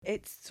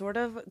it sort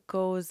of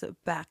goes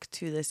back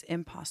to this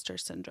imposter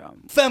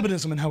syndrome.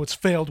 Feminism and how it's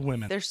failed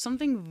women. There's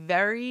something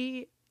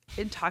very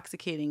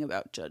intoxicating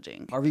about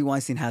judging. Harvey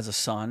Weinstein has a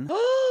son.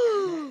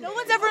 No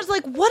one's ever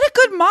like, what a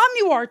good mom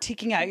you are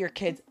taking out your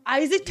kids.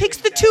 Isaac takes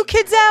the 2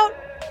 kids out.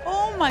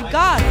 Oh my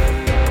God.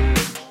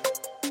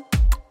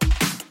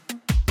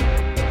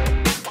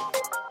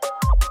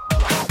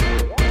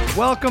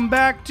 Welcome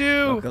back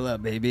to Buckle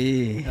up,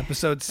 baby.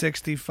 episode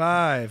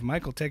 65.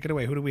 Michael, take it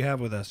away. Who do we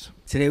have with us?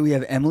 Today we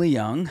have Emily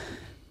Young,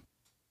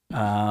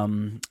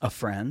 a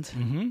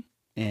friend,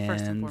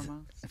 and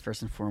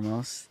first and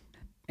foremost,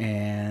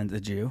 and a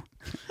Jew,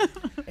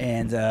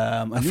 and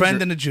a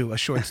friend and a Jew. A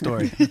short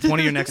story. It's one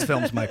of your next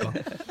films, Michael.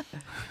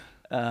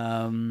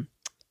 And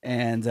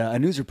a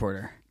news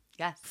reporter.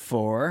 Yes.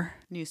 For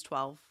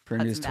News12. For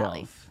Hudson News12.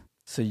 Valley.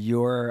 So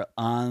you're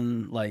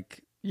on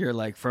You're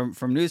like from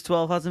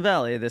News12 Hudson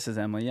Valley. This is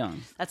Emily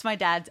Young. That's my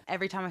dad's.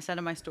 Every time I send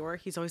him my store,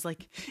 he's always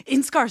like,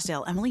 in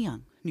Scarsdale, Emily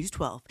Young,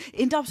 News12.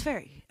 In Dobbs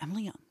Ferry,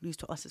 Emily Young,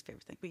 News12. That's his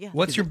favorite thing. But yeah.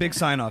 What's your big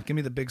sign off? Give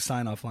me the big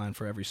sign off line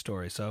for every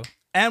story.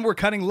 And we're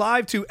cutting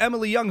live to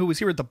Emily Young, who is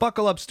here at the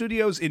Buckle Up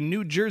Studios in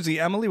New Jersey.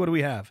 Emily, what do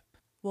we have?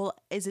 Well,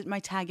 is it my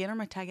tag in or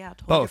my tag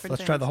out? Both.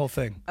 Let's try the whole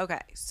thing. Okay,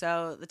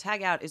 so the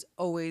tag out is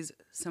always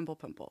simple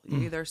pimple. You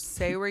either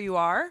say where you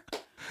are,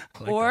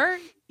 or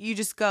you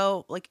just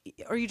go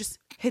or you just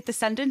hit the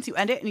sentence, you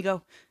end it, and you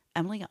go,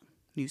 Emily Young,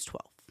 News12.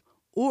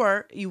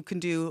 Or you can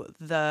do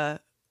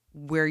the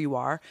where you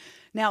are.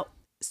 Now,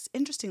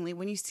 interestingly,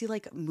 when you see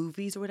like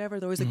movies or whatever,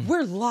 they're always like,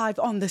 we're live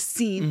on the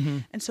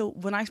scene. And so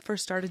when I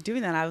first started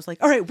doing that, I was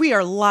like, all right, we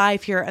are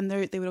live here. And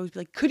they would always be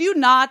like, could you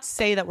not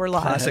say that we're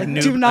live? Classic like,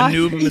 a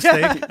noob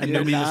mistake. A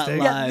newbie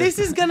mistake. Yeah, this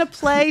is going to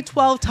play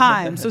 12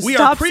 times. So we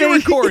stop are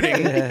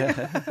pre-recording.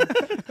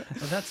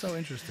 Well, that's so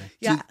interesting.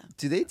 Yeah.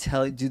 Do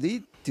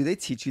they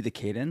teach you the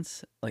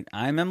cadence? Like,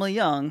 I'm Emily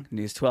Young,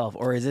 News12,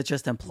 or is it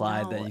just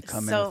implied that you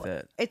come in with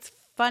it? It's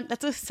fun.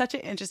 That's such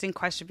an interesting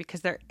question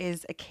because there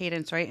is a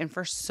cadence, right? And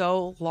for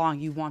so long,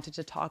 you wanted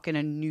to talk in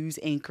a news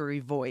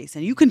anchory voice,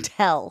 and you can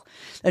tell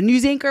a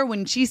news anchor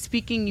when she's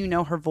speaking. You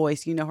know her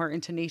voice, you know her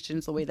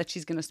intonations, the way that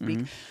she's going to speak.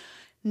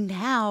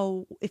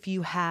 Now, if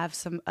you have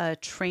a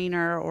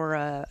trainer or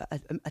a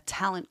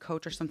talent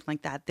coach or something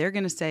like that, they're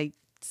going to say,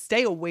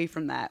 stay away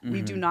from that.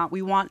 We do not.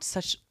 We want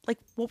such like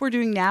what we're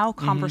doing now,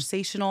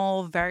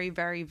 conversational, very,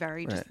 very,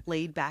 very just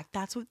laid back.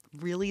 That's what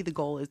really the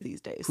goal is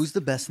these days. Who's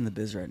the best in the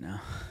biz right now?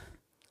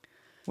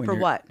 For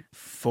what?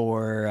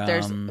 For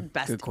there's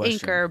best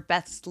anchor,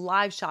 best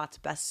live shots,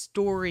 best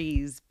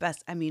stories,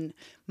 best. I mean,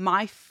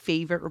 my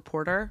favorite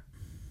reporter,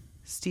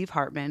 Steve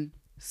Hartman,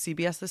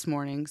 CBS This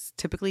Mornings.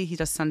 Typically, he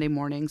does Sunday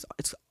mornings.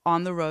 It's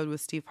On the Road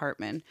with Steve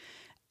Hartman.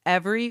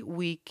 Every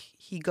week,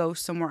 he goes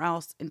somewhere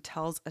else and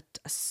tells a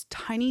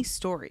tiny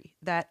story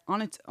that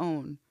on its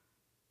own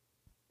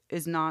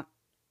is not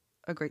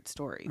a great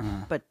story.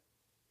 But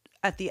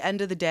at the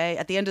end of the day,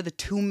 at the end of the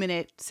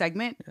 2-minute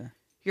segment,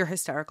 you're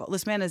hysterical.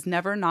 This man has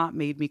never not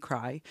made me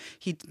cry.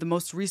 The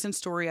most recent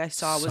story I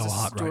saw was a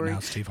hot story. right now,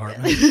 Steve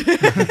Hartman.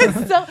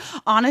 So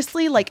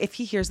honestly, like if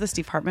he hears this,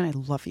 Steve Hartman, I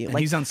love you. And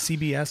he's on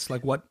CBS.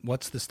 Like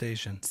what's the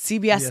station?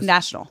 CBS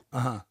National.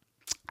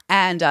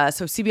 And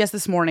so CBS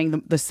This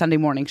Morning, the Sunday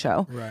morning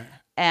show. Right.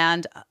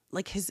 And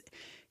like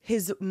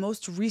his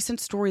most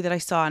recent story that I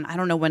saw, and I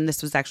don't know when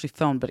this was actually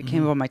filmed, but it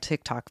came up on my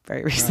TikTok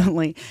very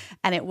recently. Right.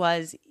 And it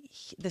was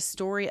the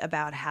story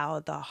about how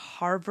the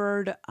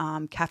Harvard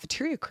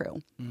cafeteria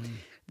crew,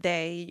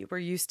 they were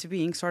used to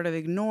being sort of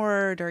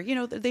ignored or,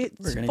 they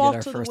fall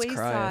to the wayside.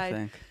 Cry, I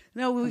think.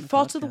 No, we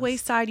fall to the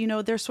wayside.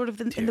 They're sort of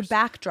in the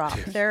backdrop.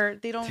 They're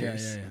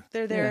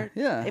there.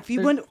 Yeah. If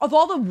you went of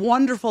all the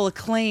wonderful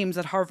acclaims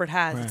that Harvard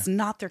has, it's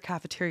not their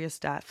cafeteria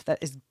staff that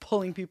is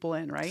pulling people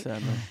in, right?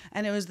 Sadly.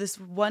 And it was this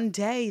one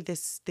day.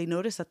 They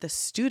noticed that the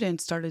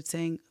students started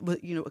saying,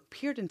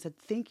 appeared and said,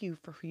 "Thank you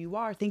for who you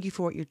are. Thank you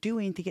for what you're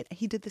doing."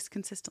 He did this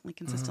consistently,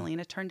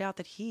 and it turned out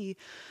that he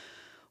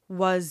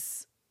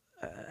was,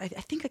 I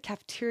think,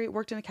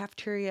 worked in a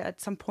cafeteria at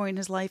some point in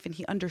his life, and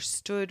he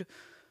understood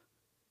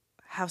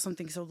how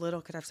something so little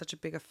could have such a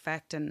big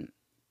effect. And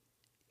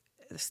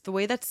it's the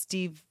way that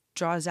Steve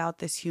draws out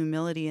this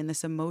humility and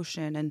this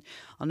emotion. And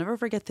I'll never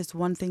forget this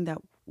one thing that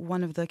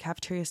one of the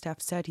cafeteria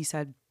staff said. He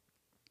said,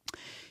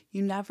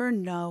 "You never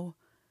know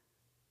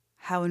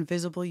how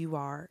invisible you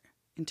are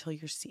until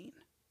you're seen."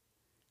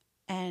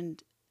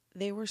 And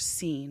they were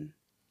seen,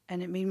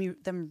 and it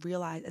made them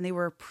realize, and they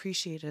were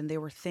appreciated, and they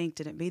were thanked,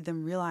 and it made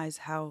them realize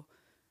how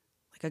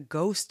a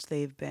ghost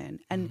they've been.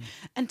 And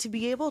to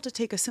be able to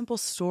take a simple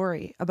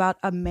story about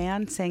a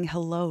man saying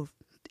hello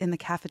in the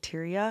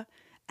cafeteria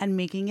and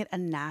making it a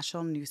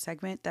national news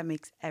segment that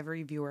makes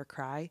every viewer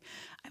cry.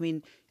 I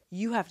mean,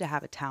 you have to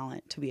have a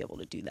talent to be able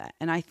to do that.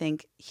 And I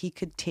think he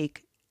could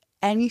take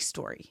any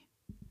story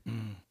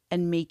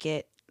and make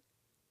it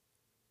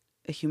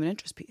a human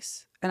interest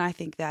piece. And I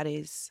think that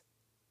is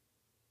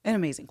an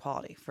amazing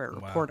quality for a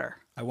reporter.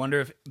 I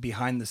wonder if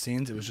behind the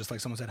scenes it was just like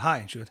someone said hi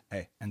and she went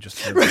hey and just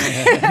he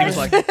was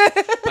like,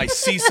 I I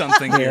see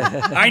something here.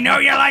 I know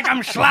you like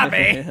them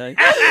sloppy.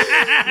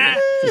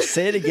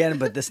 Say it again,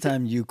 but this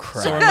time you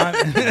cry. So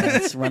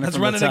let's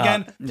run it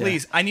again.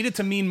 Please, I need it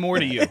to mean more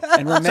to you.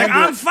 And remember, it's like,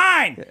 I'm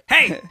fine.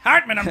 Hey,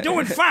 Hartman, I'm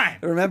doing fine.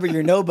 Remember,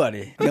 you're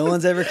nobody. No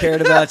one's ever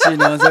cared about you.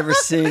 No one's ever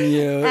seen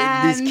you.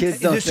 These kids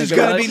don't This think is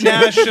going to be you.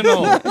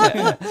 national.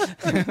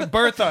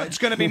 Bertha, it's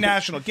going to be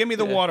national. Give me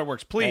the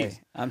waterworks, please.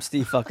 Hey, I'm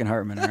Steve fucking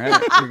Hartman, all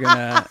right?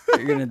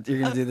 You're gonna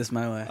do this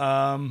my way.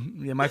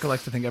 Yeah, Michael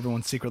likes to think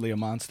everyone's secretly a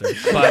monster,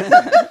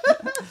 but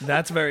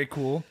that's very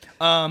cool.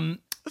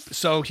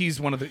 So he's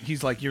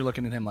like, you're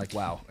looking at him like,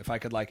 wow, if I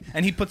could like,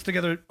 and he puts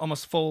together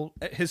almost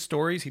his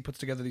stories. He puts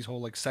together these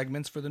whole like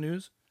segments for the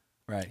news.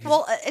 Right.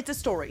 Well, it's a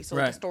story, so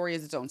like a story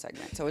is its own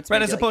segment. So it's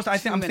right. As like opposed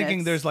to, I'm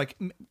thinking there's like,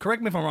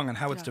 correct me if I'm wrong on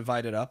how it's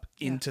divided up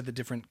into the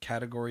different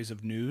categories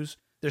of news.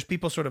 There's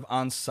people sort of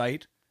on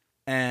site,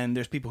 and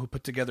there's people who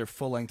put together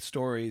full-length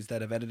stories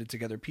that have edited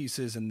together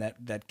pieces and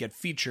that get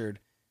featured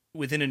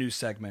within a news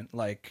segment,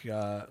 like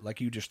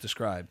you just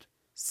described.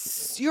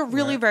 You're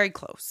really very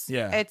close.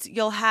 Yeah.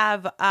 You'll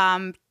have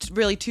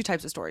really two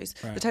types of stories.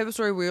 Right. The type of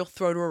story where you'll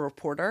throw to a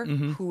reporter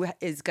who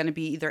is going to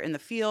be either in the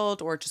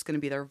field or just going to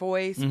be their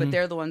voice, but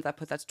they're the ones that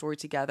put that story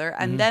together.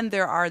 And then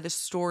there are the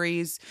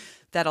stories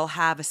that'll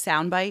have a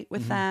soundbite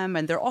with them,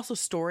 and they're also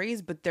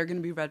stories, but they're going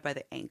to be read by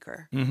the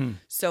anchor.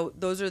 So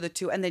those are the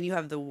two. And then you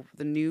have the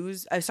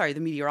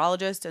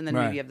meteorologist, and then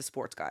maybe you have the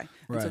sports guy.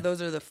 And so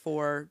those are the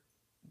four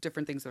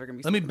different things that are going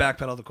to be. Let me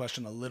backpedal the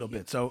question a little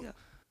bit. So. Yeah.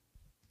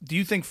 Do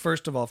you think,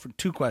 first of all, for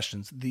two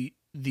questions,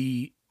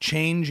 the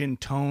change in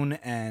tone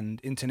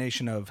and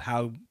intonation of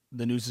how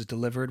the news is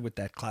delivered with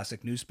that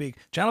classic newspeak,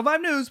 Channel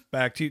 5 News,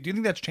 back to you. Do you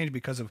think that's changed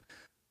because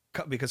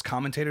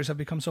commentators have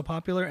become so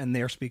popular and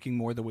they're speaking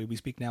more the way we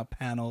speak now,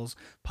 panels,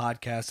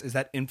 podcasts? Is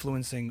that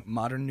influencing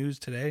modern news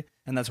today?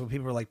 And that's what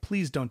people are like,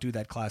 please don't do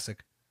that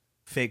classic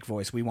fake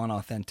voice. We want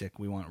authentic.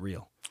 We want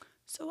real.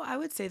 So I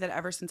would say that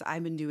ever since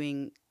I've been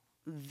doing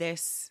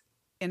this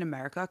in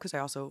America, because I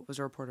also was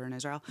a reporter in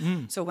Israel.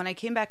 So when I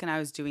came back and I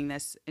was doing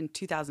this in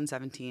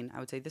 2017, I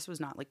would say this was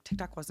not like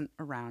TikTok wasn't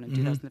around in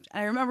 2015.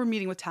 And I remember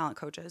meeting with talent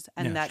coaches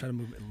and try to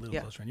move it a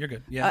little closer. You're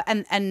good. Yeah.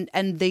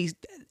 And they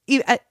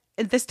at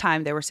this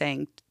time they were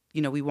saying,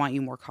 we want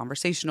you more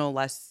conversational,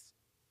 less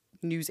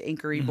news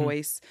anchory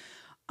voice.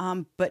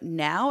 But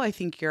now I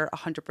think you're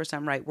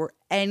 100% right, where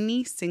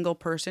any single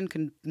person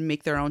can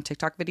make their own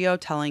TikTok video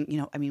telling,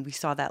 we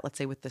saw that, let's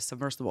say, with the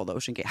submersible, the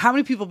Ocean Gate. How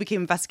many people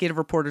became investigative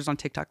reporters on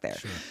TikTok there?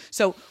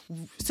 Sure.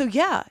 So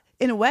yeah,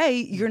 in a way,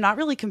 you're not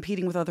really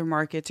competing with other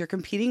markets. You're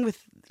competing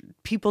with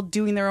people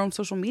doing their own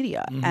social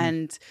media.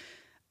 And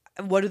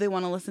what do they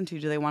want to listen to?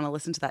 Do they want to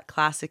listen to that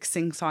classic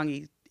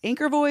sing-songy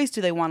anchor voice?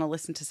 Do they want to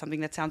listen to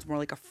something that sounds more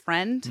like a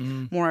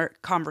friend, more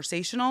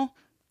conversational?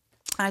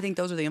 I think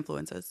those are the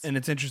influences. And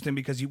it's interesting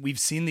because we've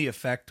seen the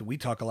effect. We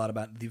talk a lot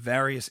about the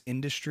various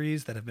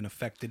industries that have been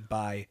affected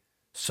by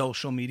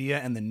social media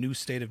and the new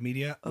state of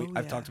media.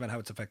 I've talked about how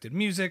it's affected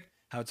music,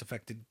 how it's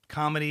affected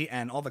comedy,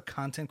 and all the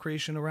content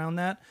creation around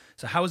that.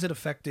 So how has it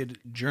affected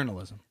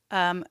journalism?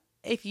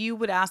 If you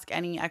would ask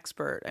any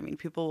expert,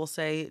 people will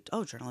say,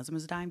 oh, journalism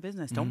is a dying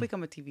business. Don't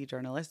become a TV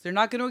journalist. They're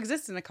not going to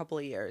exist in a couple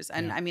of years.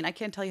 And I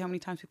can't tell you how many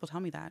times people tell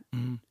me that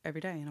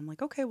every day. And I'm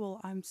like, okay, well,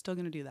 I'm still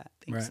going to do that.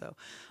 I think so.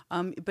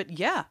 But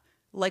yeah,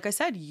 like I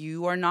said,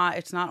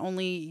 it's not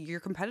only your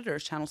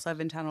competitors, Channel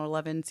 7, Channel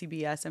 11,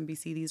 CBS,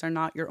 NBC. These are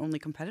not your only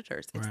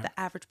competitors. It's the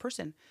average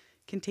person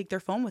can take their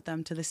phone with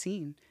them to the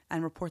scene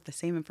and report the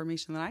same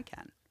information that I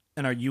can.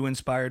 And are you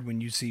inspired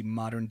when you see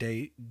modern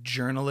day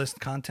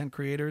journalist content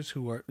creators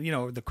who are,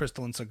 the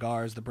Crystal and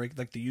Cigars, the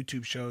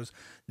YouTube shows,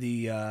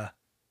 the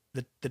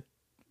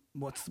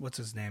what's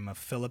his name?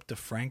 Philip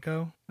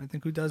DeFranco, I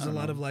think, who does a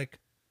lot of like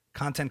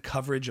content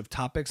coverage of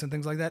topics and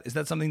things like that. Is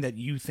that something that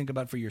you think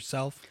about for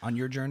yourself on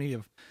your journey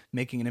of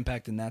making an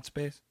impact in that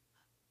space?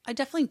 I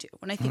definitely do.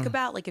 When I think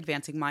about like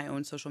advancing my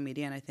own social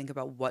media and I think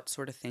about what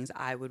sort of things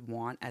I would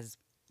want as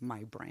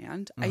my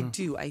brand, I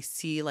do. I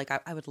see like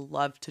I would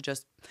love to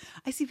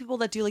I see people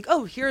that do like,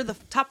 oh, here are the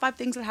top 5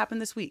 things that happened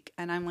this week.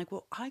 And I'm like,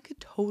 well, I could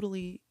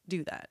totally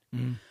do that.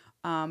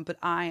 But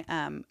I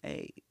am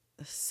a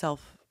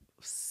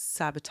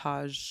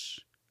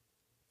sabotager.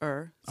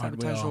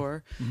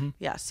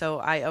 Yeah. So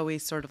I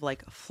always sort of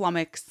like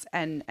flummox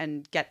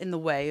and get in the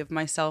way of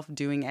myself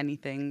doing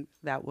anything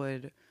that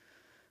would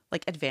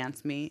like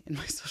advance me in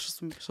my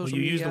social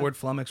media. You use the word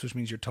flummox, which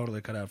means you're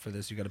totally cut out for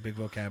this. You got a big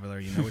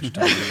vocabulary. You know what you're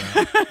talking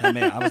about. And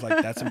man, I was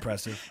like, that's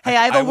impressive. Hey,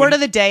 I have a word of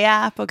the day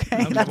app.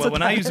 Okay.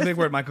 When I use a big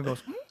word, Michael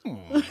goes,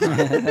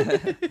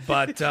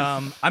 But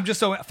I'm just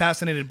so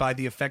fascinated by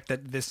the effect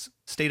that this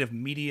state of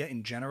media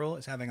in general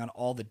is having on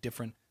all the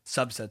different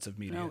subsets of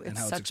media and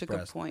how it's expressed. Such a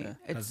good point.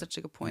 It's such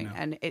a good point.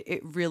 And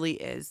it really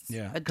is.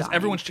 Yeah. Because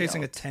everyone's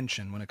chasing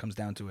attention when it comes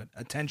down to it.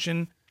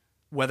 Attention,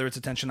 whether it's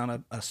attention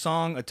on a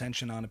song,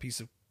 attention on a piece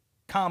of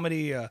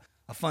comedy, a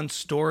fun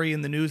story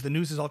in the news. The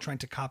news is all trying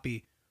to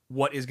copy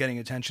what is getting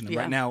attention. And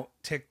right now,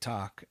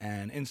 TikTok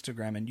and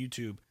Instagram and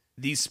YouTube,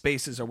 these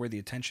spaces are where the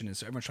attention is.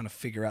 So everyone's trying to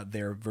figure out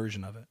their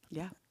version of it.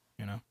 Yeah.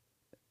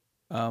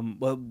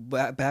 Well,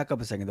 back up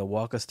a second though.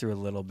 Walk us through a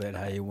little bit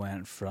how you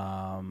went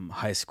from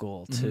high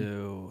school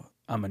to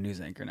I'm a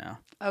news anchor now.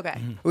 Okay.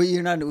 Well,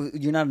 you're not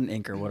an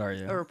anchor. What are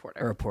you? A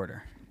reporter. A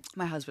reporter.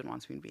 My husband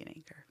wants me to be an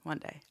anchor one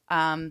day.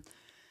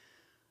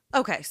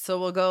 Okay, so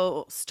we'll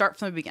go start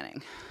from the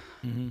beginning.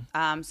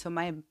 So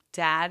my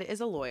dad is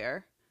a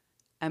lawyer,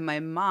 and my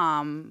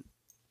mom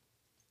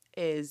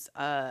is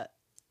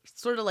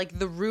sort of like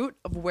the root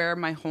of where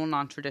my whole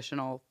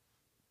non-traditional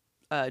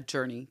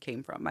journey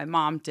came from. My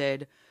mom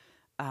did.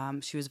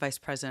 She was vice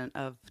president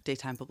of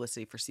daytime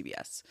publicity for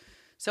CBS.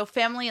 So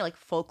family, like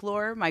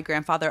folklore, my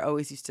grandfather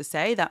always used to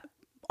say that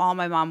all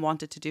my mom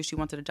wanted to do, she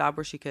wanted a job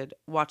where she could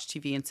watch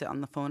TV and sit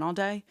on the phone all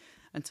day.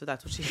 And so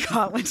that's what she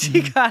got when she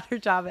got her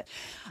job at.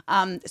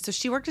 So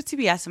she worked at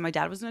CBS, and my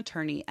dad was an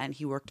attorney, and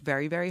he worked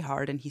very, very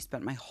hard. And he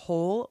spent my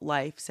whole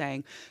life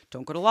saying,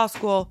 don't go to law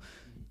school,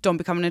 don't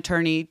become an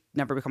attorney,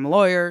 never become a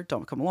lawyer,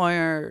 don't become a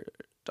lawyer,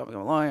 don't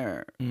become a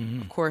lawyer.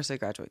 Of course, I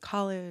graduated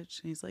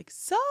college. And he's like,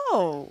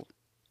 so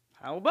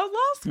how about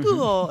law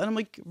school? And I'm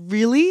like,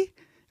 really?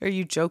 Are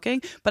you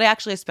joking? But I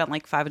actually spent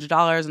like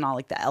 $500 on all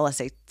like the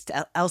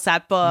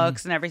LSAT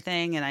books and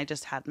everything. And I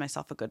just had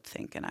myself a good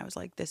think. And I was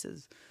like, this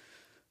is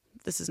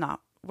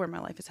not where my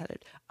life is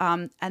headed.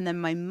 And then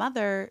my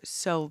mother,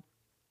 so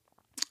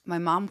my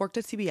mom worked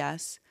at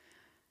CBS.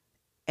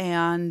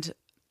 And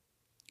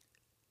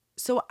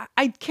so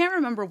I can't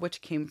remember which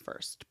came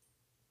first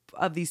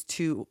of these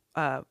two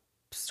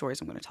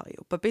stories I'm going to tell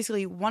you. But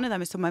basically one of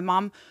them is, so my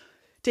mom,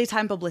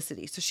 daytime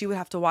publicity. So she would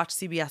have to watch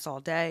CBS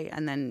all day.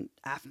 And then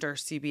after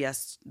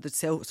CBS, the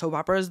soap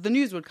operas, the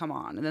news would come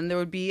on. And then there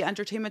would be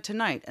Entertainment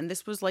Tonight. And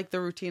this was like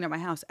the routine at my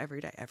house every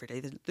day. Every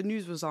day the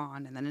news was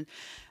on.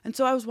 And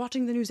so I was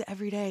watching the news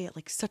every day at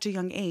like such a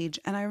young age.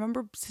 And I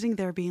remember sitting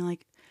there being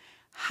like,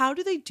 how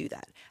do they do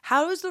that?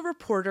 How is the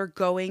reporter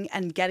going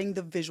and getting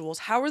the visuals?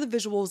 How are the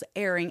visuals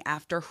airing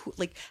after?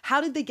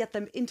 How did they get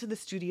them into the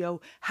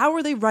studio? How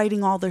are they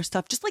writing all their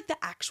stuff? Just like the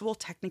actual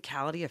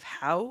technicality of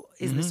how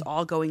is this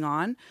all going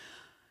on?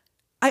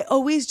 I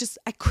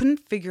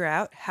couldn't figure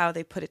out how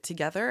they put it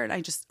together. And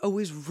I just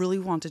always really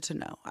wanted to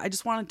know. I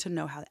just wanted to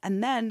know how.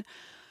 And then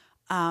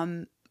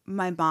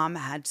my mom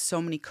had so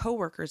many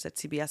coworkers at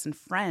CBS and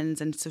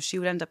friends. And so she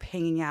would end up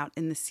hanging out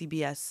in the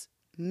CBS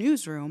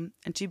newsroom,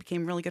 and she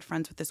became really good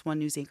friends with this one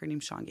news anchor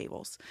named Sean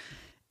Gables.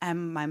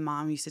 And my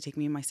mom used to take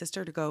me and my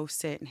sister to go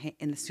sit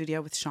in the studio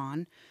with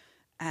Sean,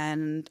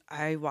 and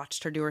I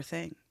watched her do her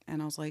thing,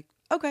 and I was like,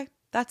 okay,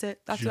 that's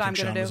it. That's what I'm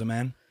going to do. Sean was a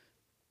man?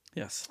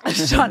 Yes.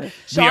 Sean,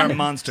 we are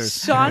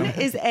monsters. Sean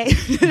is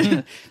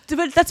a,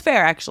 but that's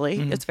fair, actually.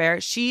 It's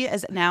fair. She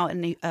is now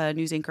a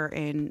news anchor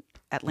in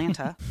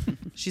Atlanta.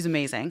 She's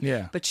amazing.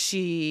 Yeah. But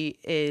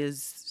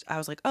I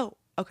was like, oh,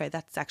 okay,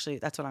 that's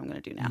what I'm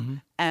going to do now.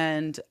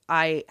 And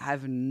I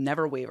have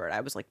never wavered.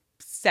 I was like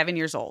 7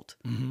 years old,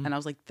 and I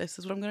was like, this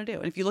is what I'm going to do.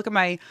 And if you look at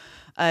my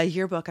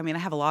yearbook, I mean, I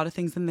have a lot of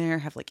things in there. I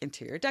have like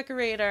interior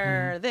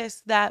decorator,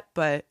 this, that,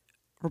 but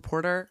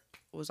reporter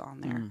was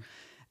on there.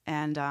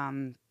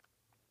 And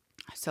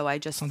so I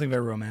just... Something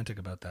very romantic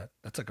about that.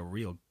 That's like a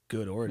real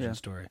good origin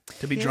story.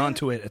 To be drawn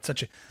to it, it's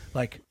such a...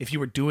 Like, if you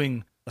were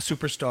doing a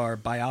superstar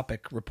biopic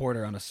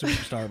reporter on a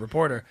superstar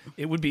reporter,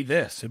 it would be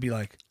this. It'd be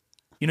like...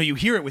 You know, you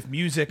hear it with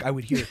music. I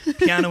would hear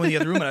piano in the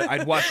other room, and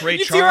I'd watch Ray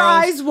Charles. Your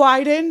eyes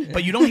widen.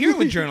 But you don't hear it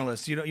with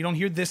journalists. You don't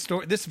hear this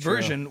story. This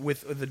version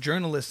with the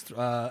journalist,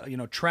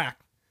 track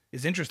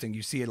is interesting.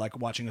 You see it like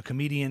watching a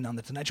comedian on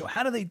the Tonight Show.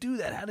 How do they do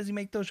that? How does he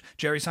make those?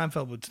 Jerry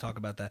Seinfeld would talk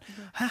about that.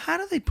 How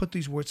do they put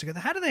these words together?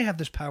 How do they have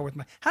this power with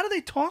how do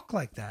they talk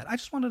like that? I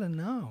just wanted to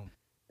know.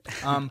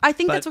 I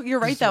think that's what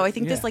you're right, though. I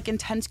think this like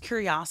intense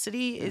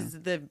curiosity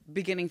is the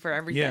beginning for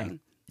everything. Yeah.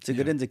 It's a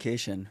good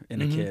indication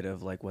in a kid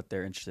of like what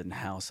they're interested in,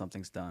 how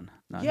something's done,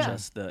 not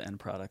just the end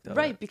product of it.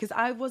 Right, because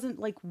I wasn't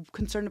like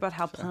concerned about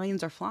how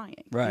planes are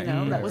flying. Right. You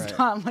know, that was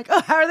not, I'm like, oh,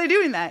 how are they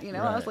doing that? You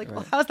know, I was like,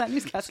 well, how's that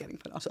newscast getting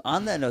put on? So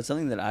on that note,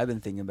 something that I've been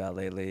thinking about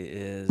lately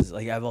is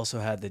like I've also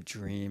had the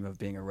dream of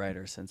being a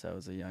writer since I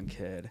was a young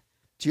kid.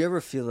 Do you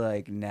ever feel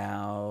like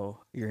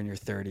now you're in your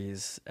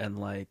 30s and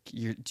like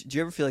do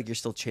you ever feel like you're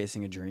still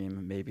chasing a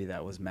dream maybe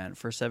that was meant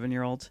for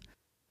 7-year-olds?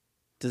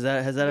 Does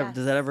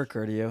that ever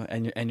occur to you?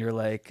 And you're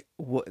like,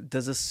 what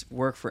does this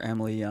work for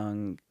Emily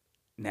Young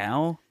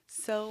now?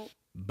 So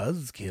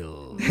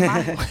buzzkill.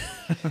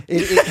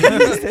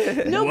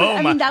 No, but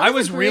I mean that I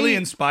was really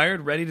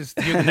inspired, ready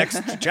to hear the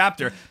next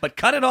chapter, but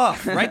cut it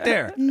off right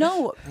there.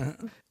 No,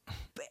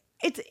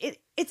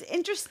 it's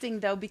interesting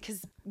though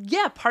because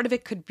part of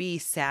it could be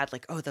sad,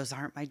 like, oh, those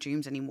aren't my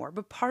dreams anymore.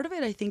 But part of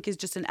it, I think, is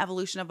just an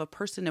evolution of a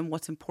person and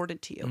what's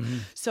important to you.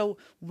 So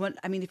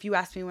if you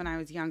asked me when I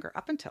was younger,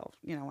 up until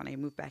when I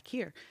moved back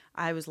here,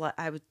 I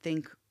would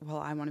think, well,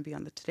 I want to be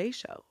on the Today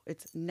Show.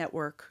 It's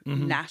network,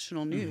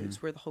 national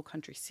news where the whole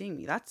country's seeing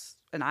me.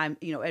 I'm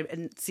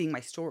and seeing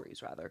my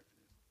stories rather.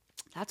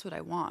 That's what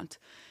I want.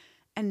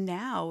 And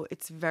now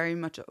it's very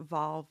much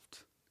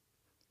evolved.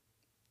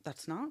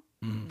 That's not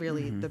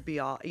really the be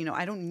all.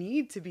 I don't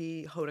need to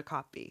be Hoda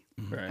Kotb.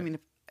 Right. I mean,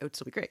 it would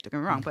still be great. Don't get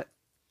me wrong, but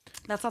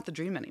that's not the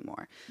dream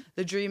anymore.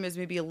 The dream is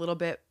maybe a little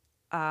bit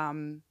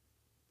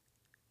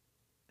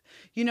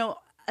You know,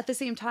 at the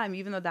same time,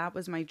 even though that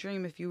was my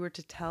dream, if you were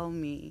to tell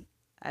me,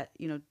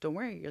 don't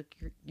worry,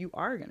 you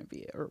are going to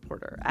be a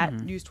reporter at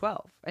News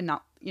 12 and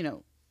not,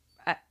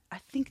 I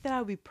think that I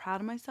would be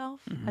proud of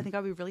myself. I think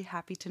I'd be really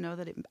happy to know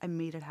that I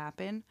made it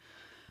happen.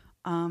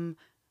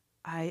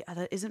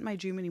 That isn't my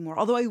dream anymore.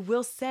 Although I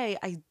will say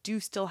I do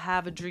still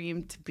have a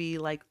dream to be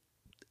like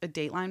a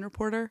Dateline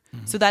reporter.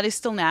 So that is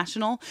still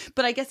national,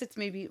 but I guess it's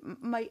maybe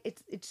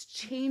it's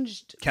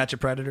changed. Catch a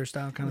Predator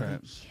style kind of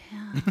thing.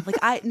 Yeah. Like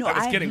I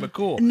was kidding, but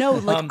cool. No,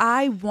 like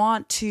I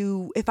want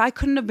to, if I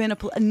couldn't have been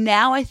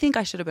now I think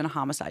I should have been a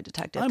homicide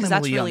detective. I'm that's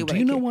Emily really Young. what Do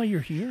you know why you're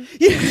here?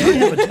 I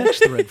have a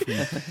text thread for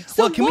you.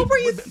 So what were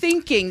you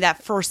thinking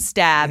that first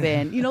stab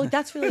in? Like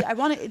that's really, I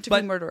want to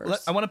interview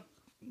murderers.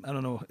 I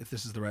don't know if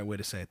this is the right way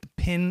to say it, to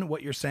pin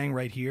what you're saying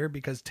right here,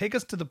 because take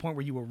us to the point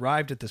where you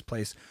arrived at this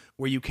place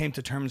where you came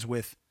to terms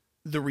with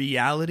the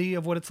reality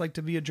of what it's like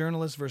to be a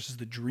journalist versus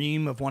the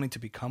dream of wanting to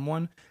become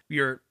one.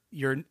 You're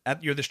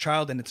this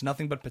child and it's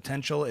nothing but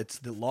potential. It's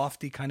the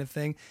lofty kind of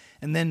thing.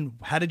 And then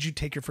how did you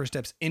take your first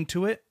steps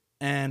into it?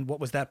 And what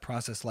was that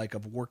process like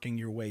of working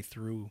your way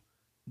through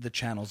the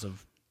channels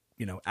of,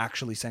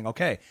 actually saying,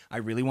 okay, I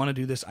really want to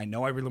do this. I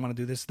know I really want to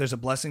do this. There's a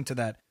blessing to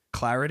that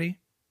clarity,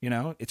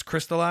 it's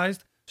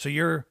crystallized. So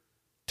you're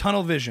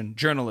tunnel vision,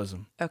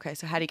 journalism. Okay,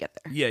 so how do you get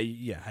there?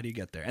 Yeah. How do you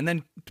get there? And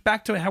then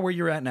back to where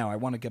you're at now. I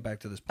want to get back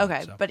to this point.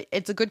 Okay, but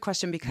it's a good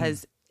question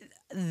because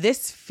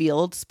this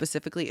field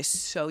specifically is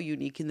so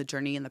unique in the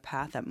journey and the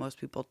path that most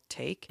people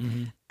take.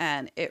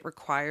 And it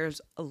requires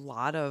a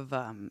lot of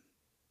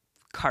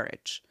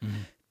courage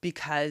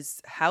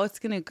because how it's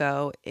going to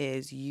go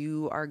is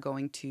you are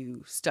going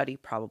to study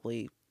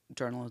probably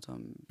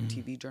journalism,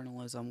 TV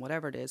journalism,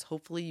 whatever it is.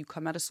 Hopefully you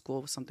come out of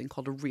school with something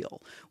called a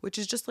reel, which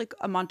is just like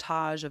a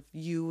montage of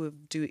you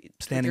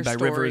standing by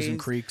stories. rivers and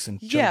creeks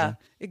and children. Yeah,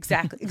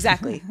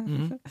 exactly.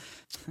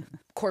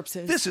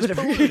 Corpses. This is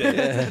polluted.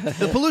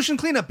 The pollution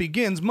cleanup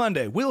begins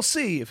Monday. We'll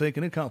see if they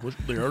can accomplish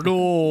their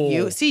goal.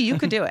 You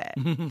could do it.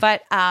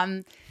 But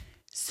and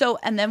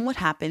then what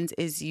happens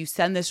is you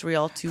send this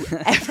reel to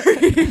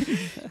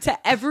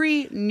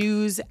every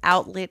news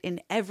outlet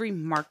in every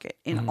market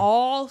in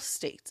all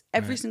states,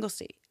 every single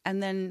state.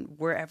 And then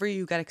wherever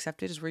you get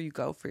accepted is where you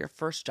go for your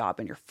first job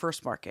in your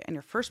first market. And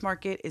your first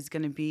market is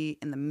going to be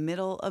in the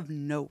middle of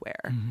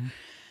nowhere.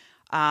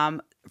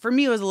 For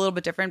me, it was a little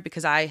bit different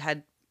because I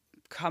had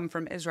come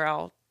from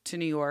Israel to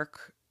New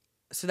York.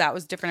 So that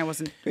was different. I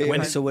wasn't.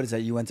 So what is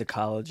that? You went to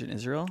college in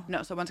Israel?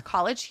 No, so I went to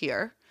college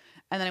here.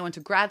 And then I went to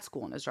grad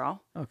school in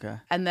Israel. Okay.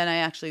 And then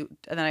I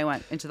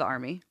went into the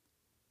army.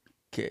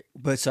 Okay.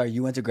 But sorry,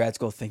 you went to grad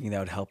school thinking that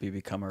would help you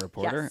become a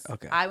reporter? Yes.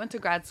 Okay. I went to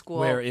grad school.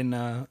 Where in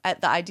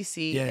at the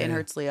IDC in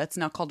Herzliya. It's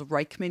now called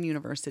Reichman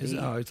University.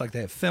 It's like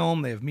they have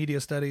film, they have media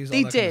studies.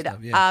 They all that did. Kind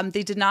of stuff. Yeah.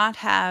 They did not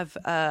have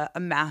a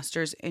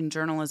master's in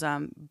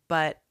journalism,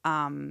 but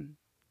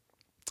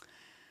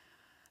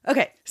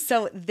okay,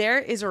 so there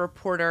is a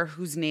reporter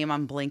whose name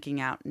I'm blanking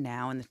out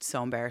now, and it's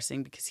so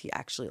embarrassing because he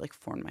actually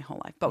formed my whole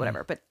life, but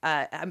whatever. But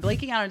I'm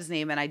blanking out on his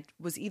name, and I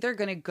was either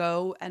going to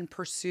go and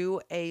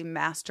pursue a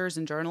master's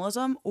in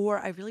journalism, or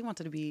I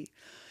wanted to be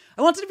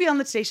on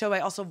the Today Show. I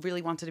also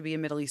really wanted to be a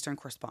Middle Eastern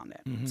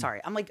correspondent.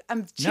 Sorry, I'm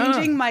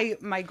changing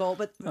my goal,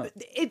 but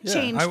it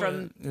changed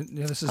from.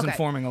 This is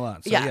informing a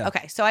lot. So,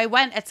 Okay. So I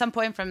went at some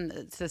point from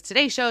the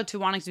Today Show to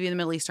wanting to be the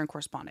Middle Eastern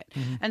correspondent,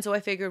 and so I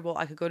figured, well,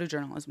 I could go to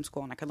journalism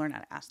school and I could learn how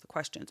to ask the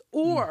questions,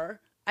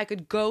 or I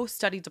could go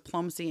study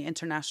diplomacy and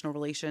international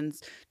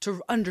relations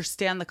to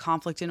understand the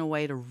conflict in a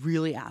way to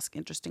really ask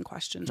interesting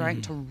questions,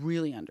 right? To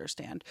really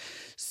understand.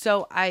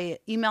 So I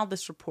emailed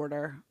this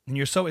reporter, and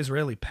you're so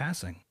Israeli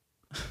passing.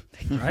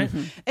 Right?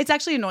 It's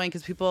actually annoying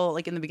because people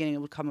in the beginning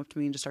would come up to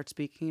me and just start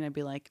speaking, and I'd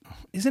be like,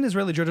 "Isn't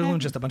Israeli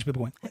journalism just a bunch of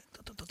people going?"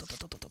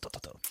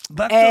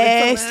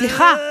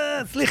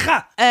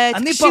 סליחה,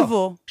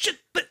 תקשיבו.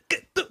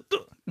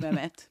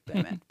 באמת.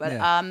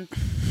 But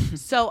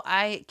so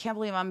I can't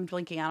believe I'm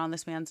blinking out on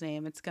this man's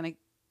name. It's gonna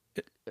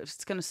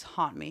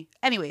haunt me.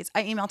 Anyways,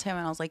 I emailed him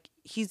and I was like,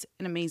 he's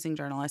an amazing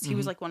journalist. He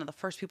was one of the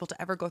first people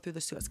to ever go through the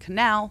Suez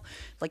Canal.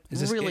 Is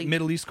this really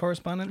Middle East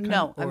correspondent?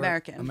 No,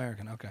 American.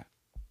 American, okay.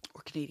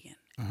 Or Canadian.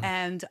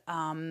 And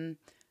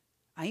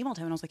I emailed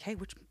him and I was like, hey,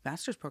 which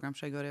master's program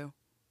should I go to?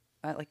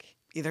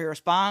 Either he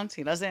responds,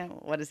 he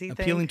doesn't. What does he think?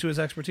 Appealing to his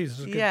expertise.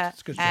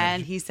 It's good strategy.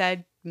 And he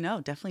said,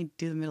 no, definitely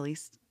do the Middle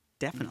East.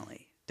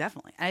 Definitely.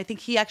 And I think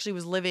he actually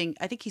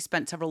he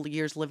spent several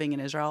years living in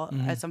Israel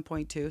at some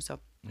point too. So,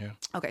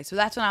 okay. So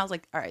that's when I was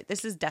like, all right,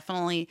 this is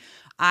definitely,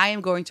 I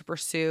am going to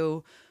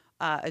pursue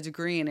a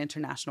degree in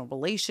international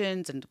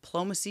relations and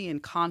diplomacy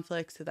and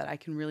conflict so that I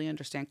can really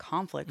understand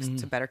conflicts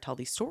to better tell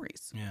these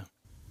stories. Yeah.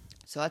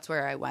 So that's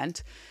where I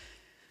went.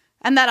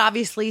 And that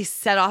obviously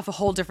set off a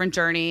whole different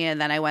journey.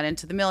 And then I went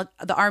into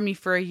the army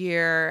for a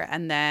year.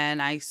 And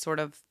then I sort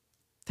of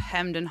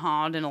hemmed and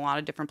hawed in a lot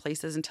of different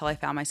places until I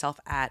found myself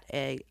at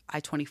a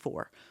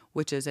I-24,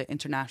 which is an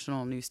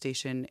international news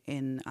station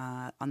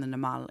on the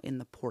Namal in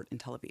the port in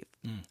Tel Aviv.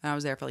 And I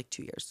was there for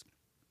 2 years.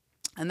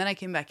 And then I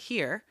came back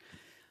here.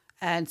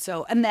 And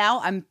now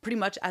I'm pretty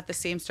much at the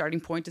same starting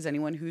point as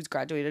anyone who's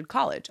graduated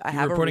college. I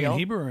have reporting a reel. in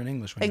Hebrew or in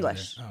English?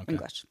 English. Oh, okay.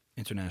 English.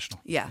 International.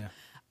 Yeah.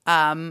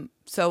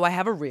 So I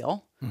have a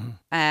reel,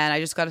 and I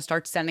just got to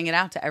start sending it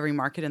out to every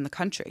market in the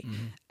country.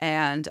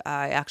 And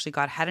I actually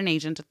had an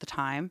agent at the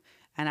time,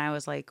 and I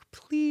was like,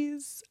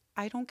 please,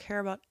 I don't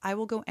care I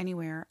will go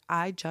anywhere.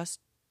 I just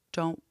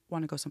don't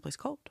want to go someplace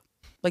cold.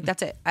 Like,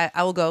 that's it.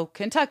 I will go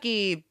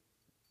Kentucky,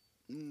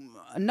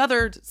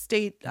 another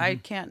state. I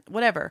can't,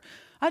 whatever.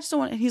 I just don't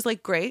want, and he's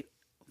like, great,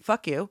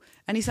 fuck you.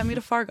 And he sent me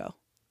to Fargo.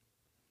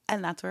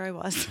 And that's where I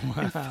was,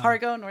 in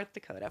Fargo, North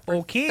Dakota.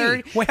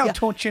 Okay.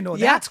 Don't you know?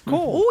 Yeah. That's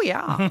cool. Oh,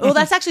 yeah. Well,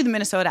 that's actually the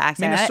Minnesota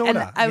accent.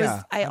 Minnesota.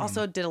 I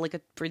also did a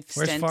brief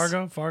Where's stint.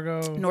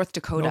 Fargo? North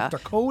Dakota. North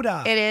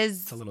Dakota.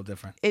 It's a little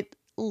different. It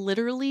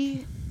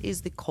literally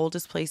is the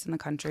coldest place in the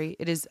country.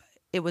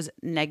 It was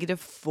negative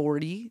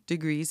 40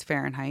 degrees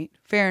Fahrenheit.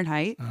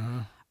 Very,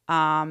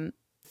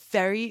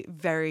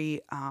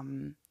 very,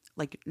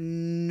 like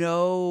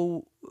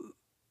no,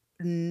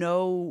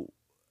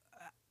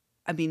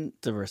 I mean.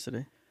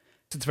 Diversity.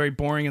 It's very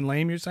boring and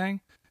lame, you're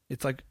saying?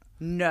 It's like.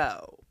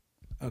 No.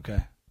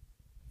 Okay.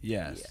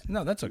 Yes. Yeah.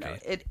 No, that's okay.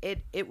 No,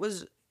 it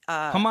was.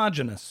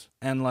 Homogenous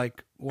and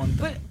like one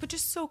thing. But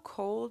just so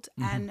cold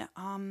and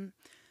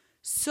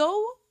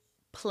so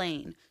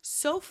plain,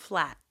 so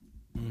flat.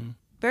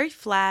 Very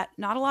flat,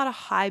 not a lot of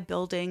high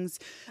buildings.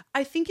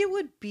 I think it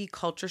would be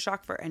culture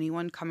shock for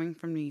anyone coming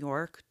from New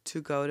York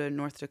to go to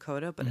North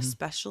Dakota, but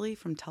especially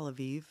from Tel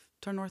Aviv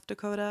to North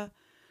Dakota.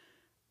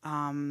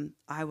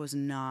 I was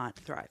not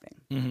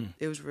thriving.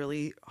 It was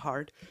really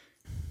hard.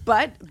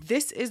 But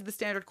this is the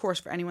standard course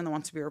for anyone that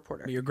wants to be a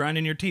reporter. But you're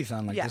grinding your teeth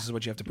on this is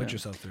what you have to put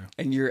yourself through.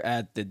 And you're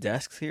at the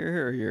desks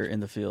here, or you're in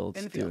the field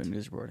doing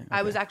news reporting?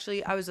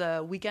 Okay. I was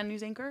a weekend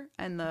news anchor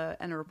and a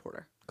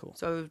reporter. Cool.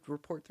 So I would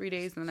report 3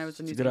 days, and then I was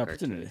a news good anchor.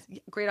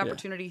 Opportunity. Great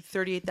opportunity.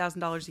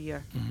 $38,000 a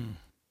year.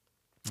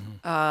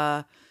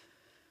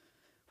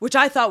 Which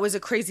I thought was a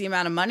crazy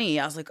amount of money.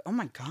 I was like, oh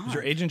my God. Is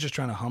your agent just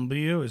trying to humble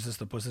you? Was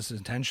this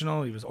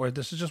intentional? Or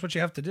this is just what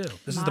you have to do?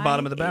 This is the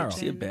bottom of the barrel. Is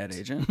he a bad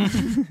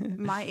agent?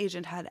 My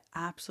agent had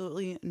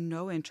absolutely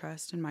no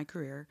interest in my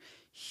career.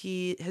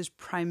 His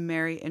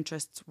primary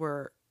interests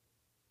were,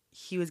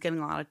 he was getting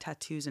a lot of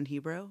tattoos in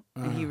Hebrew,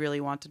 and he really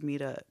wanted me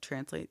to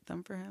translate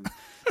them for him.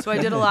 So I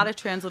did a lot of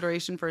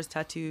transliteration for his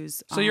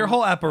tattoos. So your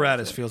whole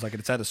apparatus feels like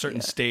it's at a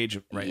certain stage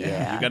right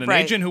now. You got an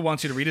agent who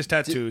wants you to read his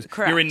tattoos.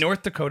 Correct. You're in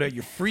North Dakota.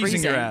 You're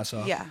freezing your ass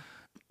off. Yeah.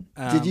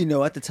 Did you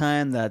know at the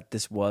time that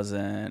this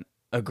wasn't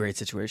a great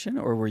situation,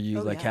 or were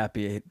you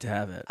happy to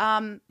have it?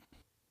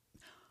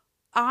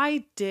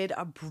 I did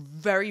a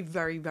very,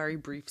 very, very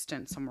brief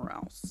stint somewhere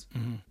else,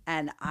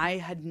 and I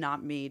had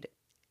not made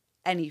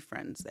any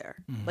friends there.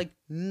 Like,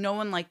 no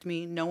one liked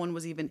me. No one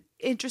was even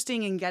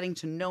interested in getting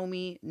to know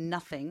me.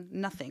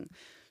 Nothing.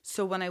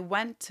 So when I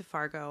went to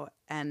Fargo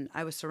and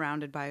I was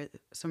surrounded by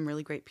some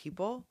really great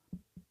people,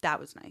 that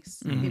was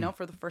nice,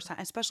 for the first time,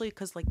 especially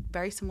because, like,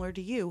 very similar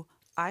to you,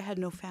 I had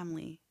no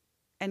family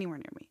anywhere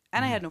near me,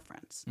 and I had no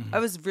friends. I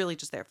was really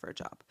just there for a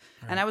job,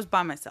 and I was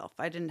by myself.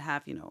 I didn't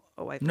have,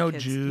 a wife, no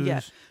kids. Jews.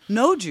 Yeah,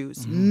 no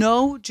Jews,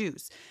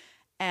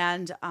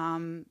 and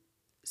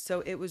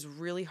so it was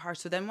really hard.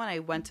 So then when I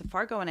went to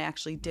Fargo and I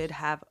actually did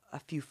have a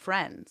few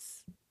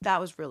friends, that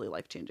was really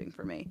life-changing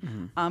for me.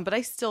 But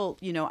I still,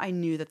 I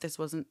knew that this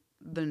wasn't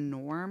the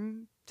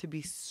norm to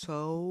be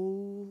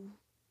so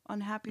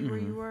unhappy where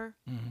you were.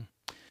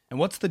 And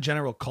what's the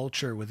general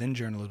culture within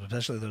journalism,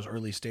 especially those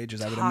early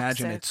stages? Toxic. I would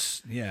imagine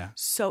it's,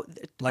 So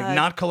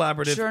not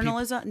collaborative.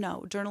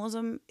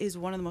 Journalism is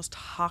one of the most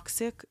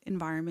toxic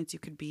environments you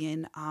could be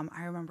in.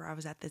 I remember I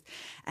was at this,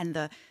 and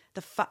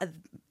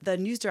the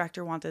news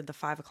director wanted the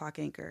 5 o'clock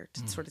anchor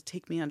to sort of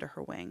take me under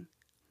her wing.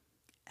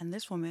 And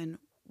this woman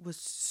was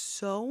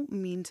so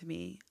mean to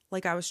me,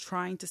 like I was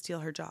trying to steal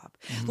her job.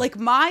 Like,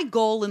 my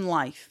goal in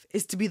life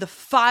is to be the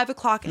 5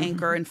 o'clock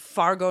anchor in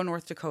Fargo,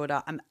 North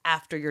Dakota. I'm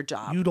after your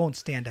job. You don't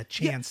stand a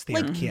chance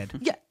there, kid.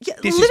 Yeah.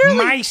 This is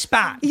my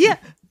spot. Yeah.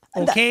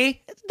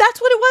 Okay?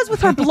 That's what it was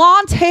with her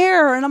blonde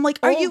hair. And I'm like,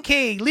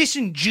 Okay,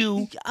 listen,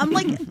 Jew. I'm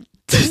like,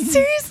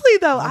 seriously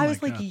though, I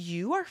was like, God.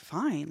 you are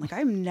fine. Like,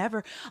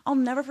 I'll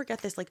never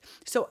forget this. Like,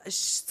 so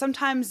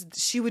sometimes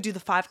she would do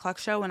the 5 o'clock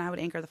show and I would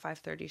anchor the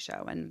 5:30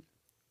 show. And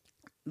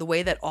the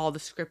way that all the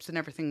scripts and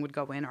everything would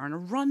go in are in a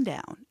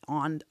rundown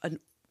on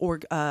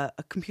a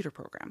computer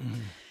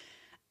program.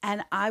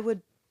 And I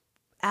would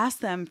ask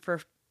them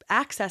for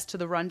access to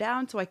the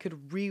rundown so I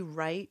could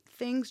rewrite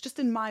things just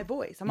in my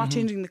voice. I'm not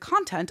changing the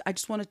content. I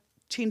just want to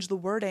change the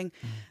wording.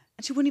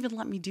 And she wouldn't even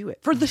let me do it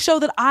for the show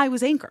that I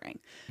was anchoring.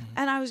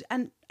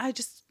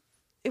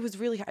 It was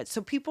really hard.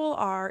 So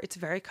it's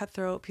very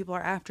cutthroat. People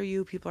are after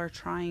you. People are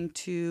trying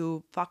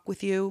to fuck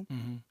with you.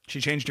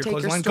 She changed your Take your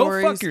clothesline.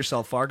 stories. Go fuck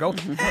yourself, Fargo.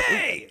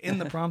 Hey, in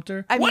the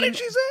prompter. What did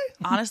she say?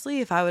 Honestly,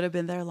 if I would have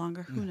been there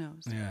longer, who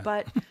knows? Yeah.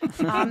 But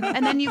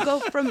and then you go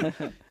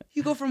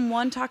from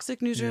one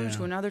toxic newsroom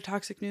to another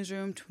toxic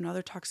newsroom to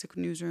another toxic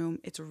newsroom.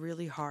 It's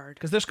really hard.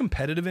 Because there's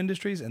competitive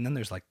industries and then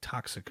there's like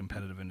toxic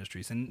competitive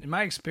industries. And in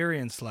my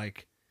experience,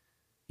 like,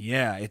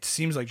 Yeah, it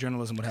seems like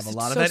journalism would have a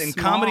lot of so that. In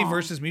small. comedy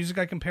versus music,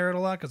 I compare it a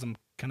lot because I'm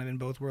kind of in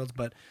both worlds.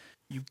 But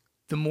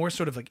the more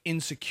sort of like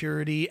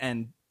insecurity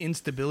and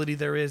instability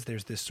there's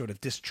this sort of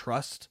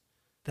distrust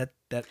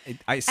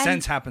I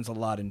sense happens a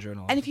lot in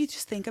journalism. And if you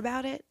just think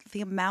about it,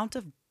 the amount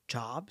of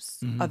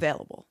jobs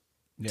available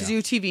to Yeah.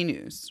 do TV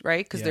news,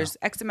 right? Because Yeah. there's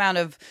X amount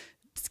of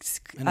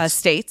And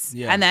states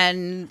yeah. and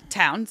then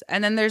towns,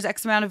 and then there's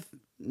X amount of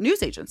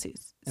news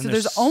agencies. And So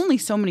there's only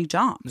so many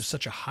jobs. There's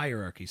such a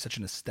hierarchy, such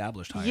an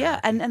established hierarchy. Yeah,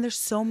 and there's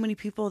so many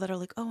people that are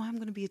like, oh, I'm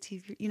going to be a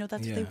TV, that's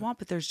what they Yeah. want,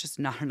 but there's just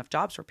not enough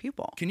jobs for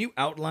people. Can you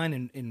outline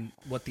in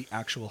what the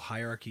actual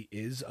hierarchy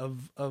is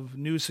of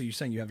news? So you're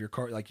saying you have your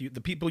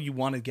the people you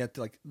want to get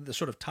to, like the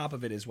sort of top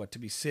of it is what, to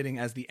be sitting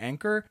as the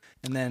anchor,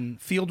 and then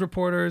field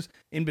reporters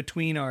in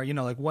between are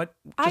like what?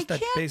 Just I that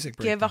can't basic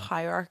give a breakdown.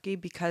 hierarchy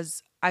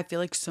because I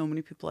feel like so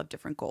many people have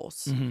different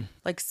goals. Mm-hmm.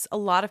 Like a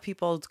lot of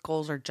people's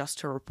goals are just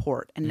to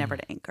report and never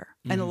to anchor,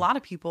 and a lot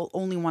of people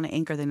only want to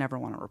anchor; they never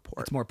want to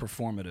report. It's more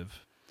performative.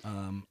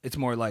 It's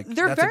more like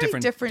They're that's very a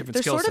different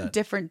They're skill sort set. of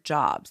different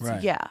jobs,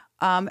 Right. yeah,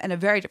 and a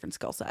very different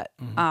skill set.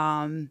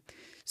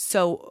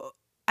 So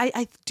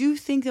I do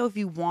think though, if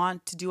you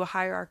want to do a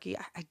hierarchy,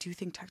 I do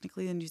think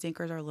technically the news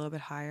anchors are a little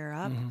bit higher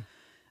up.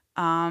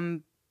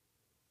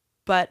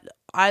 But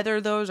either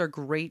of those are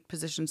great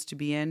positions to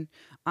be in.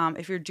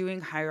 If you're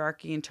doing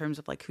hierarchy in terms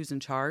of like who's in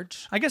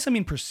charge, I guess I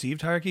mean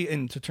perceived hierarchy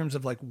in terms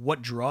of like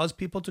what draws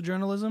people to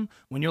journalism.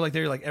 When you're like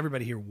there, you're like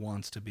everybody here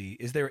wants to be.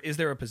 Is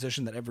there a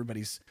position that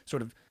everybody's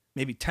sort of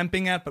maybe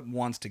temping at but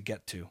wants to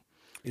get to?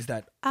 Is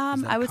that?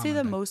 Is that a I would say common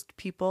that thing? most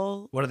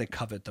people What do they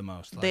covet the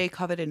most? they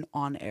covet an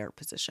on-air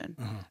position,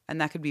 and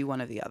that could be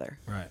one or the other,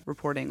 Right.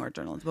 reporting or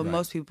journalism. But Right.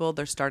 most people,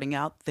 they're starting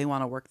out, they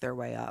want to work their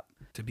way up.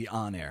 To be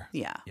on air.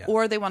 Yeah. Yeah.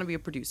 Or they want to be a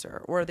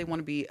producer, or they want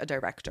to be a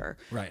director.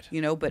 Right.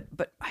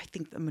 But I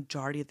think the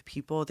majority of the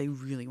people, they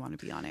really want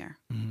to be on air.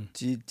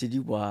 Did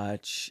you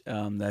watch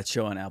that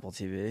show on Apple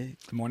TV?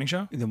 The morning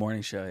show? The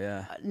morning show,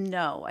 yeah.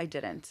 No, I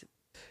didn't.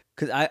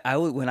 Because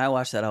when I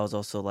watched that, I was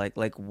also like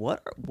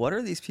what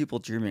are these people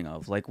dreaming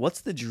of? Like,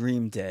 what's the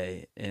dream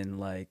day in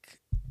like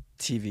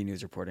TV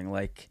news reporting?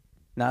 Like,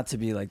 not to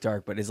be like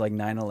dark, but is like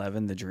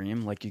 9/11 the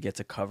dream? Like, you get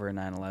to cover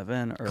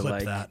 9/11, or Clip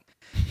like that.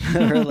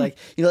 or like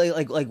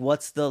like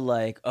what's the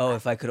like? Oh,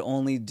 if I could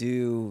only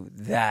do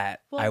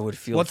that, Well, I would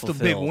feel. What's the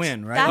big fulfilled.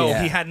 win, right? That's- Oh,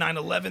 Yeah. he had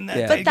 9/11 that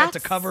Yeah. day. But He got to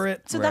cover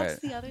it. So Right.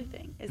 that's the other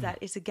thing, is that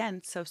it's,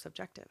 again, so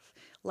subjective.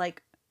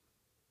 Like,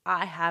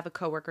 I have a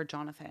coworker,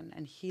 Jonathan,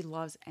 and he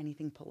loves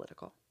anything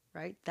political,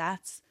 right?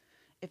 That's,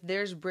 if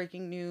there's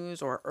breaking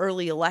news or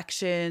early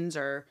elections,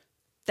 or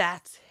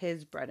that's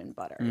his bread and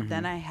butter.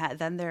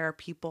 Then there are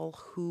people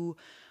who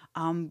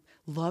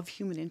love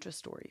human interest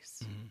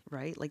stories,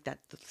 right? Like the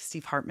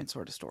Steve Hartman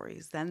sort of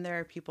stories. Then there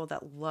are people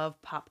that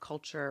love pop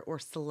culture or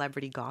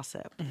celebrity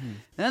gossip. And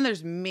then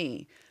there's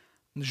me.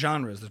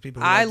 Genres. There's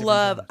people who like different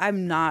genres.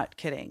 I'm not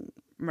kidding,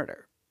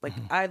 murder. Like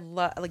I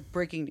love, like,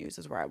 breaking news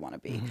is where I want to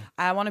be.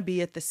 I want to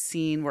be at the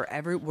scene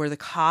where the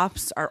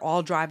cops are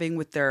all driving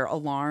with their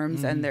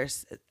alarms, and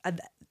there's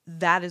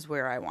that is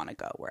where I want to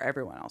go, where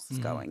everyone else is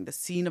going. The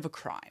scene of a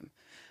crime.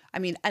 I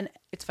mean, and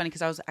it's funny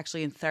because I was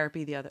actually in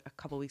therapy a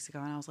couple weeks ago,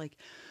 and I was like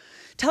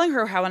telling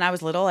her how when I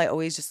was little, I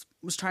always just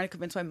was trying to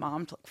convince my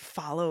mom to like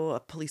follow a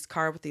police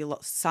car with the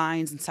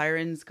signs and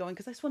sirens going,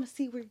 because I just want to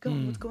see where you're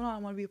going, what's going on. I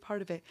want to be a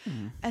part of it.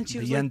 And she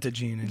The was like, Yenta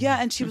gene. yeah,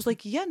 and she was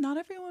like, yeah, not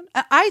everyone.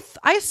 I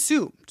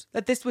assumed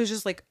that this was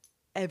just like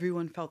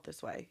everyone felt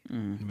this way.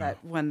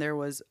 That when there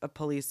was a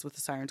police with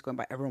the sirens going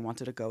by, everyone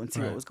wanted to go and see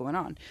what Right. was going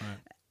on. Right.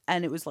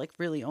 And it was like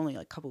really only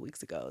like a couple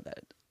weeks ago that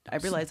I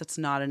realized it's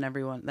not in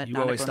everyone. That You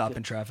not always everyone stop feels-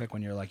 in traffic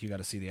when you're like, you got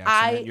to see the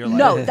accident. You're like,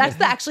 no,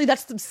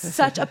 that's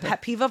such a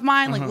pet peeve of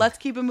mine. Like, let's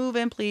keep it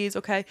moving, please,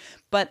 okay?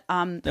 But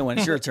Then when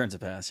it's your turn to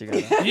pass, you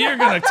gotta. You're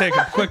going to take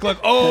a quick look.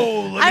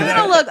 Oh, look at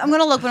that. I'm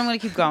gonna look, but I'm gonna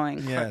keep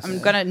going. Yes. I'm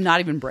gonna not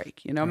even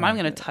brake. I'm not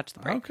gonna touch the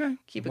brake. Okay.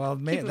 Keep it. Well,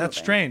 keep man, it that's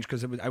moving. strange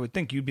because I would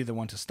think you'd be the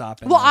one to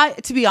stop. And Well,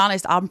 to be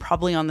honest, I'm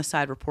probably on the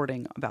side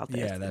reporting about this.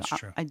 Yeah, that's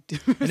true. I do.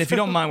 and if you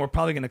don't mind, we're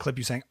probably going to clip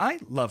you saying, I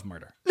love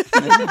murder.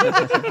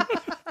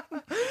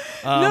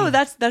 No,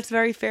 that's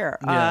very fair.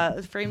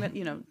 Yeah. Frame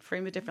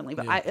it differently.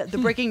 But the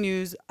breaking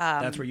news.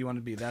 That's where you want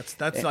to be. That's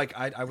like,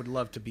 I would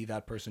love to be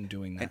that person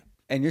doing that.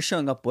 And you're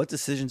showing up. What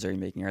decisions are you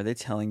making? Are they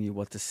telling you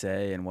what to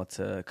say and what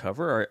to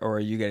cover, or are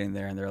you getting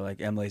there and they're like,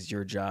 Emily, it's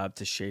your job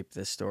to shape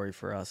this story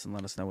for us and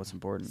let us know what's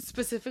important?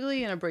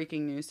 specifically in a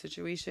breaking news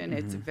situation,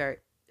 it's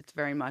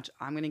very much,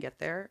 I'm going to get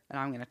there and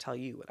I'm going to tell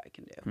you what I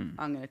can do.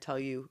 I'm going to tell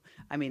you,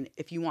 I mean,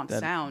 if you want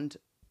sound,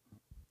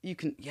 you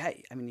can,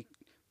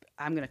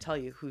 I'm going to tell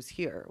you who's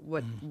here,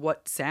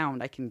 what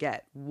sound I can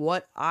get,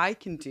 what I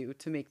can do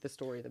to make the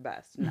story the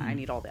best. And I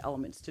need all the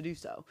elements to do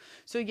so.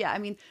 So yeah, I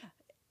mean,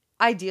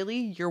 ideally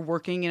you're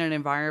working in an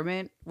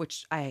environment,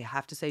 which I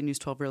have to say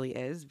News12 really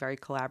is very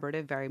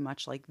collaborative, very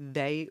much like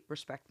they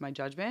respect my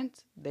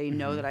judgment. They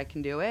know that I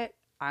can do it.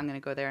 I'm going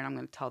to go there and I'm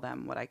going to tell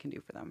them what I can do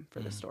for them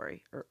for this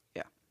story. Or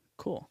yeah.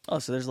 Cool. Oh,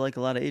 so there's like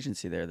a lot of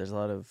agency there. There's a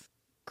lot of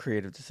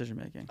creative decision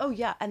making. Oh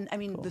yeah, and I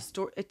mean the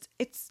story.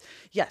 It's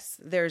yes.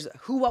 There's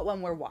who, what,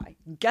 when, where, why.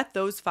 Get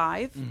those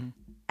 5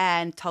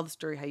 and tell the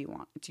story how you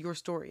want. It's your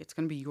story. It's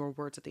going to be your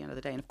words at the end of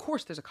the day. And of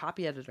course, there's a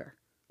copy editor.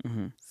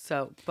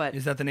 So, but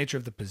is that the nature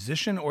of the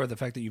position, or the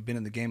fact that you've been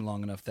in the game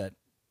long enough that?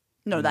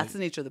 No, that's the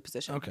nature of the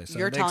position. Okay, so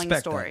you're telling the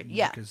story. That,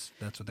 yeah, because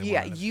that's what they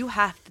want. want. Yeah, you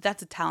have.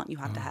 That's a talent you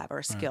have to have, or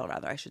a skill,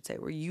 rather, I should say,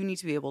 where you need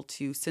to be able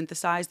to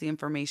synthesize the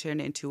information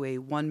into a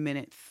 1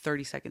 minute,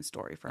 30-second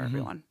story for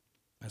everyone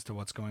as to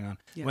what's going on.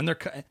 Yeah.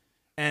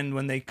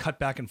 When they cut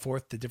back and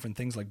forth to different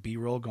things like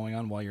B-roll going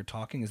on while you're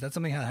talking, is that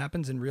something that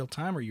happens in real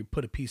time, or you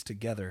put a piece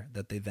together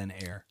that they then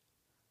air?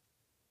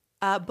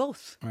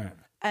 Both. Right.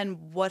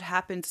 And what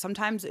happens,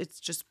 sometimes it's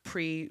just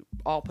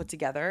all put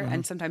together,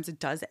 and sometimes it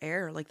does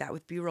air like that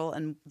with B-roll.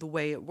 And the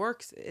way it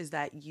works is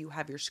that you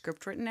have your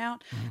script written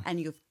out and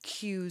you have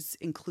cues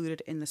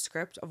included in the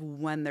script of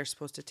when they're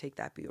supposed to take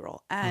that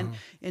B-roll. And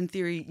in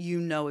theory,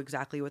 you know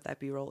exactly what that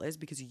B-roll is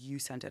because you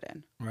sent it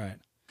in. Right.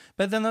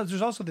 But then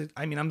there's also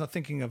I'm not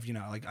thinking of,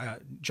 like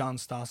John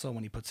Stossel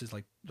when he puts his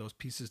those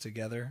pieces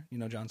together.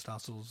 John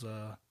Stossel's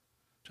a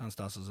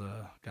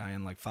guy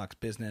in like Fox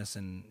Business,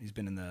 and he's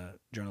been in the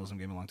journalism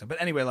game a long time.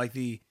 But anyway, like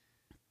the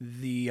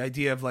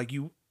idea of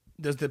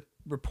does the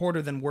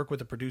reporter then work with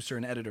the producer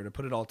and editor to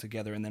put it all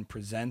together and then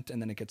present,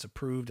 and then it gets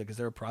approved? Like, is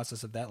there a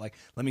process of that? Like,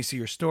 let me see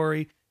your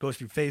story, goes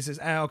through phases.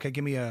 Okay,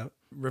 give me a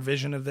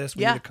revision of this.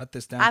 We need to cut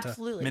this down to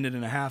a minute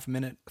and a half,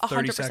 minute,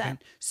 30 100%. seconds.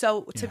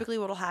 So typically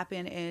what will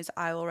happen is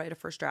I will write a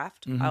first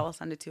draft. I will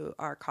send it to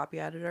our copy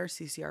editor,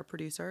 CCR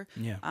producer.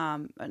 Yeah.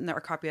 And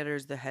our copy editor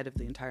is the head of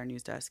the entire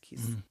news desk.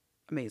 He's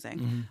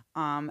amazing.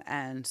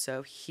 And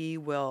so he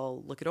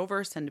will look it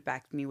over, send it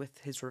back to me with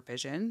his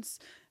revisions,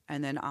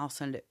 and then I'll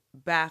send it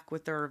back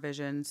with the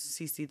revisions,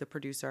 CC the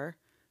producer.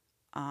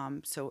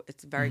 So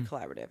it's very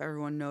collaborative.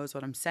 Everyone knows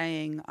what I'm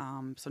saying.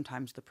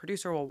 Sometimes the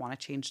producer will want to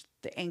change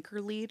the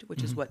anchor lead,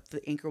 which is what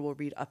the anchor will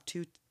read up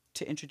to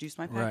introduce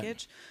my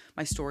package,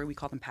 my story. We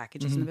call them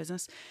packages in the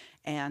business.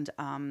 And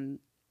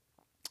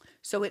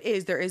so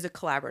there is a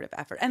collaborative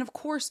effort. And of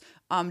course,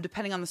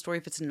 depending on the story,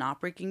 if it's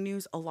not breaking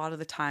news, a lot of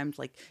the times,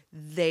 like,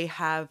 they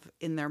have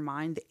in their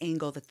mind the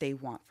angle that they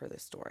want for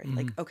this story.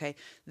 Like, okay,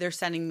 they're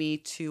sending me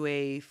to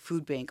a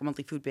food bank, a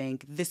monthly food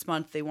bank. This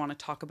month, they want to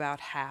talk about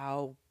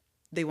how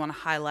they want to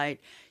highlight,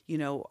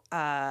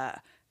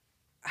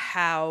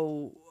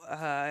 how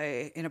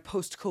in a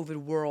post-COVID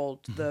world,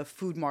 the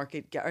food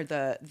market or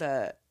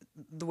the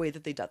way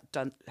that they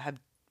have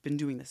been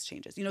doing this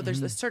changes.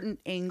 There's a certain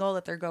angle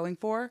that they're going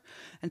for,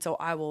 and so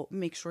I will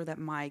make sure that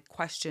my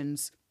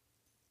questions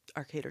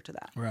are catered to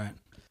that. Right.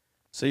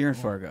 So you're in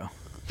Fargo.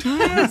 So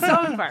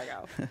in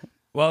Fargo.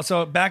 Well,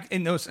 so back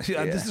in those,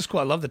 this is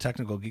cool. I love the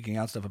technical geeking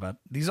out stuff about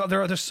these.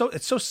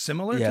 It's so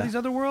similar to these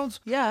other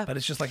worlds. Yeah, but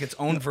it's just like its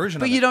own version.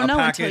 But of you it. don't know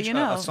package, until you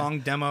know. A song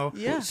demo,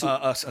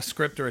 a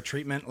script or a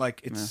treatment.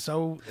 Like it's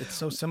so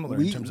similar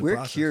in terms of We're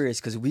process.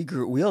 curious because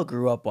we all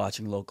grew up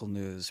watching local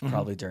news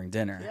probably during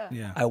dinner.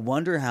 Yeah. I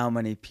wonder how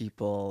many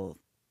people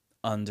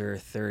under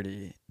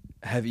 30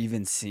 have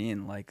even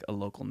seen like a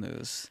local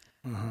news.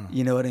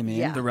 You know what I mean?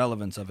 Yeah. The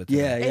relevance of it.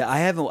 Yeah. I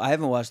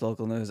haven't watched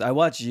local news. I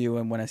watch you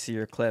and when I see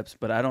your clips,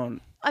 but I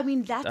don't. I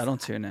don't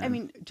tune in. I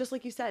mean, just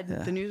like you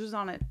said, the news was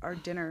on at our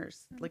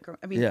dinners. Like,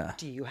 I mean,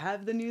 do you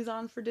have the news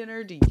on for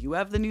dinner? Do you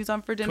have the news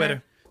on for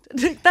dinner?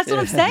 Twitter. That's what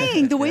I'm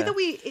saying. The way that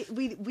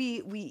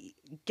we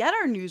get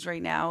our news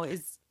right now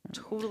is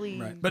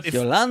totally. Right. But if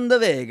Yolanda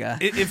Vega,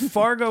 if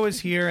Fargo is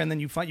here and then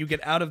you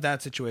get out of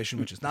that situation,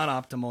 which is not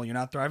optimal, you're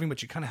not thriving,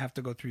 but you kind of have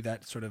to go through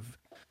that sort of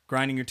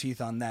grinding your teeth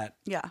on that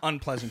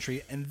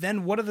unpleasantry, and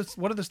then what are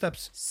the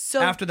steps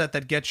after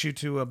that gets you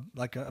to a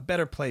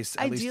better place?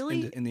 At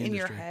ideally, least in the industry.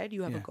 In your head,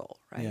 you have a goal,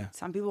 right? Yeah.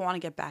 Some people want to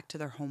get back to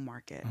their home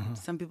market.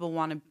 Some people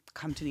want to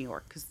come to New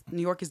York because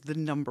New York is the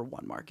number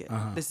one market.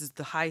 This is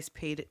the highest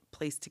paid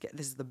place to get.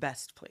 This is the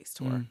best place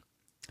to work.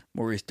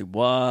 Maurice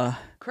Dubois,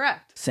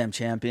 correct. Sam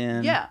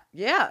Champion,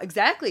 yeah,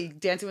 exactly.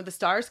 Dancing with the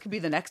Stars could be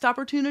the next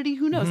opportunity.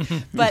 Who knows?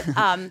 but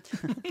I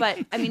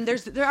mean,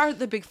 there are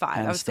the big five.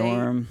 Hannah I would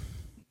Storm. say.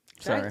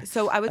 Sorry.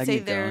 So I would say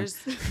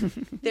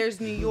there's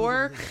New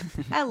York,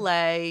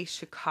 LA,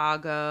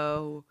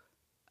 Chicago,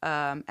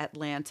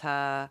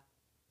 Atlanta,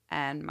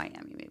 and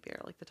Miami maybe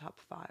are like the top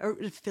five. Or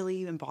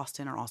Philly and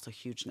Boston are also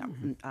huge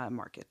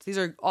markets. These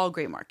are all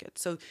great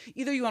markets. So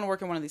either you want to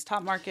work in one of these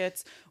top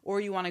markets, or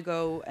you want to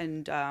go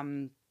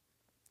and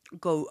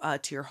go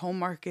to your home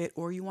market,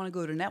 or you want to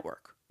go to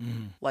network,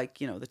 like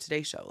the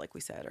Today Show, like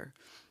we said.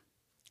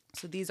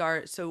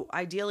 So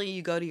ideally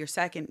you go to your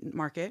second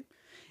market.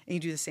 And you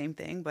do the same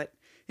thing, but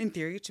in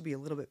theory, it should be a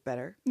little bit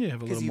better. Yeah,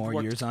 have a little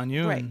more years on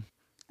you. Right.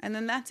 And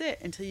then that's it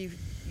until you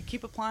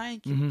keep applying,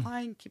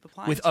 keep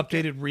applying. With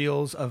updated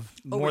reels of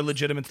more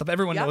legitimate stuff.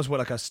 Everyone knows what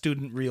like a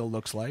student reel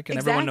looks like, and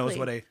everyone knows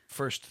what a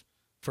first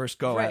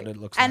go at it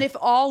looks like. And if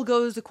all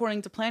goes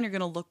according to plan, you're going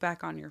to look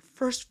back on your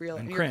first reel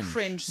and you're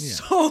cringe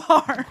so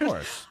hard. Of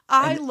course.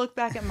 I look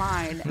back at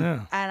mine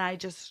and I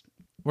just...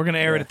 We're going to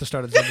air it at the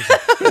start of this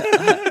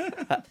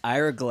episode.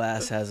 Ira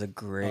Glass has a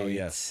great,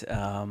 there's this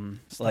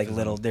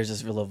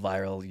little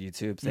viral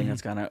YouTube thing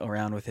that's gone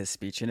around with his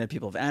speech in it.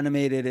 People have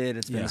animated it.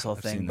 It's been this whole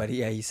thing. But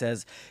he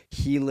says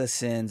he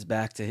listens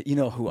back to, you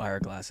know who Ira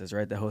Glass is,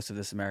 right? The host of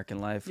This American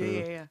Life.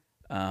 Yeah.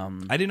 I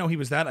didn't know he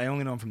was that. I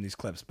only know him from these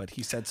clips, but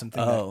he said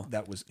something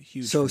that was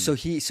huge.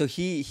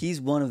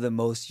 He's one of the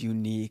most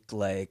unique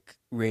like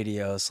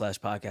radio /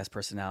 podcast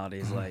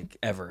personalities like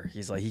ever.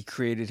 He's like he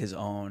created his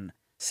own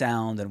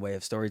sound and way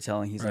of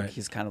storytelling. He's like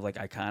he's kind of like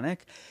iconic.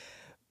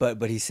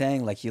 But he's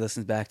saying like he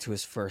listens back to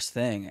his first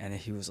thing and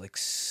he was like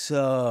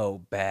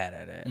so bad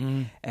at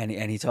it. And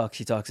he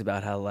talks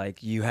about how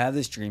like you have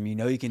this dream, you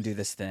know you can do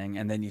this thing,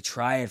 and then you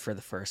try it for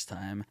the first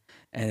time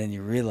and then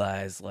you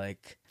realize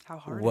like how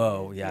hard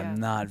whoa, yeah, I'm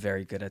not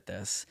very good at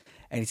this.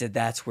 And he said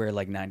that's where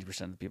like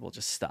 90% of the people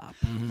just stop.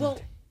 Well,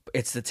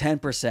 it's the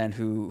 10%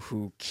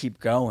 who keep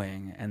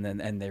going and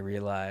then they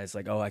realize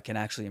like, oh, I can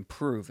actually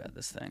improve at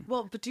this thing.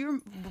 Well, but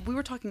we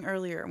were talking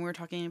earlier and we were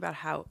talking about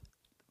how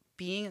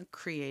being a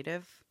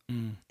creative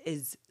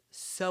is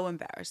so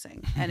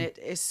embarrassing and it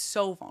is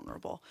so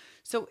vulnerable.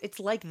 So it's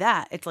like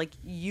that. It's like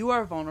you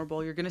are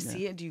vulnerable. You're going to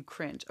see it. Do you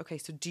cringe? Okay,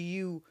 so do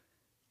you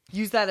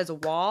use that as a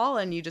wall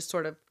and you just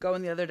sort of go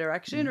in the other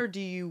direction or do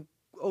you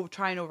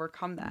try and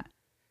overcome that?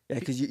 Yeah,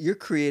 because you're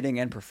creating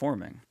and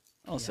performing.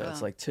 Also,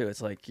 it's like too.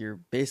 It's like you're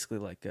basically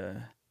like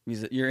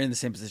you're in the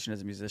same position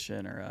as a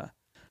musician or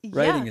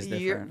writing is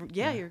different.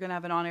 You're going to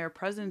have an on-air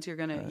presence. You're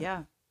going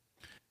to,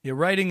 Your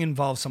writing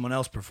involves someone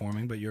else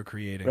performing, but you're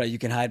creating. Right, you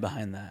can hide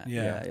behind that.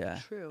 Yeah.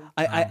 True.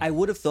 I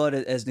would have thought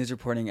it as news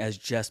reporting as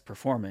just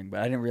performing, but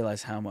I didn't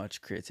realize how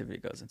much creativity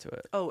goes into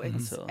it. Oh,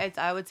 it's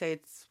I would say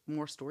it's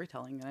more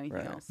storytelling than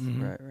anything else.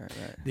 Right.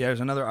 Yeah,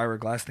 there's another Ira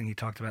Glass thing he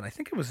talked about. I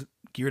think it was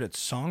geared at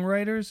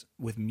songwriters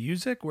with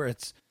music, where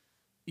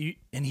he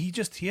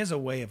has a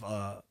way of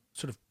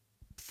sort of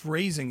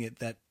phrasing it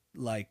that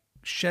like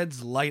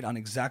sheds light on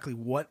exactly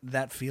what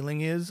that feeling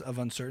is of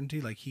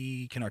uncertainty. Like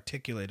he can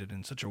articulate it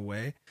in such a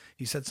way.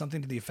 He said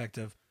something to the effect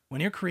of,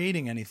 when you're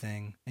creating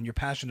anything and you're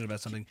passionate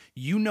about something,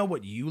 you know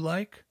what you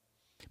like,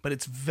 but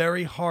it's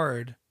very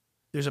hard.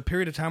 There's a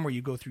period of time where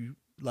you go through,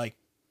 like,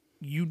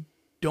 you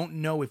don't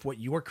know if what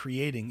you're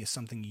creating is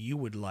something you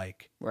would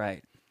like.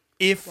 Right.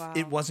 If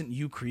it wasn't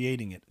you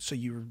creating it. So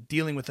you're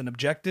dealing with an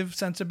objective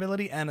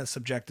sensibility and a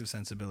subjective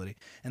sensibility.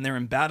 And they're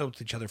in battle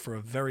with each other for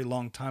a very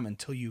long time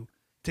until it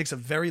takes a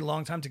very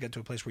long time to get to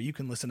a place where you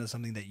can listen to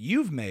something that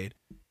you've made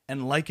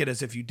and like it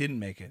as if you didn't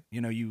make it.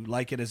 You know, you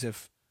like it as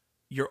if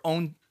your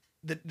own,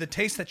 the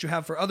taste that you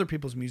have for other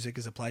people's music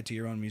is applied to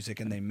your own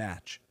music and they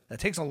match. That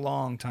takes a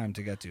long time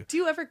to get to. Do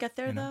you ever get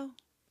there though?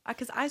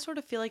 Because I sort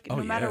of feel like no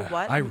matter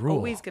what, I'm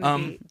always going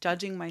to be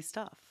judging my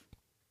stuff.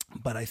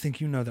 But I think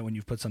you know that when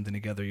you've put something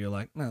together, you're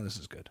like, no, this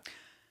is good.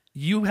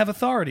 You have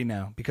authority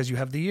now because you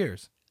have the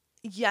years.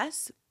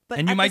 Yes, but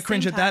and you might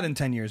cringe at that in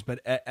 10 years, but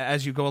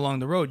as you go along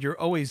the road, you're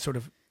always sort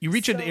of, you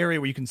reach an area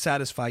where you can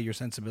satisfy your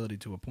sensibility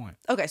to a point.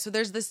 Okay, so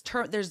there's this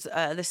term, there's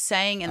this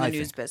saying in the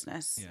news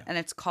business, and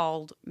it's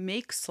called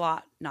 "make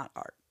slot, not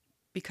art,"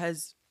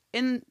 because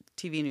in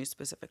TV news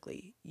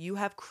specifically, you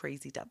have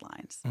crazy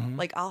deadlines.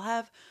 Like I'll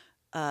have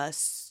a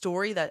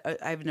story that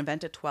I have an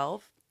event at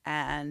 12.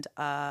 And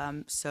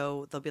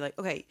so they'll be like,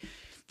 okay,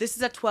 this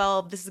is at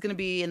 12. This is going to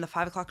be in the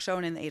 5 o'clock show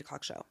and in the 8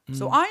 o'clock show.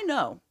 So I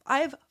know I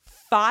have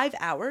 5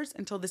 hours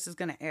until this is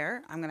going to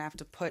air. I'm going to have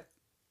to put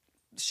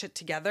shit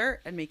together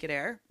and make it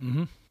air.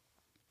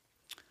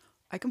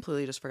 I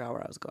completely just forgot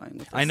where I was going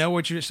with this. I know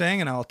what you're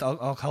saying, and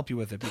I'll help you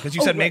with it because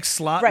you said make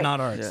slot, not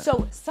art. Yeah.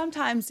 So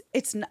sometimes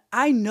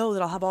I know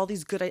that I'll have all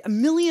these a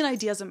million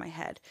ideas in my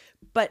head,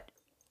 but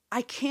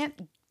I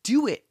can't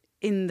do it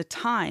in the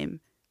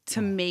time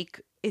to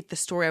make it the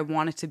story I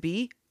want it to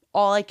be.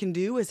 All I can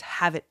do is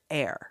have it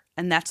air.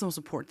 And that's the most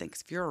important thing.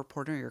 Because if you're a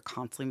reporter, you're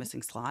constantly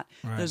missing slot.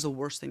 There's the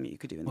worst thing that you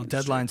could do in the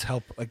industry. Deadlines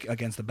help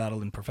against the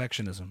battle in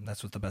perfectionism.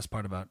 That's what the best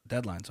part about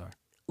deadlines are.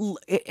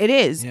 It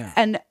is. Yeah.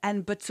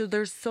 But so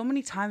there's so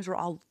many times where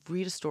I'll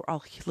read a story,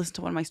 I'll listen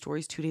to one of my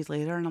stories 2 days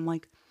later, and I'm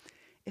like,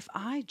 if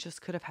I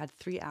just could have had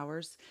 3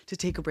 hours to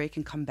take a break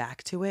and come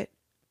back to it,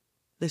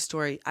 this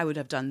story, I would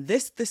have done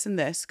this, this, and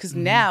this. Because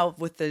now,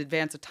 with the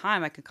advance of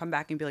time, I can come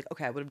back and be like,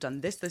 okay, I would have done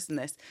this, this, and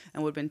this,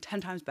 and would have been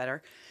 10 times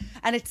better.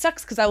 And it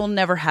sucks because I will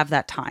never have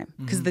that time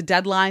because the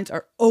deadlines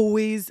are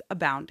always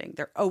abounding.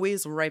 They're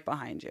always right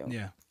behind you.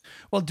 Yeah.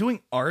 Well,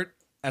 doing art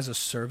as a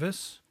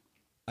service,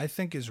 I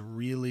think, is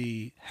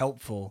really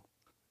helpful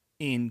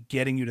in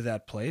getting you to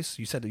that place.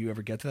 You said that you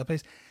ever get to that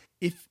place.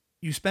 If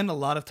you spend a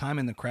lot of time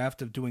in the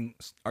craft of doing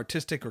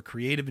artistic or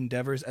creative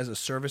endeavors as a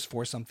service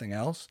for something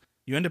else,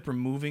 you end up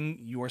removing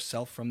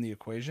yourself from the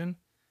equation,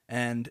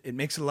 and it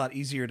makes it a lot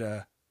easier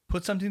to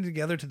put something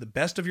together to the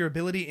best of your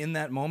ability in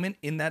that moment,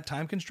 in that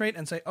time constraint,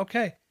 and say,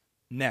 okay,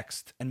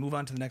 next, and move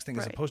on to the next thing,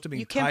 as opposed to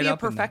being tied up. You can't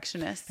be a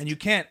perfectionist. And you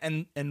can't.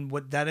 And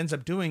what that ends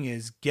up doing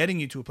is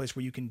getting you to a place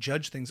where you can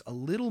judge things a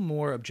little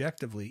more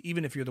objectively,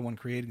 even if you're the one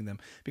creating them.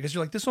 Because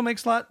you're like, this will make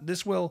slot,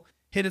 this will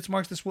hit its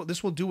marks, this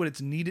will do what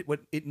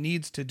it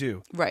needs to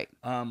do. Right.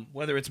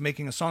 Whether it's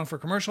making a song for a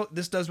commercial,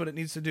 this does what it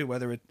needs to do.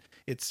 Whether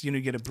it's you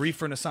get a brief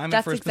for an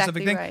assignment for a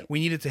specific thing, right. We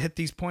need it to hit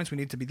these points. We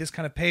need it to be this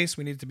kind of pace.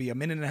 We need it to be a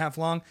minute and a half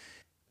long.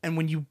 And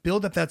when you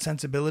build up that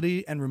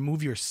sensibility and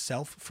remove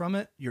yourself from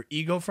it, your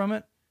ego from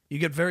it, you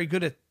get very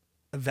good at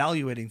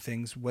evaluating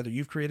things, whether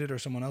you've created or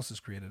someone else has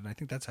created. And I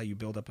think that's how you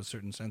build up a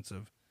certain sense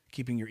of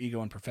keeping your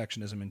ego and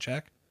perfectionism in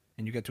check.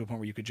 And you get to a point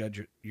where you could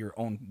judge your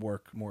own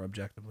work more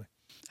objectively.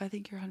 I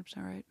think you're 100%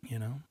 right. You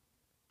know?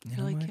 I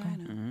feel like, yeah, I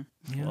know.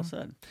 Mm-hmm. Yeah. Well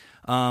said.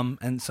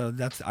 And so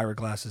that's Ira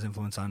Glass's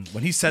influence on,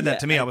 when he said that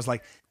to me, I was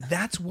like,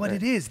 that's what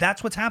it is.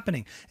 That's what's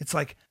happening. It's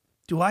like,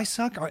 do I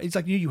suck? It's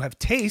like you have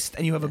taste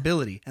and you have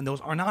ability, and those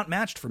are not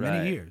matched for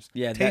many years.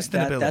 Yeah, taste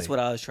and ability. That's what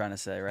I was trying to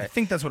say, right? I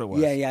think that's what it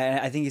was. Yeah.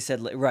 I think he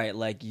said, right,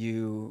 like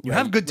you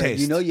have good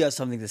taste. You know you have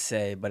something to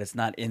say, but it's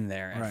not in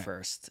there at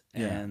first.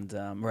 Yeah.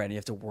 And right, you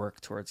have to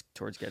work towards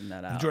getting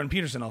that out. Jordan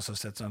Peterson also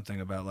said something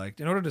about, like,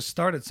 in order to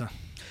start at something.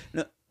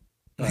 No.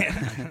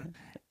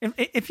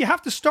 If you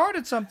have to start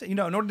at something, in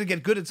order to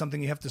get good at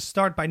something, you have to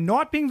start by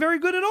not being very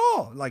good at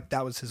all. Like,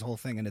 that was his whole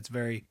thing, and it's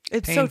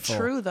painful so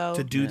true, though,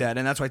 to do that,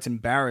 and that's why it's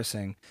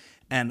embarrassing.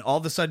 And all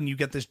of a sudden, you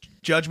get this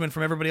judgment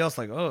from everybody else,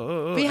 like,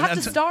 oh. But you have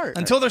to start.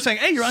 Until they're saying,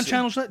 hey, you're on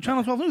Channel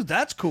 12 News.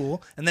 That's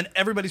cool. And then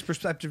everybody's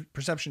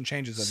perception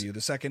changes of you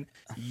the second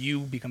you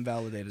become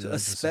validated.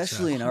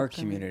 Especially in our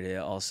community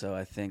also,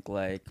 I think,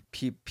 like,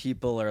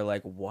 people are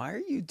like, why are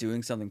you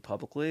doing something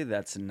publicly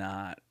that's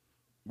not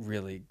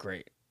really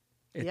great?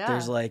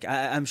 There's like,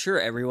 I'm sure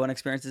everyone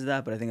experiences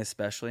that, but I think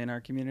especially in our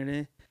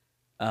community,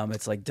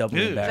 it's like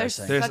doubly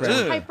embarrassing. There's such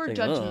a hyper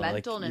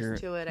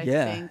judgmentalness to it. I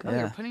think.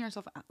 You're putting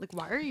yourself out. Like,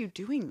 why are you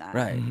doing that?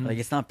 Right. Mm-hmm. Like,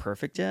 it's not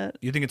perfect yet.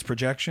 You think it's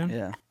projection?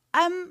 Yeah.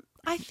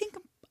 I think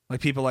like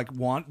people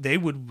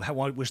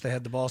wish they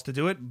had the balls to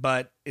do it,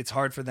 but it's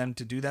hard for them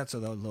to do that,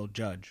 so they'll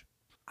judge.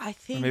 I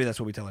think or maybe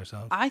that's what we tell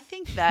ourselves. I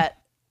think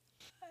that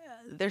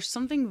there's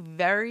something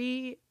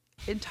very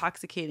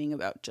intoxicating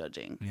about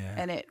judging,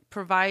 and it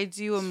provides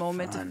you a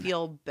moment to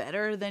feel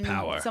better than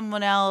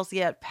someone else.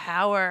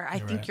 Power. I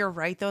think you're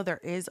right, though.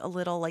 There is a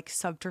little like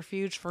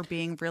subterfuge for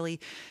being really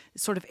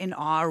sort of in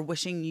awe or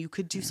wishing you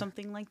could do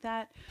something like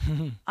that.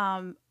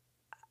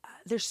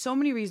 There's so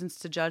many reasons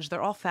to judge.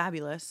 They're all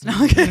fabulous. No,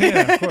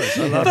 yeah, of course.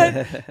 I love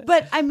it.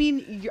 But I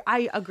mean,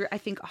 I agree. I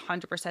think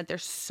 100%.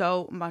 There's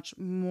so much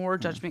more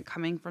judgment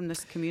coming from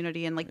this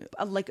community, and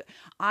like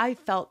I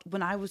felt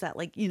when I was at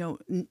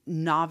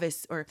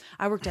novice, or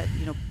I worked at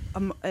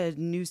a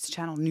news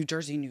channel, New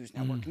Jersey News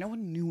Network. No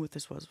one knew what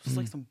this was. It was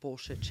like some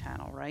bullshit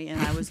channel, right? And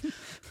I was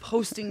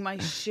posting my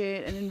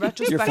shit, and in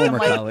retrospect, your former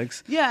I'm like,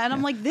 colleagues. Yeah, and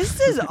I'm like, this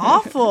is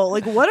awful.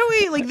 Like, what are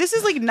we like? This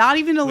is like not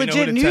even a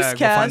legit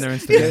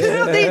newscast.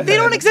 They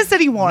don't exist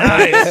anymore.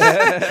 Nice.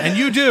 And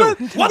you do.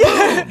 But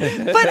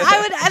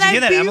I would. Did you hear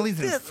that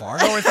Emily's in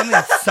Fargo or something?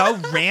 It's so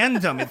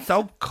random. It's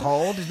so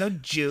cold. There's no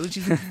Jews.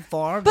 She's in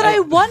Fargo. But I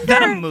wonder. Is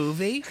that a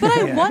movie? But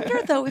I wonder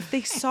though if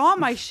they saw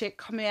my shit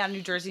coming out of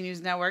New Jersey News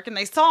Network and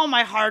they saw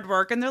my hard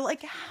work and they're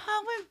like,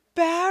 how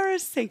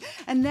embarrassing.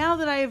 And now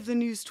that I have the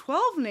News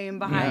 12 name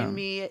behind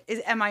me,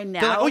 am I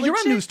now? Like, oh, legit? you're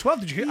on News 12.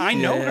 Did you hear? I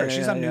know her.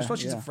 She's on News 12.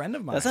 She's a friend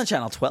of mine. That's on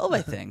Channel 12,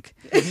 I think.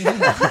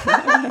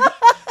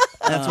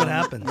 That's what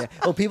happens. Yeah.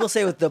 Well, people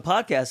say with the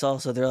podcast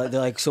also, they're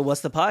like, so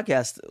what's the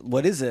podcast?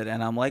 What is it?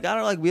 And I'm like,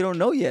 we don't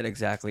know yet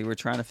exactly. We're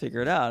trying to figure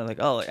it out. I'm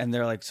like, and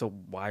they're like, so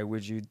why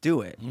would you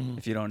do it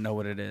if you don't know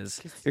what it is?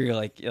 You're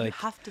like, you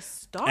have to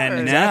start.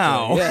 And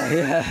now,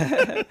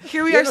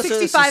 here we are,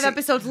 65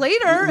 episodes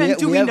later, and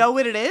do we know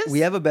what it is? We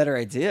have a better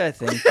idea, I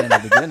think, than the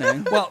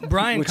beginning. Well,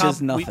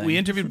 we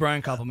interviewed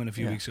Brian Koppelman a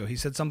few weeks ago. He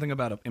said something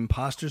about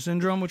imposter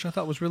syndrome, which I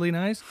thought was really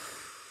nice.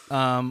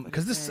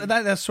 Because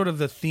that's sort of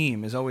the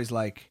theme, is always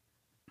like,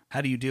 how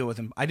do you deal with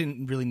him? I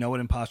didn't really know what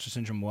imposter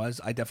syndrome was.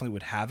 I definitely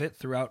would have it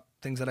throughout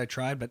things that I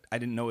tried, but I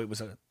didn't know it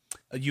was a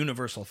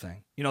universal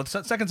thing. The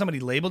second somebody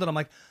labeled it, I'm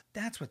like,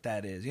 that's what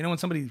that is. When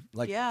somebody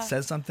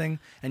says something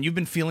and you've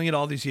been feeling it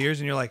all these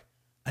years and you're like,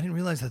 I didn't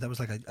realize that was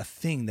like a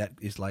thing that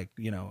is like,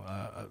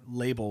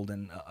 labeled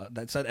and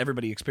that's what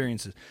everybody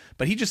experiences.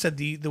 But he just said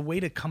the way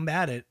to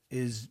combat it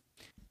is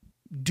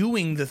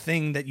doing the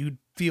thing that you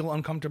feel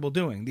uncomfortable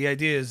doing. The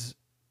idea is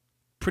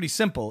pretty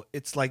simple.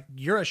 It's like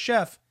you're a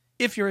chef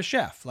if you're a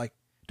chef. Like,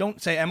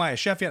 don't say, am I a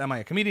chef yet? Am I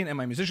a comedian? Am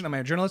I a musician? Am I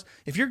a journalist?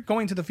 If you're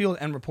going to the field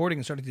and reporting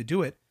and starting to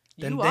do it,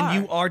 then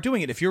you are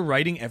doing it. If you're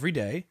writing every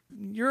day,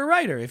 you're a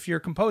writer. If you're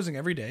composing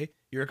every day,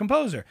 you're a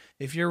composer.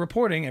 If you're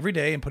reporting every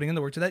day and putting in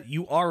the work to that,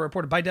 you are a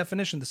reporter. By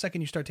definition, the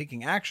second you start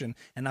taking action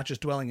and not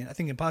just dwelling in, I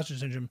think imposter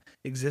syndrome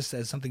exists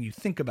as something you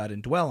think about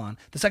and dwell on.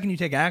 The second you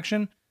take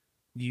action,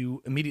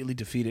 you immediately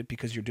defeat it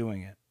because you're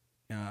doing it.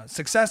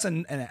 Success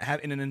in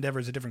an endeavor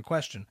is a different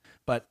question,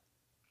 but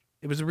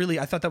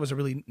I thought that was a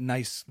really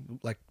nice,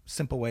 like,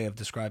 simple way of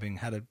describing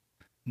how to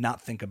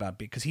not think about,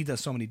 because he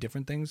does so many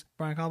different things,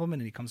 Brian Koppelman,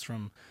 and he comes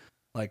from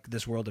like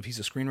this world of, he's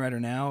a screenwriter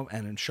now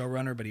and a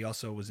showrunner, but he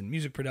also was in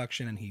music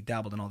production and he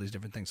dabbled in all these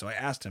different things. So I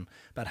asked him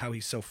about how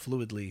he's so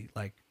fluidly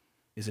like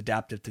is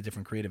adaptive to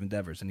different creative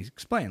endeavors. And he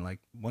explained, like,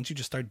 once you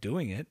just start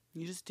doing it,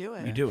 you just do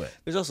it. You do it.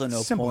 There's also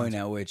no Simple point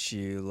answer. at which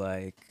you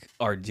like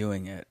are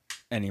doing it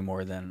any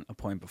more than a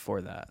point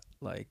before that.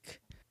 Like,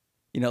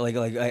 you know, like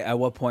at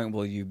what point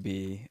will you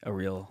be a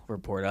real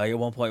reporter? Like, at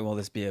what point will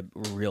this be a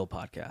real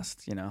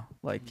podcast? You know,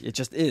 like it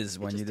just is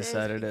when you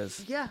decide it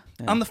is. Yeah.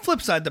 On the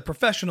flip side, the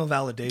professional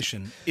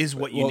validation is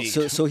what you need,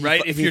 so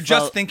right? If you're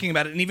just thinking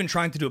about it and even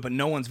trying to do it, but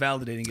no one's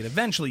validating it,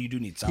 eventually you do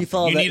need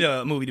something. You need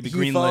a movie to be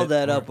greenlit. He followed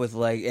that up with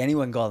like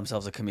anyone can call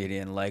themselves a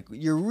comedian. Like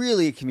you're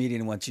really a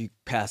comedian once you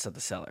pass at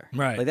the cellar,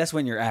 right? Like that's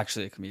when you're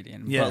actually a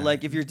comedian. Yeah. But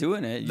like if you're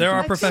doing it, there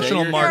are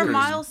professional markers. There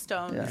are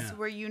milestones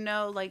where you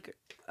know, like,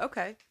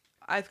 okay,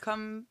 I've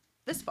come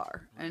this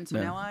far, and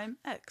so now I'm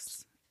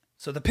X.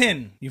 So the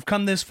pin, you've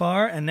come this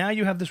far, and now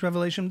you have this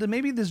revelation that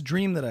maybe this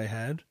dream that I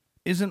had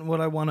isn't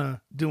what I want to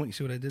do. You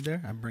see what I did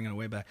there? I'm bringing it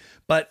way back.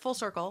 But full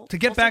circle. To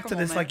get back to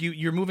this, moment. like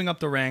you're moving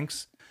up the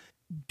ranks.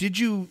 Did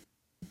you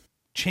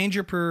change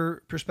your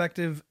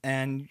perspective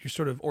and your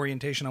sort of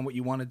orientation on what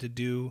you wanted to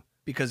do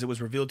because it was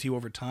revealed to you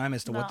over time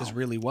as to what this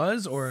really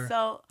was? Or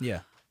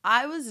yeah.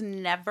 I was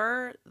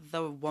never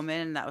the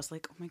woman that was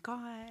like, oh my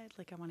God,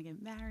 like I want to get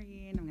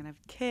married, I'm going to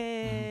have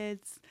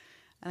kids,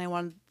 and I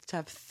wanted to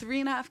have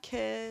 3.5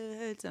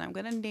 kids, and I'm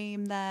going to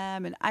name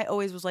them. And I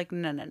always was like,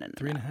 no.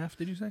 3.5,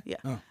 did you say? Yeah.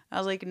 Oh. I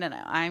was like, no,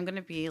 I'm going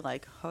to be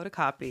like Hoda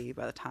Kotb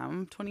by the time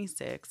I'm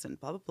 26 and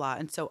blah, blah, blah.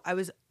 And so I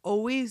was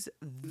always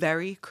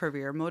very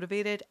career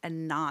motivated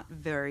and not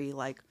very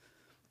like,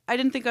 I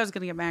didn't think I was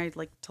going to get married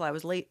like till I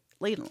was late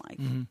in life.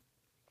 Mm-hmm.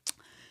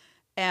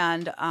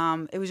 And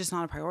it was just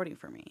not a priority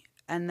for me.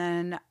 And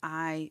then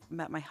I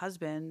met my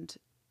husband,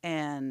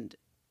 and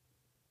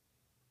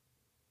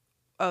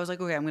I was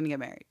like, okay, I'm going to get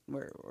married.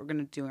 We're going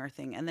to do our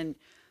thing. And then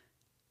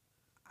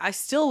I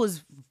still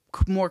was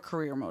more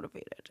career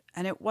motivated.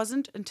 And it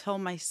wasn't until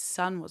my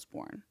son was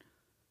born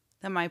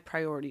that my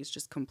priorities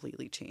just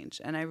completely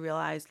changed. And I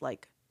realized,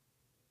 like,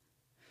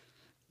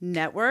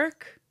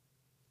 network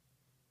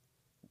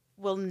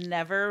will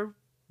never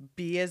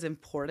be as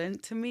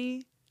important to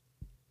me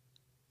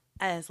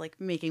as like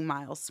making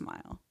Miles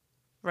smile,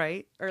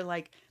 right? Or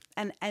like,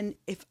 and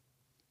if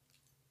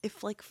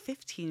like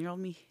 15-year-old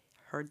me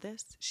heard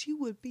this, she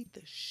would beat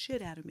the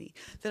shit out of me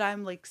that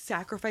I'm like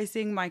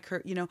sacrificing my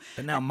you know.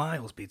 But now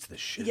Miles beats the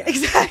shit. Yeah,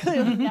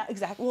 exactly.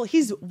 Exactly. Well,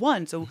 he's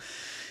one, so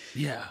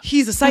yeah,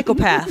 he's a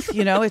psychopath.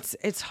 You know,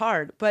 it's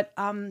hard, but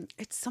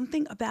it's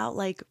something about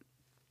like,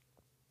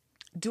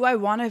 do I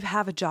want to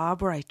have a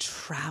job where I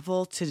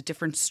travel to a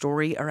different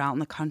story around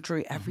the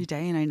country every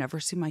day and I never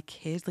see my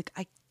kids? Like,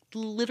 I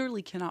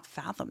literally cannot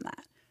fathom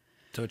that.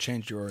 So it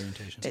changed your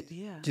orientation.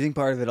 Yeah. Do you think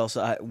part of it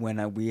also,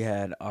 when we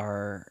had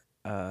our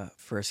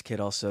first kid,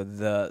 also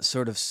the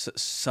sort of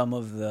some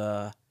of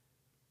the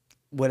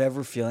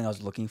whatever feeling I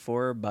was looking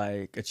for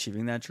by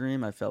achieving that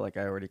dream, I felt like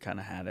I already kind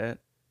of had it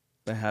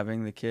by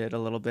having the kid a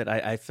little bit.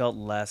 I felt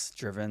less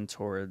driven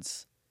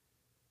towards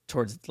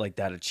like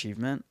that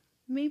achievement.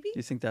 Maybe. Do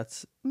you think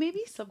that's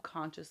maybe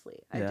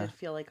subconsciously? I did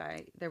feel like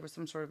there was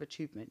some sort of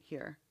achievement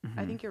here. Mm-hmm.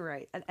 I think you're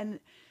right,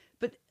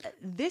 but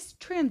this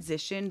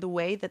transition, the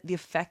way that the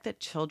effect that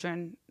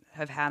children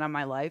have had on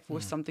my life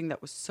was something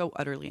that was so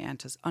utterly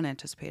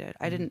unanticipated.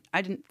 Mm-hmm.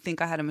 I didn't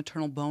think I had a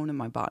maternal bone in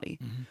my body.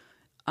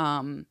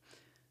 Mm-hmm.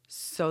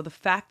 So the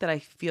fact that I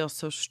feel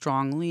so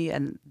strongly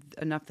and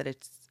enough that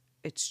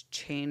it's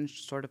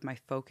changed sort of my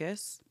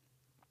focus.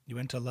 You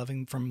went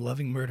to from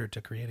loving murder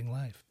to creating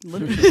life.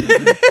 Literally.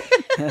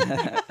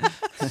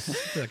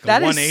 Like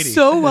that is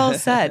so well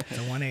said. It's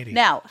a 180.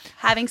 Now,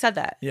 having said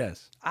that,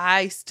 yes,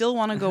 I still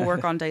want to go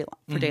work on Dateline.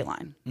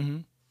 Mm-hmm.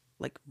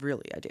 Like,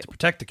 really, I do. To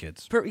protect the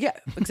kids. Yeah,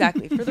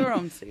 exactly. For their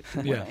own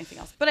safety more than anything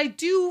else. But I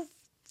do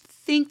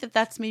think that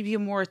that's maybe a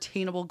more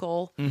attainable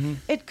goal. Mm-hmm.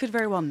 It could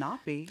very well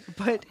not be,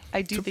 but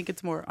I do think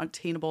it's more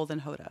attainable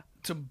than Hoda.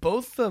 To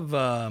both of...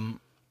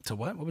 To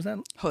what? What was that?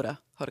 Hoda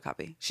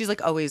Kotb. She's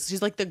like always.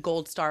 She's like the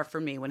gold star for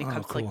me when it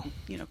comes to like,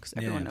 you know, because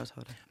everyone knows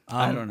Hoda.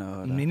 I don't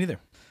know Hoda. Me neither.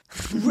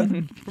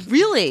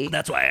 Really?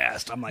 That's why I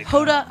asked. I'm like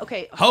Hoda.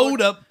 Okay.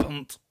 Hoda.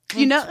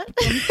 You know?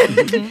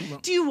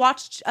 Do you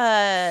watch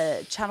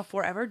Channel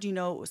 4 ever? Do you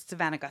know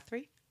Savannah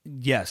Guthrie?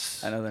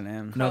 Yes, I know the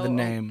name. Know the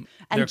name.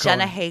 And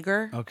Jenna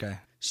Hager. Okay.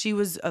 She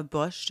was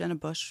Jenna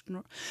Bush.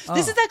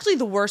 This is actually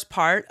the worst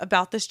part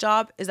about this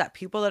job is that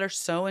people that are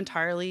so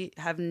entirely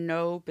have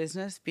no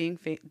business being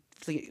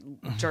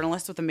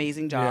journalists with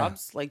amazing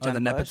jobs like Jenna the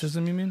Bush.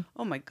 nepotism, you mean?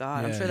 Oh my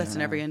God, I'm sure that's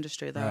in every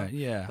industry though. Right,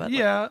 yeah, but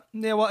yeah.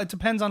 Well, it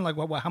depends on like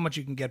how much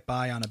you can get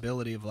by on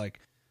ability of like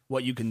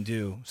what you can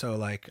do. So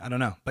like I don't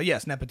know, but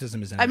yes,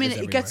 nepotism is. I mean,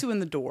 it gets you in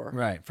the door,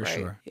 right? For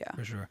sure. Yeah,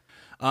 for sure.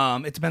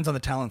 It depends on the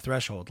talent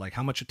threshold. Like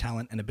how much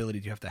talent and ability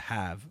do you have to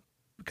have?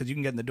 Because you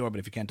can get in the door, but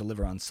if you can't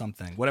deliver on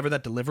something, whatever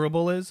that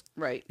deliverable is,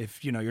 right?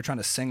 If you're trying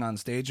to sing on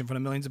stage in front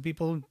of millions of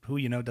people,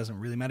 who doesn't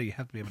really matter. You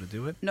have to be able to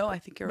do it. No, I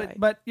think you're right.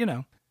 But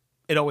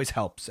it always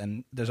helps,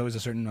 and there's always a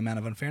certain amount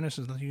of unfairness.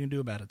 There's nothing you can do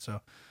about it. So,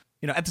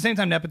 at the same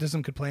time,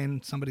 nepotism could play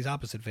in somebody's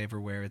opposite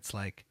favor, where it's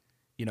like,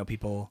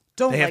 people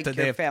don't they like have to, your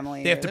they have,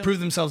 family. They have to prove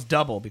themselves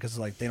double because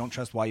like they don't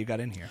trust why you got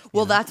in here.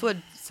 Well, that's what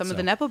some of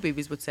the Nepo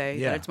babies would say.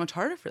 Yeah. That it's much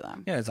harder for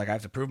them. Yeah, it's like I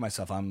have to prove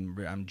myself.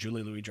 I'm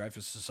Julie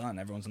Louis-Dreyfus' son.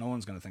 No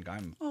one's going to think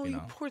I'm. Oh,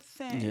 you poor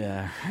thing.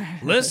 Yeah.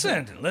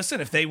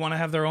 Listen. If they want to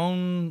have their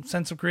own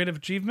sense of creative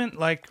achievement,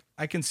 like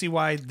I can see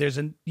why there's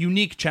a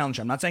unique challenge.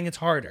 I'm not saying it's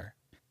harder.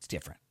 It's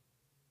different.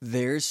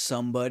 There's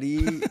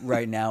somebody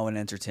right now in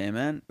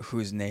entertainment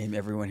whose name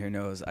everyone here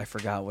knows. I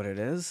forgot what it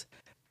is,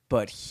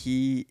 but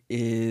he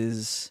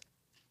is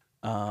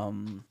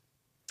Weinstein.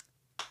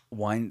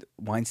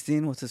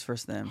 What's his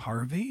first name?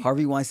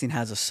 Harvey Weinstein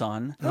has a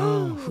son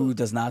who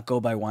does not go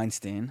by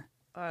Weinstein.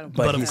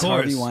 But he's of course.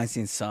 Harvey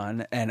Weinstein's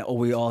son, and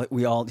we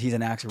all he's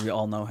an actor. We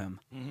all know him.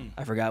 Mm-hmm.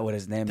 I forgot what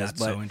his name is. That's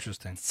But so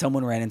interesting.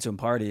 someone ran into a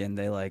party, and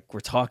they like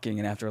were talking,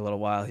 and after a little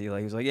while, he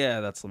was like,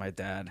 "Yeah, that's my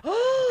dad."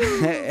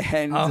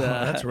 And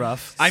That's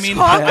rough. I mean,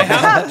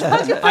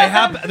 I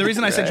have the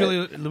reason I said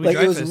Julie Louis like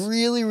it was Dreyfus.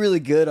 really,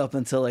 really good up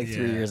until like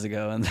 3 years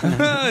ago, and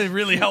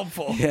Really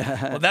helpful.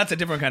 Yeah. Well, that's a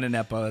different kind of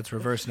nepo. That's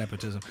reverse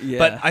nepotism. Yeah.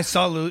 But I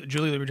saw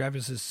Julie Louis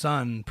Dreyfus'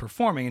 son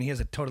performing, and he has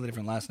a totally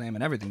different last name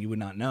and everything. You would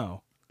not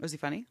know. Was he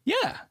funny?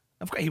 Yeah,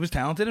 of course, he was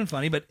talented and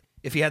funny, but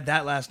if he had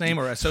that last name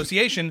or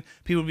association,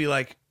 people would be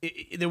like,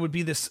 there would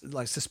be this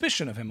like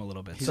suspicion of him a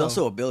little bit. he's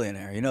also a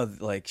billionaire.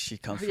 Like she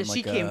comes from She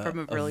like came from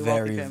a really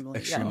very wealthy family.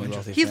 extremely Yeah.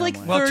 wealthy He's family.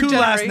 like well, two third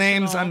last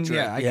names.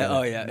 generational. I get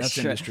Oh, it. yeah, That's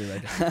sure. industry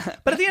right there.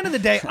 But at the end of the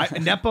day,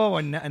 nepo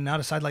and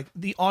not aside, like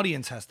the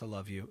audience has to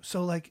love you.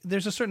 So like,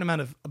 there's a certain amount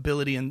of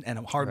ability and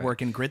hard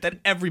work and grit that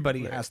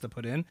everybody has to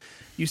put in.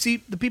 You see,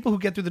 the people who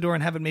get through the door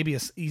and have it maybe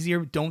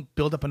easier don't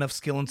build up enough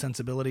skill and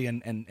sensibility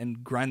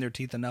and grind their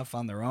teeth enough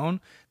on their own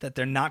that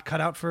they're not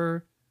cut out for,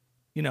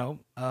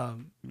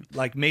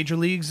 like major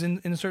leagues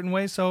in a certain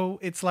way. So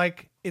it's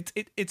like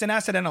it's an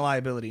asset and a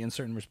liability in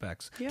certain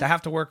respects. Yeah. To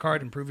have to work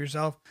hard and prove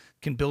yourself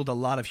can build a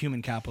lot of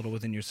human capital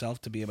within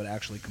yourself to be able to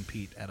actually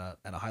compete at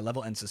a high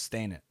level and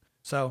sustain it.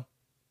 So,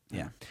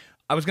 yeah.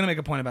 I was going to make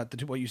a point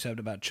about what you said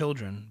about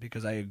children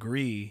because I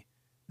agree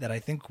that I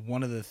think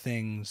one of the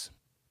things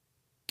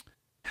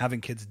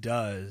having kids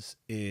does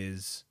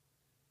is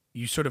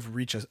you sort of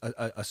reach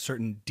a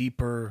certain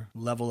deeper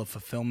level of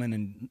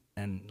fulfillment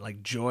and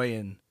like joy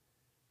and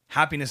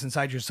happiness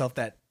inside yourself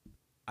that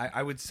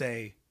I would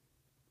say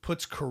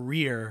puts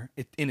career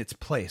in its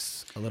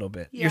place a little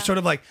bit. Yeah. You're sort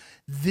of like,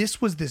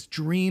 this was this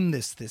dream,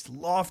 this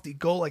lofty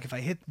goal. Like if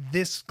I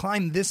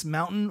climb this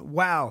mountain,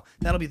 wow,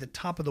 that'll be the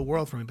top of the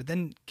world for me. But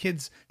then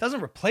kids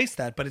doesn't replace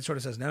that, but it sort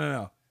of says,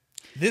 no.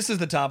 This is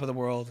the top of the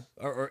world.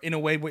 Or in a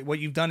way, what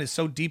you've done is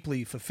so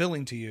deeply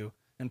fulfilling to you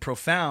and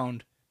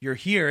profound. You're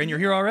here and you're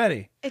here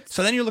already.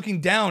 So then you're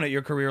looking down at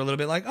your career a little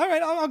bit like, all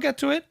right, I'll get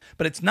to it,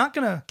 but it's not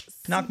going to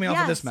knock me off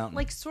of this mountain.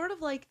 Like sort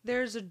of like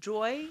there's a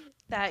joy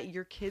that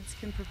your kids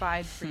can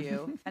provide for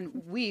you.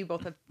 And we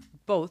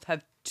both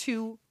have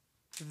two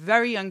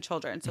very young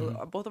children.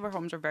 So both of our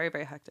homes are very,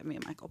 very hectic, me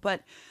and Michael.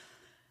 But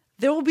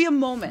there will be a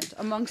moment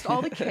amongst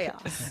all the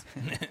chaos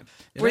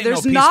where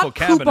there's not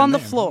poop on the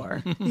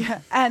floor.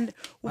 Yeah. And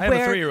I have a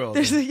 3-year-old.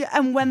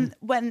 And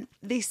when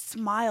they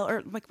smile,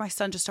 or like my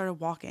son just started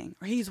walking,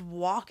 or he's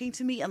walking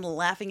to me and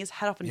laughing his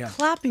head off and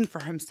clapping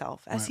for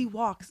himself as he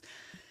walks,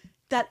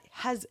 that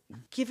has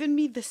given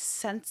me the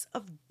sense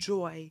of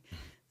joy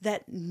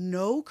that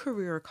no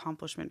career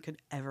accomplishment could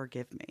ever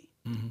give me.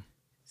 Mm-hmm.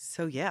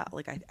 So yeah,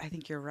 like I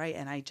think you're right.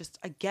 And I just,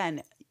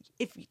 again,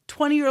 if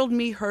 20-year-old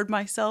me heard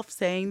myself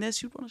saying this,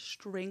 she'd want to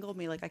strangle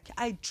me. Like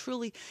I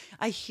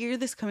hear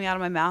this coming out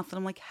of my mouth and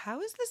I'm like, how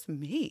is this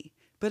me?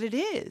 But it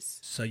is.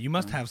 So you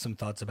must have some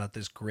thoughts about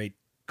this great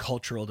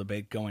cultural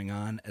debate going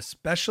on,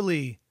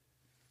 especially,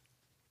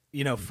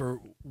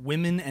 for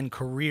women and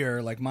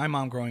career. Like my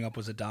mom growing up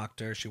was a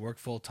doctor. She worked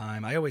full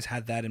time. I always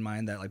had that in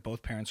mind that like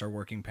both parents are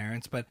working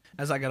parents. But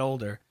as I got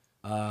older,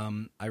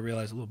 I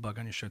realized a little bug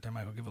on your shirt there,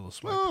 Michael. Give it a little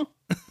swipe.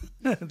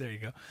 There you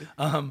go.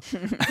 I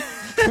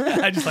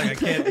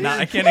can't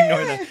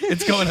ignore that.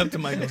 It's going up to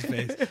Michael's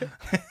face.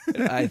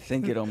 I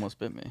think it almost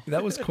bit me.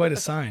 That was quite a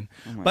sign.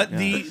 But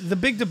the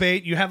big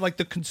debate, you have like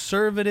the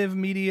conservative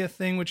media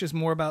thing, which is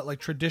more about like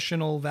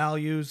traditional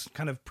values,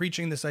 kind of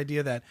preaching this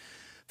idea that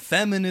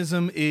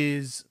feminism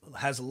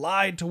has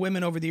lied to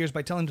women over the years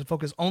by telling them to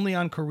focus only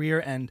on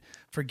career and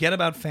forget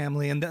about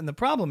family. And then the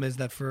problem is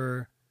that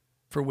for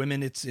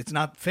women, it's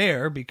not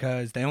fair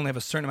because they only have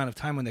a certain amount of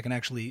time when they can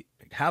actually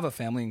have a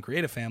family and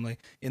create a family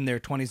in their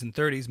 20s and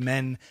 30s.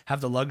 Men have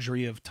the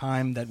luxury of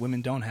time that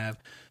women don't have.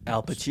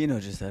 Al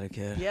Pacino just had a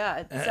kid.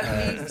 Yeah, it's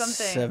 70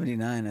 something.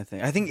 79, I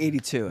think. I think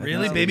 82.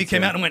 Really? Baby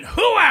came out and went,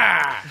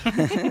 hooah!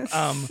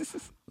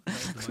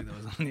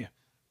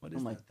 What is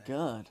oh my that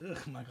god!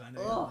 Ugh, Michael, I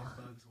know you like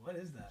bugs. What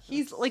is that?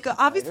 He's like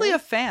obviously a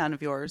fan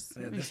of yours.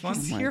 Yeah, this one?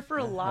 He's here for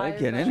a How live.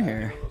 did I get in A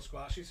here? little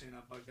squashy, so you're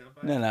not bugged out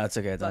by No, it's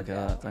okay. Don't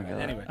get that.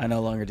 Anyway. I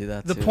no longer do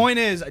that. The too. point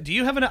is, do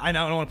you have I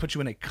don't want to put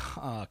you in a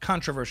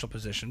controversial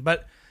position,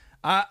 but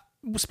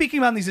speaking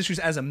about these issues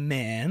as a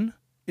man,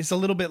 it's a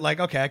little bit like,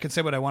 okay, I can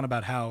say what I want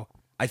about how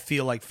I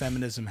feel like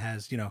feminism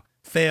has,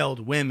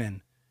 failed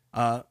women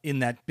in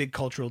that big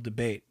cultural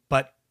debate.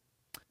 But,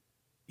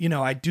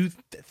 I do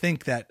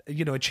think that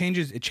it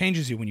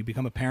changes you when you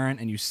become a parent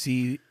and you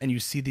see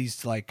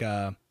these like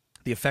the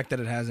effect that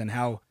it has, and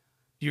how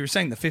you were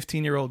saying the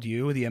 15-year-old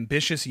you, the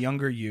ambitious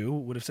younger you,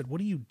 would have said, "What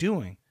are you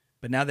doing?"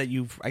 But now that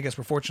I guess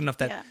we're fortunate enough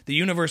that the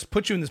universe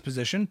put you in this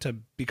position to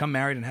become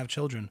married and have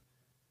children.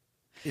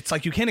 It's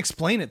like you can't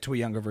explain it to a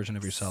younger version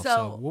of yourself.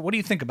 So what do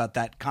you think about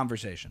that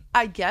conversation?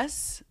 I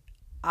guess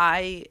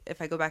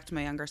if I go back to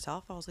my younger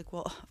self, I was like,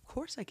 well, of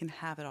course I can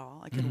have it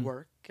all. I can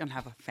work and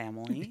have a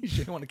family. You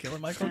shouldn't want to kill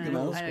it, Michael. I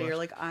know, you're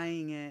like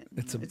eyeing it.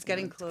 It's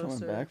getting closer.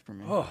 Coming back for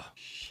me. Oh,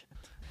 shit.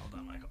 Hold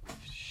on, Michael.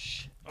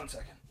 Shit. 1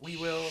 second. We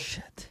will.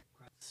 Shit.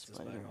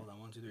 Spider. Hold on.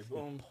 1, 2, 3.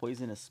 Boom.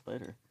 Poisonous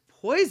spider.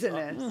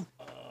 Poisonous.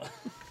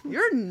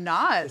 You're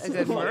not a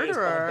good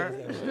murderer.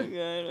 Get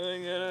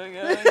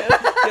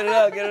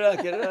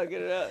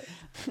it out.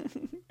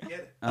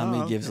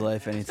 Ami gives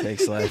life and he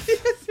takes life.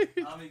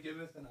 Ami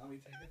giveth and Ami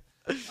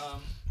taketh.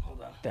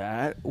 Hold on.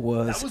 That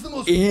was the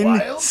most insane.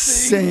 Wild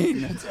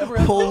thing ever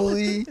happened.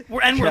 Holy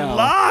we're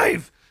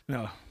live.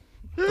 No.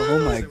 Oh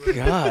my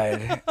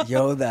god.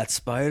 Yo, that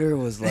spider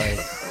was like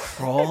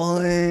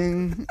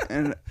crawling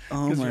and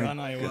oh my god.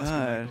 Michael.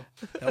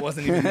 That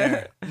wasn't even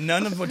there.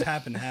 None of what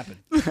happened.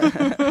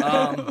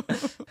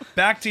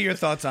 Back to your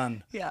thoughts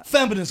on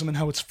feminism and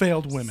how it's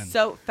failed women.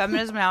 So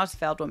feminism now has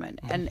failed women,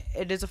 and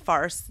it is a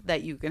farce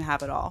that you can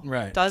have it all.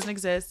 Right. It doesn't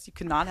exist. You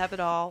cannot have it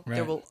all. Right.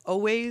 There will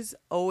always,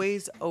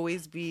 always,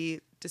 always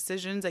be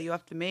decisions that you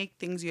have to make,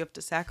 things you have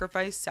to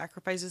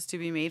sacrifices to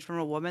be made from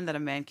a woman that a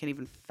man can't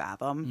even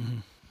fathom. Mm-hmm.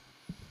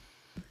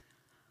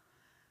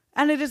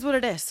 And it is what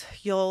it is.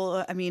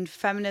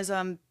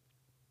 Feminism.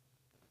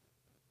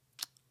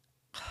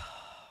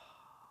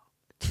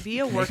 To be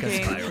a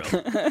working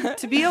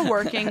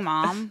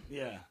mom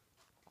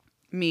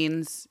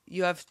means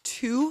you have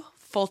 2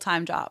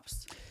 full-time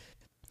jobs.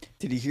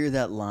 Did you hear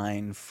that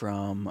line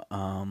from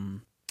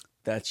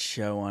that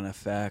show on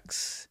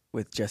FX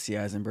with Jesse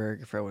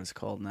Eisenberg? I forgot what it's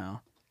called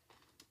now.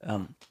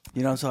 You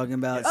know what I'm talking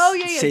about? Oh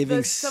yeah.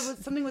 Saving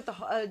something with the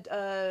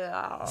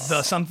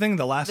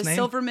last name.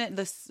 Silverman.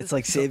 It's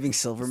like Saving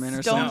Silverman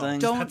or something.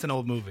 That's an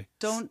old movie.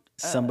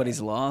 Somebody's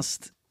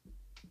lost.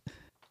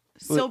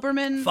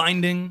 Silberman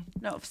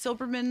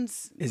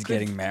Silberman's is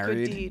getting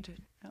married. Good deed.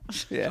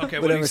 Yeah. Okay.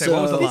 What did you say?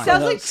 What was the line? It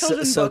sounds like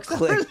children's books.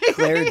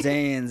 Claire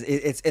Danes.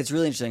 It's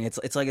really interesting.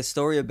 It's like a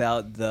story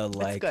about the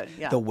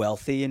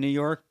wealthy in New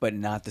York, but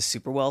not the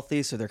super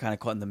wealthy. So they're kind of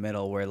caught in the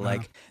middle, where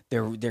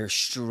they're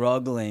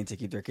struggling to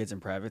keep their kids in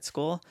private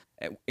school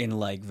in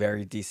like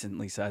very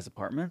decently sized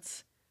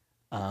apartments.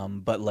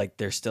 But like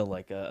there's still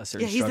like a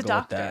certain struggle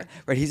with that.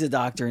 Right, he's a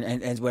doctor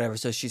and whatever.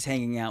 So she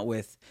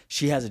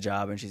has a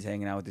job and she's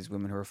hanging out with these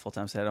women who are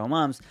full-time stay-at-home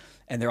moms,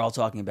 and they're all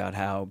talking about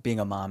how being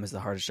a mom is the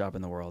hardest job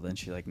in the world, and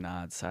she like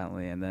nods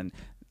silently, and then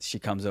she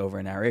comes over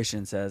in narration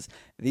and says,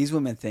 these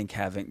women think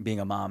being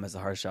a mom is the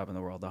hardest job in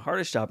the world. The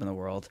hardest job in the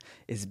world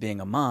is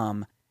being a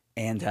mom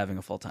and having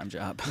a full-time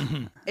job.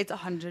 It's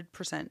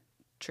 100%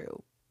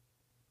 true,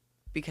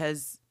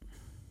 because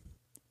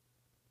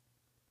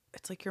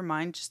it's like your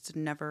mind just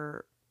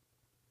never,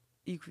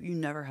 you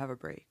never have a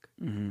break.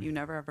 Mm-hmm. You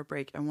never have a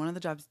break. And one of the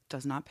jobs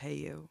does not pay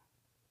you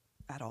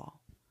at all.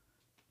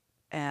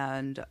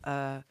 And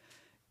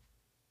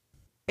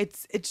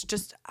it's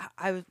just,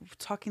 I was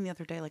talking the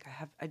other day, like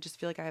I just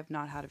feel like I have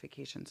not had a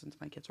vacation since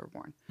my kids were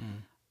born.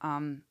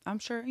 Mm. I'm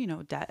sure,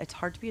 dad, it's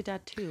hard to be a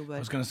dad too, but I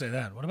was going to say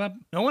that. What about,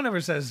 no one ever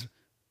says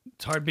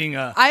it's hard being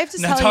a. I have to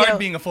tell you, it's hard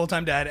being a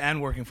full-time dad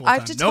and working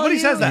full-time. Nobody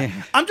says that.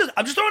 Yeah. I'm just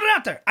throwing it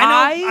out there.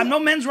 I'm no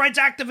men's rights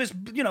activist.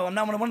 I'm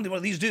not one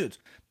of these dudes.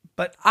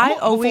 But I'm a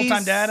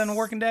full-time dad and a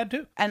working dad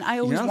too. And I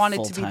always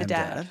wanted to be the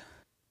dad.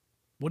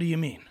 What do you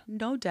mean?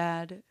 No,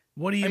 Dad.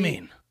 What do you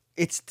mean?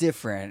 It's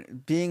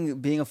different.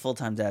 Being a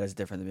full-time dad is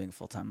different than being a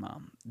full-time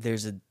mom.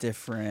 There's a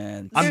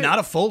different. I'm not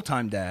a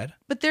full-time dad.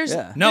 But there's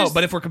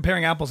but if we're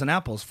comparing apples and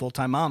apples,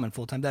 full-time mom and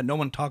full-time dad, no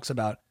one talks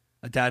about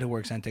a dad who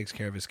works and takes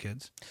care of his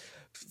kids.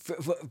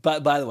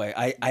 But by the way,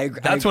 I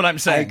agree. That's what I'm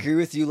saying. I agree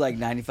with you like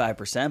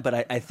 95%,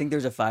 but I think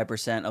there's a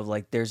 5% of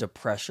like there's a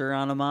pressure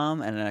on a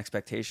mom and an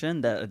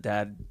expectation that a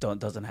dad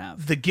doesn't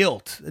have. The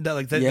guilt,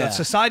 the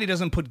society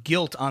doesn't put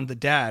guilt on the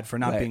dad for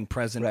not being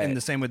present in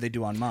the same way they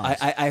do on moms.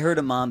 I heard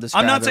a mom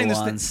describe it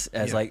once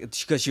as like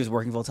because she was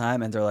working full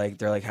time, and they're like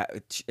how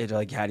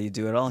do you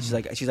do it all? And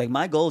she's like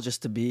my goal is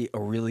just to be a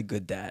really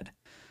good dad.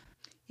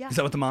 Yeah. Is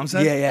that what the mom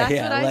said? Yeah. That's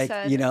what I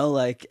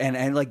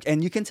said.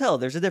 And you can tell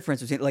there's a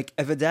difference between like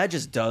if a dad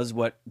just does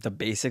what the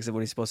basics of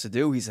what he's supposed to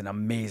do, he's an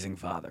amazing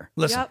father.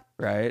 Listen,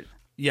 right?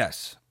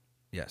 Yes.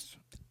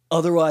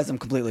 Otherwise, I'm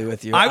completely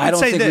with you. I would don't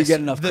say think this: we get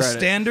enough the credit.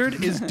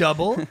 standard is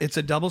double. It's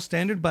a double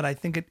standard, but I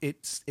think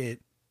what's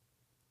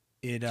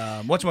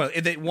more?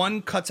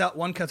 One cuts out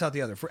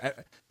the other.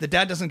 The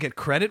dad doesn't get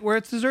credit where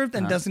it's deserved,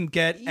 and doesn't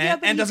get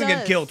doesn't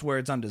get guilt where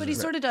it's undeserved. But he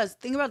sort of does.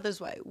 Think about it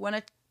this way: when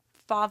a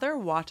father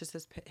watches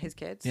his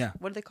kids,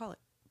 what do they call it?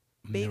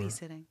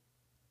 Babysitting.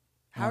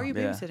 How are you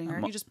babysitting?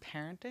 Aren't you just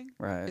parenting?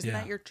 Right. Isn't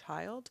that your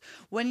child?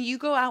 When you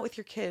go out with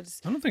your kids,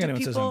 I don't think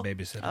anyone says I'm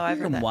babysitting. Oh, I've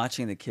heard that.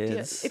 Watching the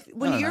kids.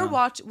 When you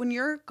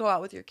go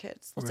out with your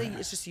kids, let's say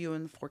it's just you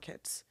and the 4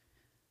 kids.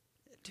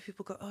 do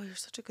people go, oh, you're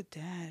such a good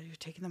dad. You're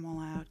taking them all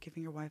out,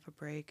 giving your wife a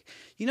break.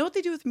 You know what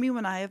they do with me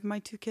when I have my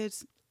 2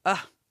 kids?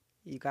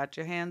 You got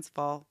your hands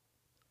full.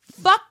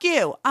 Fuck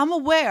you. I'm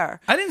aware.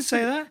 I didn't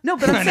say that. No,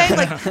 but I'm saying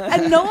like,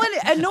 and no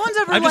one's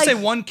ever I'm like. just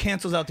saying one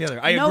cancels out the other.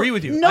 I agree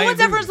with you. No one's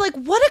ever like,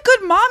 what a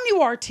good mom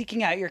you are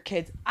taking out your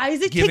kids.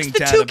 Isaac takes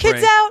the 2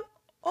 kids out.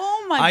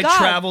 Oh my God. I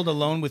traveled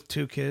alone with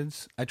 2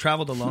 kids. I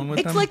traveled alone with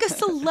them. It's like a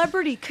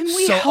celebrity. Can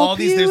we so help all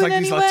these you there's in like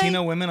any these way?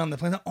 Latino women on the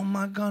plane. Oh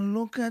my God,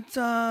 look at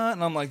that.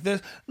 And I'm like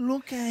this.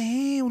 Look at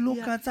him.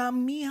 Look at that.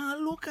 Mija,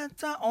 look at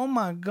that. Oh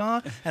my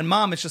God. And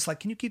mom, it's just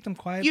like, can you keep them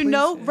quiet, You please?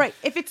 know, right.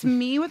 If it's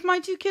me with my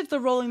 2 kids, they're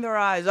rolling their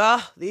eyes.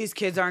 These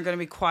kids aren't going to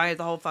be quiet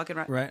the whole fucking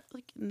ride. Right.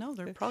 Like, no,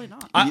 they're probably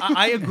not.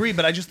 I agree,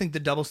 but I just think the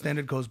double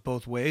standard goes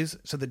both ways.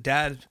 So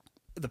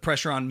the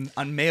pressure on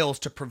males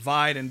to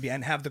provide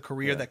and have the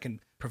career that can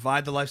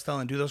provide the lifestyle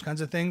and do those kinds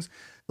of things.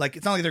 Like,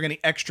 it's not like they're getting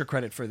extra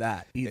credit for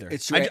that either.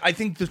 It's right. I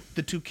think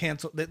the 2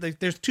 cancel.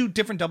 There's 2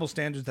 different double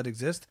standards that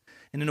exist,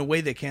 and in a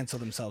way they cancel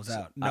themselves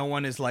out. No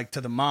one is like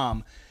to the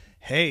mom,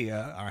 hey,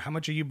 how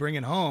much are you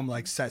bringing home?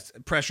 Like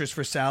pressures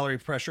for salary,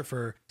 pressure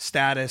for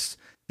status.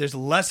 There's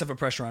less of a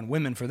pressure on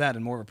women for that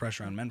and more of a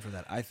pressure on men for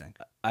that, I think.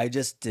 I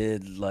just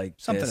did like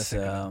Something this, to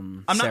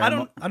think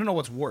about. I don't know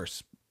what's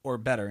worse or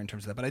better in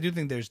terms of that, but I do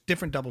think there's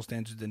different double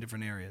standards in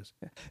different areas.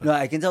 No,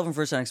 I can tell from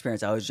first-hand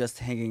experience. I was just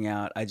hanging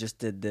out. I just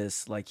did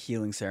this like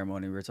healing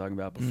ceremony we were talking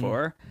about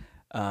before,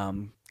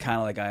 kind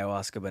of like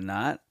ayahuasca, but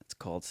not. It's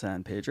called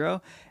San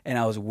Pedro, and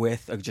I was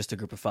with just a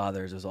group of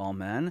fathers. It was all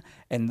men,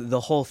 and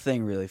the whole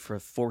thing really for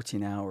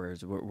 14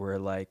 hours, we're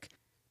like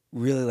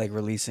really like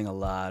releasing a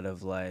lot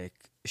of like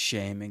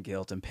shame and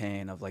guilt and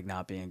pain of like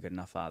not being a good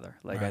enough father.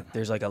 Like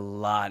there's like a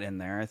lot in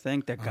there, I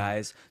think, that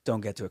guys don't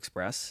get to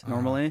express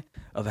normally,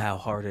 of how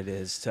hard it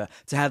is to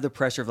have the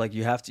pressure of like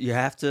you have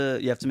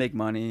to make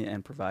money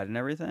and provide and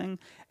everything,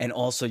 and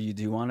also you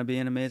do want to be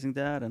an amazing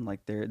dad, and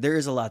like there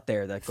is a lot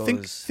there that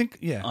goes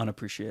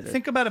unappreciated.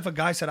 Think about if a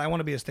guy said, I want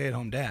to be a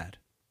stay-at-home dad,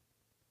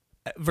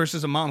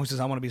 versus a mom who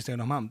says, I want to be a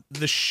stay-at-home mom.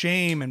 The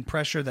shame and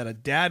pressure that a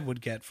dad would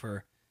get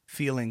for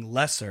feeling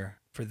lesser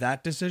for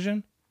that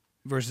decision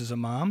versus a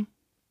mom,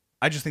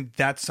 I just think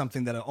that's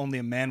something that only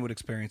a man would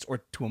experience,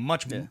 or to a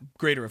much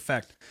greater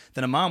effect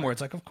than a mom, where it's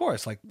like, of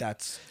course, like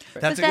that's.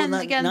 But then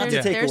again, not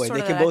there's to take away. sort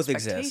They of can that both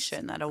expectation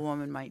exist. that a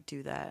woman might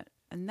do that,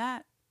 and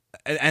that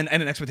and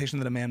an expectation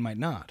that a man might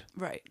not.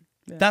 right.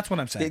 Yeah. That's what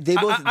I'm saying. They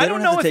both. I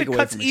don't know if it away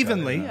cuts from each other.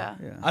 evenly. Yeah.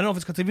 I don't know if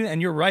it's cuts evenly.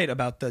 And you're right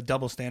about the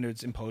double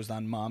standards imposed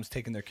on moms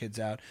taking their kids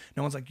out.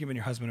 No one's like giving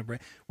your husband a break.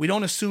 We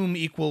don't assume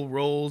equal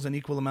roles and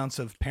equal amounts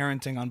of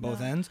parenting on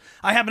both ends.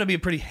 I happen to be a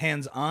pretty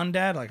hands-on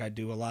dad. Like I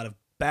do a lot of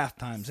bath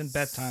times and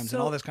bedtimes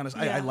and all this kind of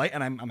stuff. I like,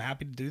 and I'm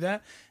happy to do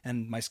that.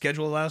 And my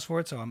schedule allows for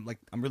it. So I'm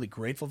really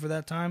grateful for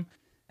that time.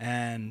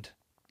 And,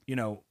 you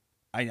know,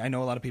 I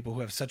know a lot of people who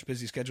have such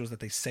busy schedules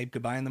that they say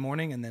goodbye in the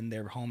morning and then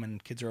they're home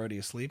and kids are already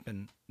asleep,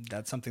 and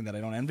that's something that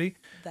I don't envy.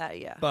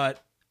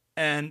 But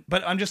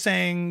I'm just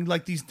saying,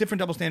 like, these different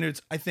double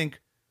standards, I think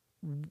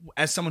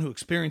as someone who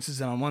experiences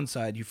it on one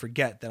side, you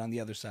forget that on the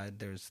other side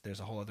there's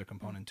a whole other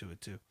component to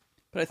it too.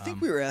 But I think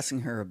we were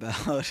asking her about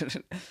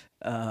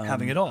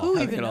having it all.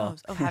 Who even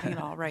knows? Oh, having it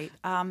all, right.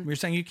 We're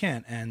saying you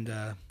can't, and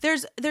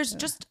there's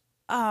just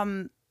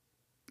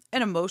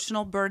an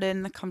emotional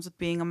burden that comes with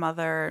being a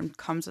mother,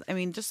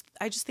 and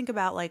I just think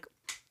about, like,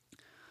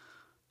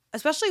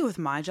 especially with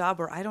my job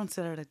where I don't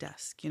sit at a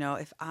desk. You know,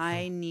 if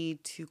I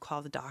need to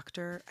call the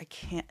doctor, I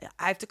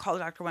have to call the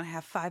doctor when I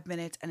have 5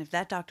 minutes, and if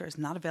that doctor is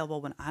not available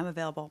when I'm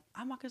available,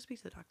 I'm not going to speak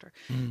to the doctor.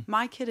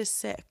 My kid is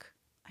sick.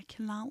 I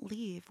cannot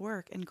leave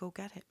work and go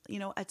get it. You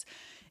know, it's.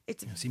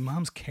 See,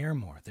 moms care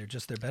more. They're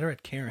better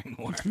at caring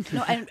more.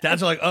 No, and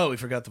dads are like, oh, we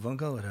forgot the phone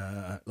call.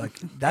 Like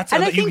that's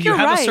and you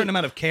have right. a certain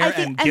amount of care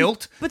and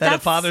guilt that a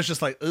father's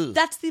just like, ugh.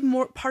 That's the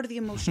more part of the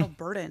emotional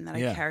burden that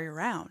I carry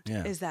around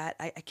is that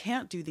I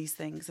can't do these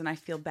things and I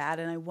feel bad,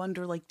 and I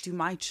wonder, like, do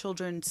my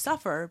children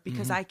suffer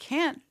because I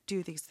can't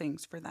do these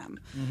things for them?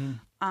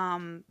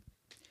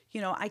 You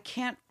know, I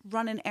can't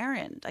run an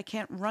errand. I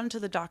can't run to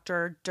the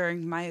doctor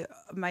during my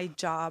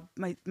job,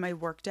 my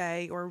work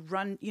day, or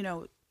run, you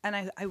know, and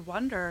I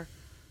wonder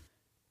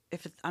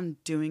if I'm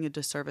doing a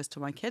disservice to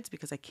my kids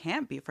because I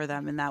can't be for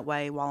them in that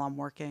way while I'm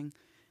working.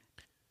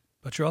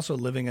 But you're also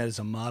living as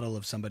a model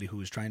of somebody who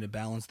is trying to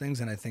balance things,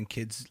 and I think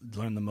kids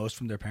learn the most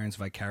from their parents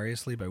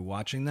vicariously by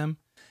watching them.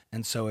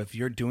 And so if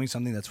you're doing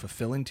something that's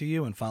fulfilling to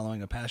you and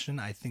following a passion,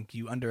 I think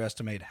you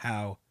underestimate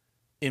how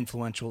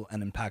influential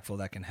and impactful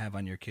that can have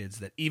on your kids,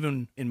 that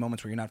even in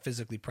moments where you're not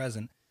physically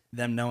present,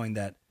 them knowing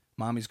that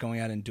mommy's going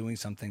out and doing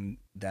something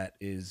that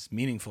is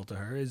meaningful to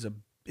her is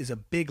a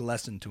big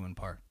lesson to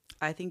impart.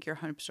 I think you're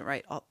 100%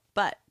 right.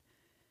 But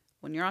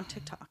when you're on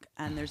TikTok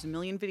and there's a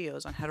million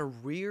videos on how to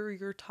rear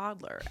your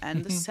toddler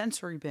and the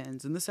sensory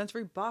bins and the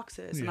sensory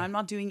boxes, and I'm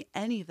not doing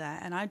any of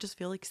that, and I just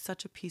feel like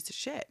such a piece of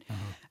shit.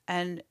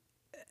 And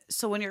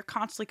so when you're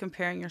constantly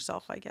comparing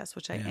yourself, I guess,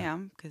 which I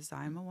am because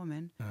I'm a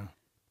woman,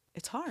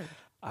 it's hard.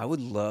 I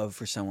would love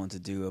for someone to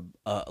do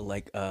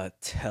a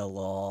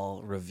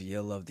tell-all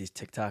reveal of these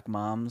TikTok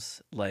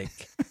moms,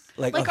 like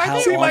Like Like, of are how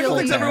they See, Michael awful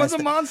thinks everyone's a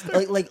parents-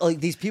 monster. Like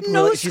these people.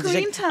 No are like, she's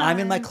screen like, I'm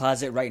in my time.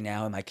 closet right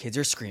now, and my kids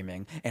are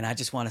screaming, and I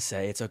just want to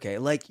say it's okay.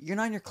 Like you're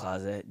not in your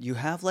closet. You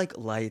have like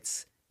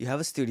lights. You have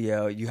a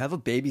studio. You have a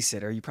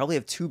babysitter. You probably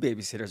have 2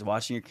 babysitters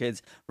watching your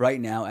kids right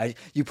now.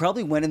 You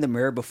probably went in the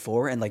mirror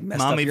before and like messed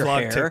Mommy up your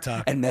vlog hair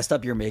TikTok. and messed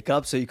up your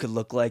makeup so you could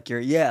look like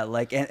you're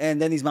like.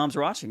 And then these moms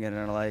are watching it and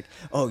are like,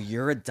 "Oh,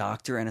 you're a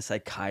doctor and a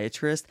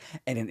psychiatrist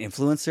and an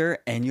influencer,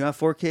 and you have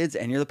 4 kids,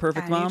 and you're the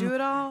perfect And mom." you do it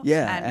all.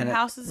 Yeah, And your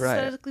house is right.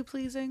 aesthetically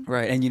pleasing.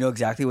 Right, and you know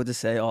exactly what to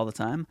say all the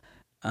time.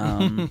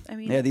 I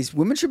mean, Yeah, these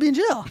women should be in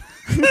jail.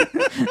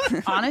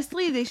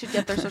 honestly, they should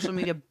get their social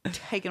media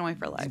taken away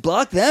for life.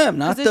 Block them,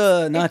 not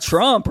 'Cause not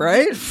Trump,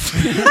 right?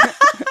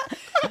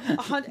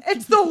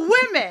 It's the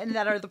women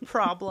that are the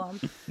problem.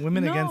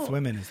 Women No. against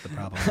women is the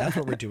problem. That's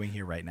what we're doing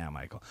here right now,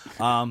 Michael.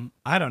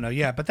 I don't know.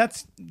 Yeah, but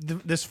that's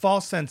this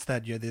false sense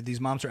that these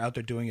moms are out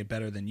there doing it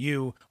better than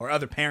you or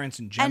other parents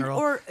in general.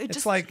 Or it's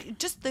just like,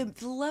 just the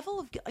level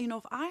of,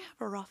 if I have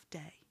a rough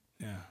day,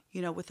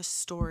 yeah, with a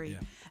story, Yeah.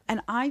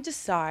 and I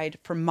decide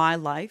for my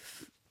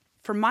life,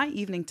 for my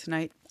evening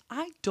tonight,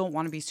 I don't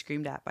want to be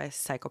screamed at by a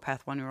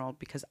psychopath 1-year-old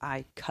because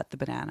I cut the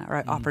banana or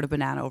I offered a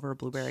banana over a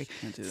blueberry.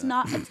 It's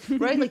not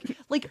right.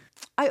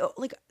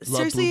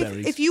 Seriously,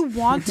 blueberries. if you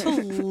want to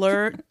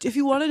learn, if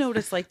you want to know what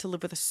it's like to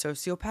live with a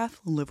sociopath,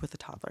 live with a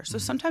toddler. So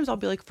sometimes I'll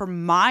be like, for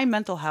my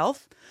mental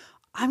health,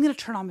 I'm going to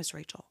turn on Miss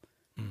Rachel.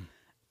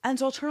 And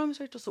so I'll turn on Miss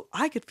Rachel so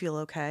I could feel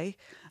okay.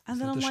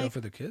 And then the I'm show like, for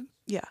the kids.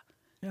 yeah.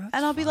 Yeah, that's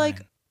And I'll be like,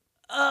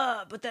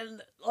 fine. but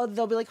then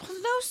they'll be like, well,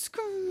 no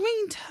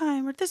screen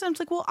time or this. I'm just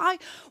like, well,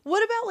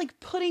 what about like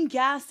putting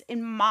gas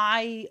in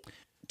my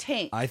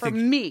tank I for think-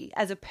 me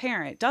as a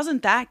parent?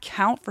 Doesn't that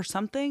count for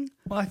something?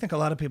 Well, I think a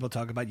lot of people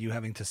talk about you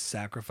having to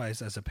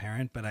sacrifice as a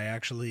parent, but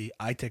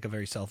I take a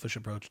very selfish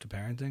approach to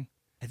parenting.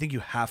 I think you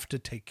have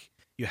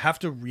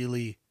to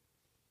really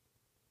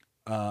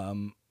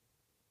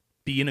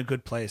be in a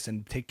good place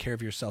and take care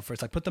of yourself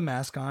first. Like put the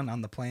mask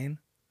on the plane.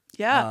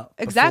 Yeah, Before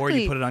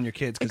exactly. you put it on your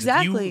kids. 'Cause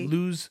Exactly. if you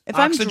lose If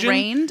oxygen, I'm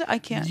drained, I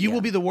can't. you yeah.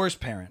 will be the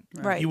worst parent.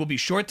 Right. You will be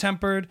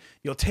short-tempered.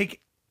 You'll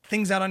take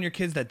things out on your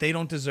kids that they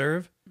don't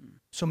deserve.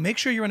 So make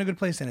sure you're in a good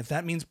place. And if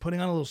that means putting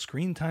on a little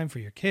screen time for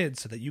your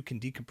kids so that you can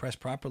decompress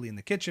properly in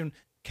the kitchen,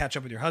 catch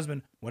up with your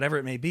husband, whatever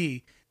it may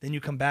be, then you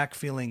come back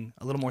feeling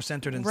a little more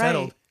centered and Right.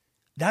 settled.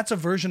 That's a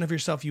version of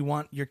yourself you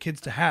want your kids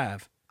to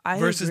have. I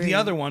Versus agree. the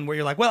other one where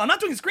you're like, well, I'm not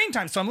doing screen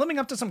time, so I'm living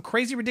up to some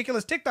crazy,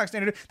 ridiculous TikTok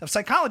standard. The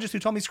psychologist who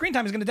told me screen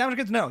time is going to damage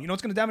my kids. No, you know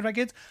what's going to damage my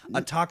kids?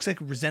 A toxic,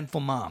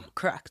 resentful mom.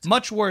 Correct.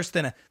 Much worse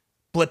than a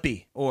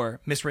Blippi or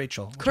Miss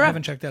Rachel. Which I Correct.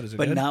 haven't checked out. Is it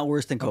But good? not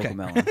worse than Okay.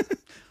 Cocomelon.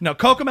 No,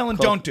 Cocomelon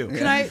don't do.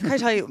 Can I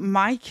tell you,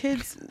 my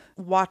kids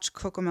watch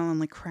Cocomelon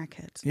like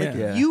crackheads. Like,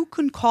 Yeah. you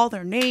can call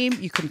their name,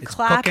 you can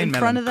clap Cocaine in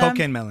melon. front of them.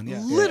 Cocaine melon, yeah.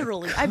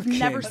 Literally, I've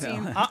never Cocaine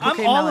seen. melon. I'm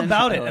Cocaine all melon.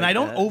 about it, I and I like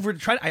don't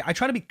that. I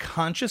try to be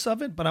conscious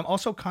of it, but I'm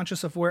also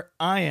conscious of where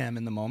I am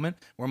in the moment,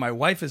 where my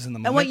wife is in the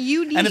moment, what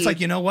you And it's need. like,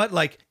 you know what?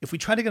 Like, if we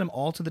try to get them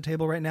all to the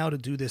table right now to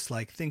do this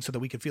like thing, so that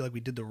we could feel like we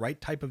did the right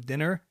type of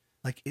dinner,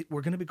 like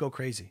we're gonna go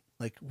crazy.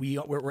 Like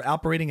we're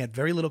operating at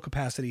very little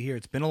capacity here.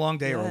 It's been a long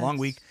day or a long Yes.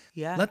 week.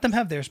 Yes. Let them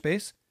have their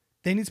space.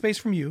 They need space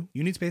from you.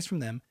 You need space from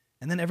them.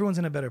 And then everyone's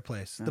in a better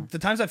place. The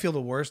times I feel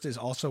the worst is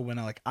also when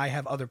I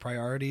have other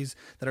priorities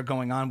that are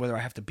going on, whether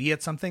I have to be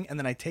at something, and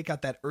then I take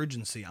out that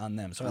urgency on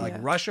them. So I Yeah.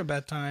 rush a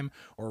bedtime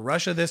or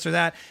rush a this or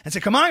that and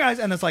say, come on, guys.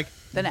 And it's like,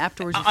 Then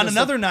afterwards, you on feel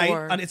another so night,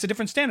 poor. it's a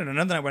different standard.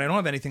 Another night when I don't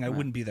have anything, I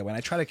wouldn't be there. When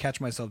I try to catch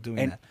myself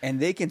doing that.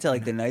 And they can tell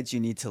like the nights you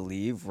need to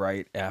leave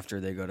right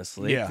after they go to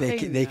sleep. Yeah.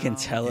 They can know.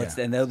 tell it's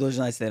and those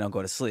nights they don't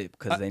go to sleep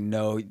because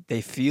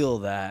they feel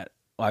that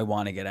I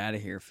want to get out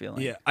of here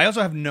feeling. Yeah. I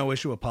also have no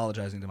issue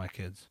apologizing to my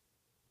kids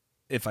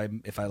if I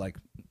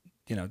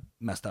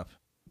messed up.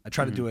 I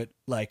try to do it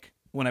like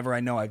whenever I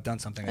know I've done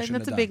something I And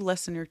shouldn't that's a have big done.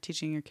 lesson you're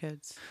teaching your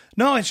kids.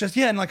 No, it's just,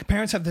 and like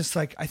parents have this,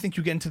 like, I think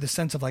you get into the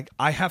sense of like,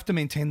 I have to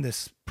maintain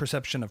this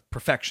perception of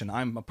perfection.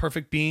 I'm a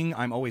perfect being.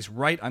 I'm always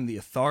right. I'm the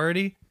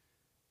authority.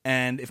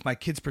 And if my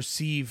kids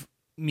perceive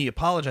me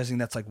apologizing,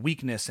 that's like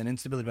weakness and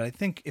instability. But I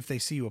think if they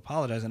see you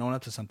apologize and own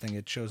up to something,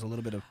 it shows a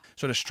little bit of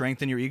sort of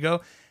strength in your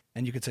ego.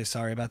 And you could say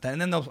sorry about that.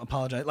 And then they'll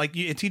apologize. Like,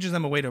 it teaches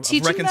them a way of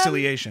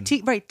reconciliation.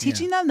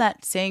 Teaching them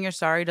that saying you're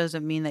sorry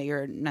doesn't mean that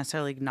you're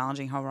necessarily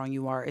acknowledging how wrong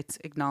you are. It's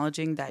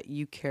acknowledging that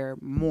you care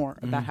more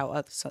about how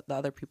the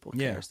other people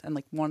Yeah. cares and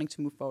like wanting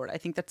to move forward. I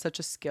think that's such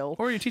a skill.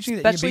 Or you're teaching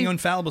that you're Especially- being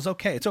infallible is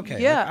okay. It's okay.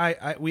 Yeah.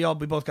 Like, we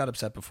both got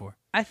upset before.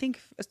 I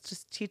think it's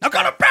just teach. I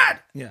got a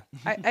bad. Yeah.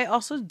 I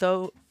also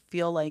though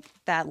feel like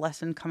that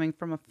lesson coming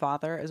from a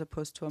father as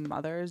opposed to a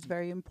mother is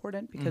very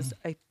important because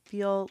I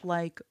feel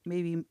like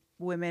maybe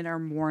women are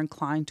more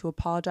inclined to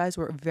apologize.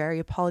 We're very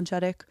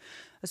apologetic,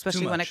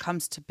 especially when it much.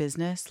 comes to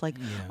business. Like,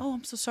 oh,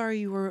 I'm so sorry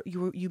you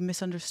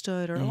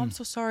misunderstood, or oh, I'm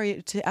so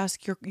sorry to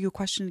ask your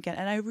question again.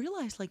 And I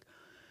realized like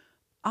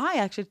I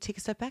actually take a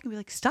step back and be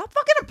like, stop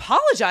fucking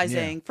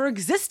apologizing for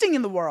existing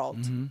in the world.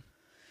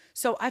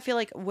 So I feel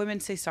like women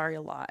say sorry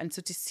a lot, and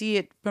so to see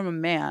it from a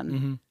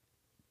man,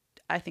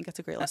 I think that's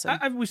a great lesson.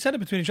 We said it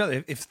between each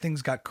other. If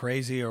things got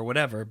crazy or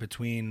whatever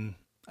between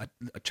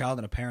a child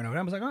and a parent,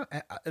 I was like,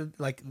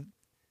 like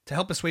to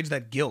help assuage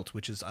that guilt,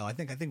 which is I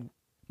think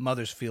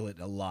mothers feel it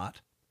a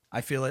lot.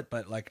 I feel it,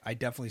 but like I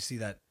definitely see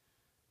that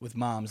with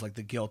moms, like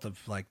the guilt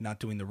of like not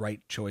doing the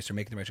right choice or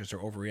making the right choice or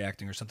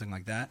overreacting or something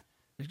like that.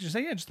 You just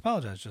say, just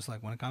apologize. Just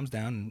like when it calms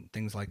down and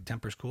things like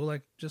temper's cool,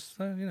 like just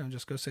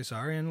just go say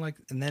sorry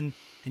and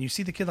you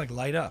see the kid like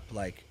light up,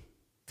 like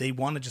they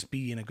want to just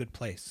be in a good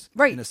place,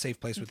 right, in a safe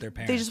place with their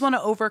parents. They just want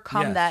to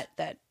overcome that.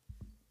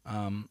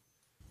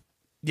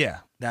 Yeah,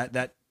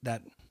 that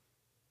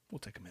we'll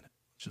take a minute.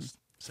 Just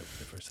sit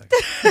with it for a second.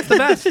 It's the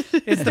best.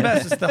 It's the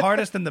best. It's the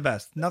hardest and the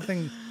best.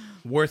 Nothing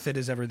worth it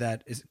is ever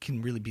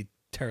can really be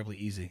terribly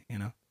easy,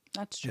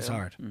 That's true. It's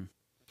hard.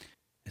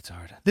 It's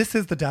hard. This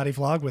is the Daddy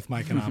Vlog with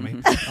Mike and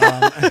Ami.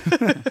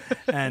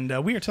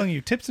 And we are telling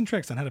you tips and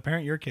tricks on how to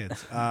parent your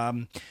kids.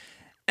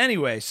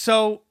 Anyway,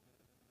 so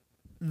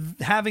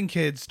having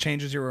kids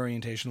changes your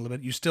orientation a little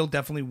bit. You still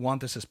definitely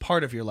want this as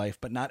part of your life,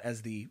 but not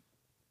as the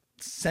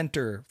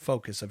center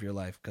focus of your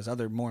life, because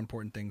other more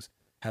important things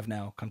have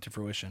now come to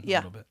fruition a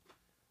little bit.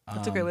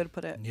 That's a great way to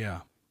put it.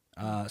 Yeah.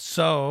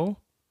 So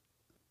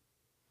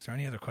is there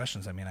any other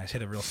questions? I mean, I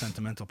hit a real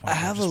sentimental point. I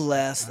have a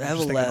last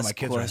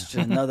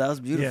question. No, that was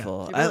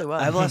beautiful. Yeah. Really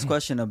I have a last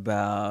question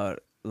about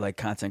like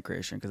content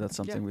creation, because that's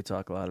something we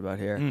talk a lot about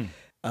here.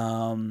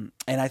 And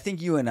I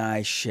think you and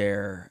I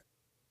share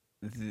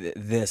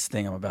this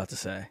thing I'm about to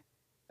say.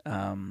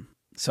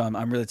 So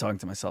I'm really talking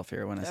to myself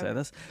here when I say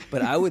this.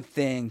 But I would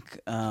think,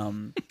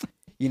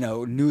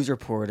 news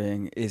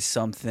reporting is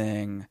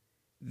something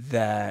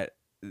that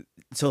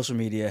social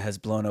media has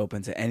blown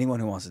open to anyone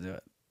who wants to do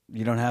it.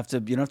 You don't have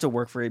to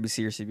work for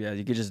ABC or CBS.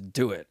 You could just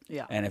do it.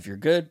 Yeah. And if you're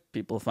good,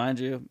 people find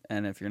you.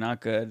 And if you're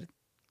not good,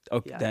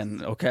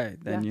 then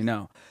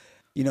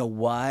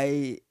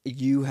why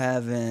you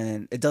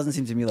haven't. It doesn't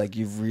seem to me like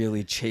you've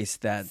really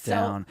chased that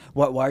down.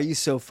 Why are you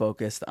so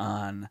focused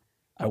on,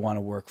 I want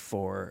to work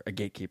for a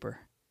gatekeeper?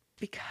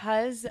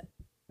 Because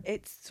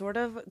it sort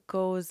of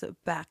goes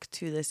back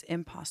to this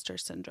imposter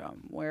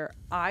syndrome where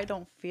I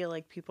don't feel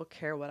like people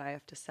care what I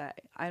have to say.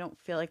 I don't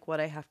feel like what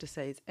I have to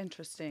say is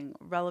interesting,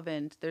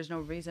 relevant. There's no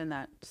reason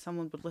that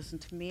someone would listen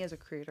to me as a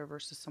creator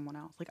versus someone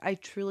else. Like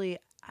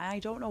I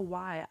don't know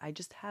why. I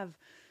just have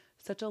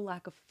such a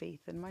lack of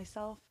faith in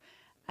myself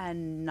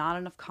and not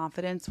enough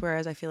confidence.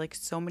 Whereas I feel like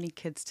so many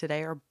kids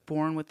today are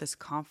born with this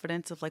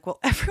confidence of like, well,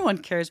 everyone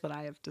cares what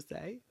I have to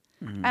say.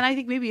 Mm-hmm. And I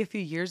think maybe a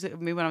few years,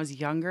 maybe when I was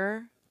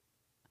younger,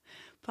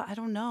 but I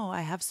don't know.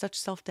 I have such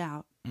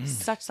self-doubt,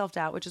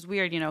 which is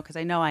weird, because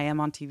I know I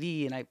am on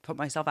TV and I put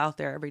myself out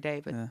there every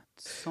day, but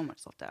so much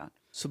self-doubt.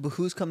 So, but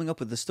who's coming up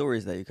with the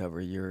stories that you cover?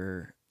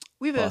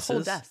 We have bosses? A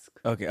whole desk.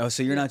 Okay. Oh,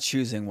 so you're not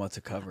choosing what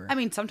to cover. I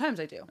mean, sometimes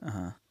I do.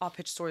 I'll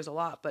pitch stories a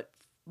lot, but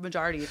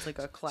majority it's like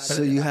a collaborative.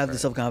 So you have the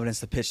self-confidence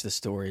to pitch the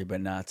story,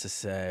 but not to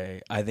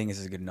say, I think this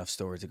is a good enough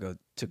story to go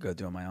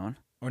do on my own?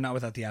 Or not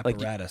without the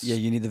apparatus.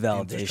 You need the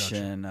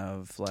validation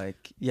of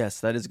like, yes,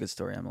 that is a good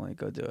story, Emily.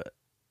 Go do it.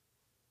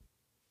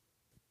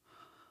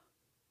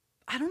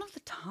 I don't have the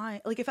time.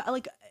 Like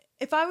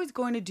if I was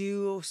going to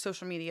do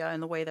social media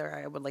in the way that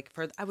I would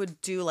I would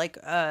do like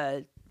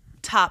a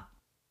top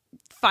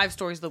 5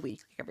 stories of the week,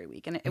 like every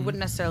week, and it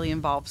wouldn't necessarily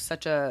involve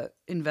such a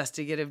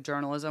investigative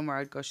journalism where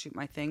I'd go shoot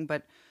my thing.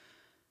 But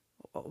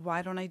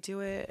why don't I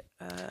do it?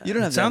 You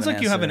don't have. It sounds like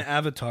you have an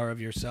avatar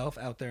of yourself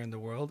out there in the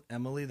world,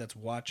 Emily, that's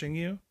watching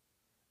you,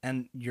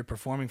 and you're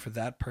performing for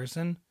that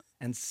person.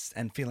 And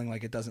feeling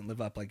like it doesn't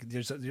live up, like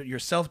you're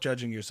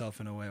self-judging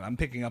yourself in a way. I'm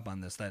picking up on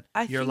this, that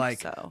you're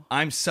like, so.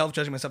 I'm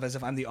self-judging myself as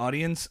if I'm the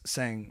audience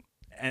saying,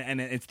 and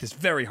it's this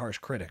very harsh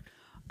critic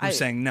who's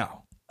saying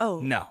no,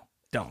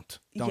 don't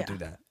do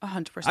that.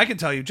 100%. I can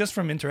tell you just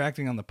from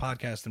interacting on the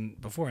podcast and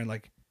before, and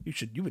like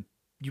you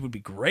would be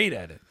great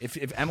at it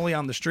if Emily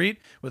on the street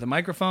with a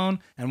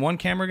microphone and one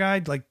camera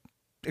guy, like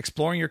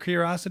exploring your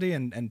curiosity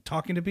and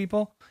talking to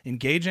people,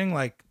 engaging,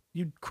 like.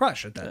 You'd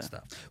crush at that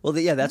stuff. Well,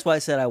 that's why I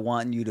said I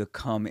want you to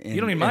come in,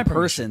 you don't need my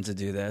person to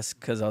do this,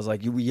 because I was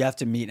like, you have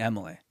to meet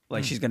Emily.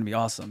 Like, she's going to be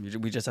awesome.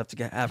 We just have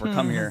to have her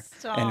come here,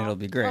 and it'll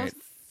be great.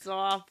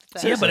 Stop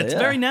that. Yeah, but it's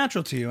very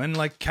natural to you and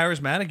like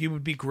charismatic. You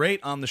would be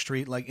great on the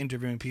street, like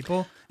interviewing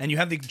people, and you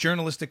have the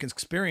journalistic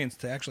experience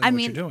to actually know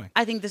what you're doing.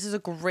 I think this is a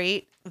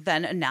great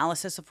then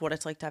analysis of what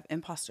it's like to have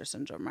imposter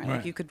syndrome, right?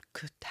 Like you could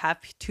have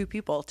 2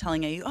 people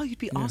telling you, "Oh, you'd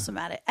be awesome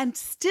at it," and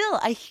still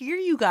I hear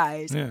you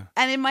guys, and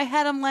in my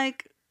head I'm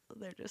like,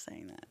 they're just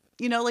saying that.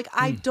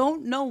 I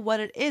don't know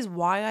what it is,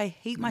 why I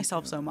hate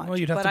myself so much. Well,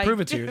 you'd have to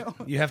prove it to you.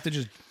 You have to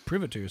just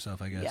prove it to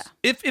yourself, I guess.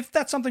 Yeah. If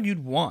that's something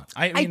you'd want.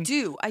 I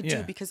do,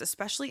 because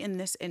especially in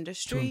this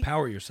industry. To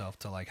empower yourself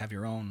to like have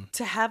your own.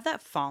 To have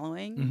that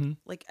following,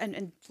 like,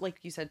 and like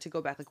you said, to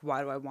go back, like,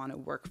 why do I want to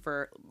work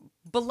for,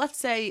 but let's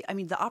say, I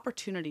mean, the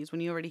opportunities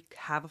when you already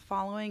have a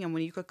following and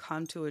when you could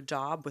come to a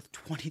job with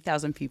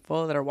 20,000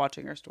 people that are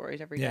watching your stories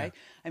every day,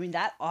 I mean,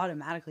 that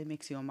automatically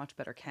makes you a much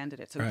better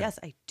candidate. So yes,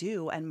 I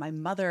do. And my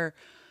mother,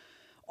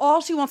 all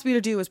she wants me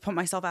to do is put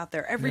myself out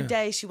there every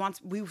day. She wants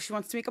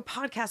to make a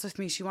podcast with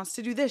me. She wants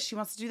to do this. She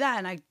wants to do that.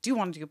 And I do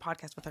want to do a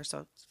podcast with her.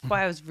 So that's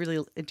why I was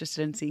really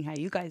interested in seeing how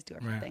you guys do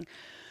everything.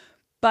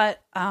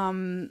 But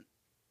I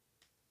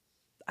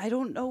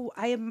don't know.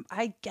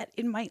 I get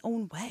in my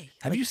own way.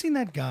 Have you seen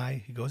that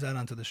guy? He goes out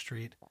onto the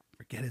street,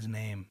 forget his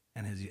name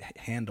and his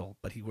handle,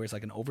 but he wears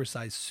like an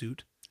oversized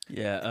suit.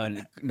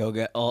 Yeah,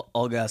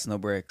 all gas, no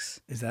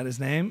brakes. Is that his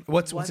name?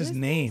 What's his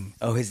name?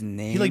 Oh, his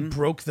name. He like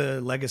broke the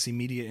legacy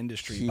media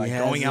industry by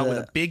going out with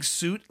a big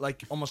suit,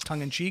 like almost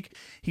tongue in cheek.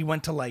 He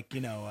went to like,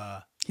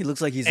 he looks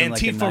like he's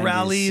Antifa in like a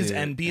rallies suit.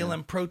 and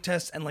BLM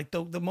protests and like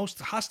the most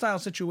hostile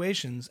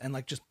situations, and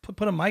like just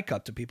put a mic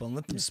up to people and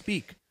let them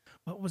speak.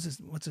 What's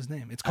his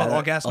name? It's called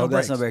All Gas No Brakes. All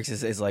Gas No Brakes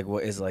is like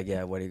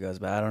what he goes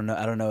by. I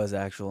don't know his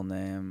actual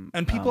name.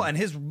 And people and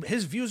his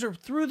views are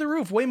through the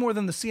roof, way more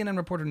than the CNN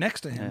reporter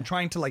next to him,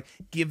 trying to like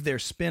give their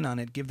spin on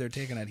it, give their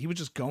take on it. He was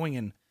just going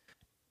and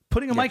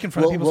putting a mic in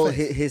front of people's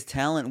face. His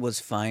talent was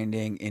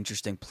finding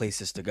interesting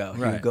places to go.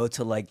 He Right. would go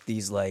to like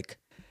these like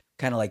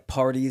kind of like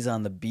parties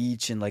on the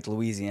beach in like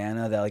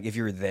Louisiana that like if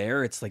you're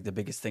there, it's like the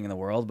biggest thing in the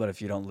world. But if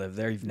you don't live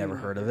there, you've never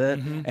heard of it,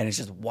 and it's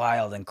just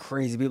wild and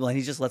crazy people. And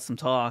he just lets them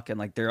talk, and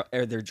like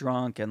they're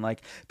drunk, and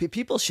like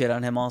people shit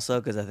on him also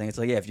because I think it's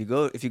like if you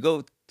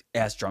go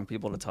ask drunk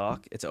people to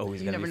talk, it's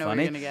always going to be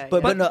funny.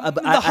 But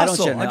I don't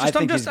shit on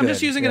him. I'm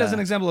just using it as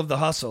an example of the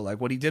hustle. Like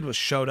what he did was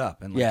showed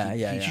up, and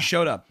like he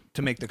showed up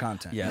to make the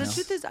content. Yeah, the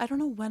truth is, I don't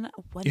know when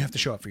you have to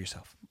show up for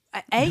yourself.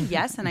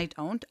 Yes, and I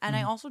don't, and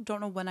I also don't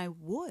know when I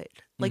would.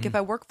 Like if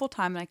I work full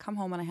time and I come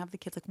home and I have the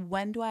kids, like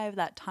when do I have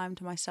that time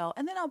to myself?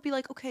 And then I'll be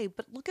like, okay,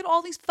 but look at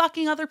all these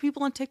fucking other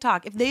people on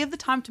TikTok. If they have the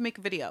time to make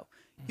a video,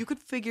 you could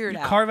figure it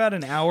out. Carve out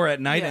an hour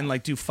at night and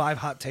like do 5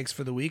 hot takes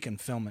for the week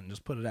and film it and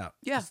just put it out.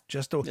 Yeah,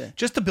 just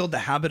to build the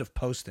habit of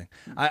posting.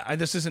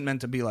 This isn't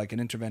meant to be like an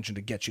intervention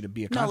to get you to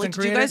be a content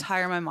creator. Did you guys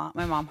hire my mom?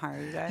 My mom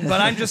hired you guys. But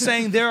I'm just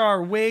saying there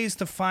are ways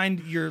to find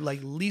your like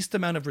least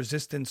amount of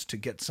resistance to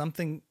get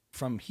something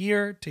from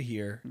here to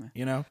here,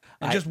 and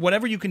just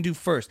whatever you can do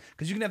first,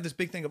 because you can have this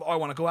big thing of, I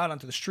want to go out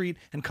onto the street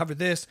and cover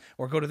this,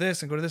 or go to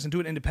this and go to this and do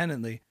it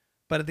independently.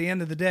 But at the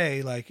end of the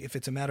day, like if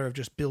it's a matter of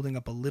just building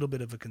up a little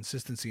bit of a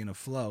consistency and a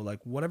flow, like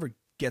whatever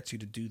gets you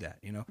to do that,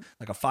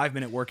 like a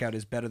 5-minute workout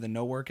is better than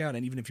no workout.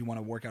 And even if you want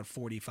to work out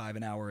 45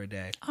 an hour a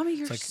day, I mean,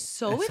 you're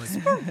so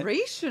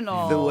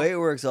inspirational. The way it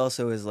works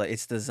also is like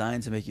it's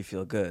designed to make you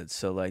feel good.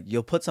 So like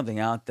you'll put something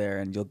out there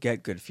and you'll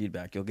get good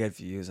feedback. You'll get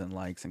views and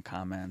likes and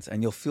comments,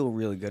 and you'll feel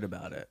really good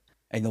about it,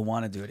 and you'll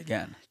want to do it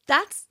again.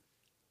 That's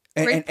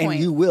and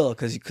you will,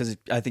 because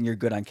I think you're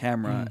good on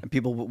camera, and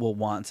people will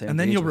want to. And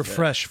then you'll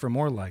refresh for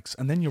more likes,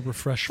 and then you'll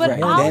refresh for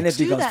more. Then it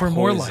becomes for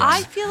more likes.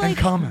 I feel like and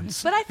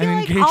comments. But I feel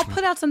like I'll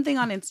put out something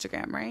on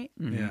Instagram, right?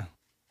 Mm-hmm. Yeah.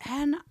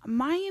 And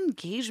my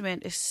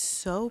engagement is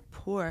so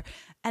poor,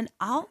 and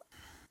you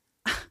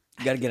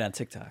got to get on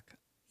TikTok.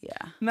 Yeah.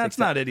 And that's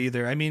not it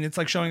either. I mean, it's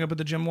like showing up at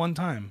the gym one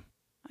time.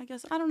 I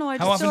guess I don't know.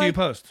 How often do you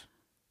post?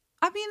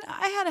 I mean,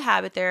 I had a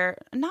habit there,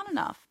 not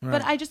enough,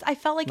 but I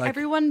felt like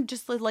everyone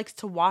just likes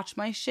to watch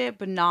my shit,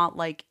 but not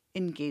like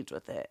engage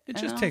with it. It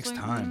just takes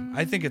time.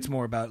 I think it's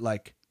more about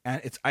like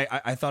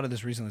I thought of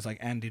this recently. It's like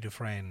Andy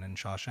Dufresne and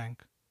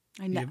Shawshank.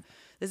 I know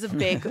this is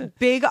a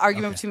big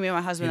argument between me and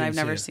my husband. I've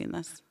never seen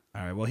this.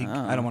 All right. Well,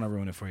 I don't want to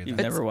ruin it for you. You've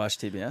never watched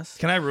TBS?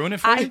 Can I ruin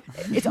it for you?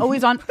 It's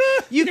always on.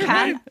 You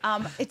can.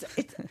 Right. It's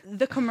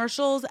the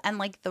commercials and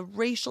like the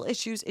racial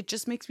issues. It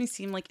just makes me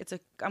seem like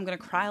I'm gonna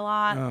cry a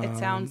lot. It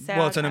sounds sad.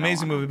 Well, it's an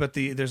amazing movie, but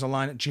there's a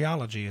line.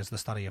 Geology is the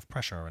study of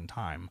pressure and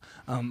time.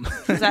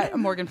 Is that a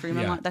Morgan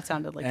Freeman line? That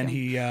sounded like. And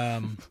he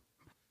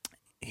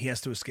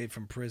has to escape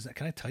from prison.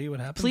 Can I tell you what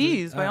happens?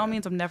 Please, by all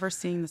means. I'm never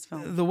seeing this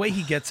film. The way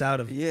he gets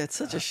out of it's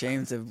such a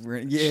shame to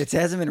ruin. Yeah, it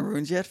hasn't been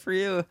ruined yet for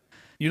you.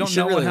 You don't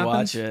know really what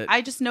happens? Watch it.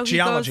 I just know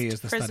Geology he goes is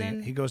the to prison.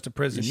 study. He goes to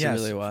prison. You should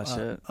really watch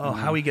it.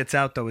 How he gets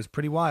out though is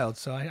pretty wild.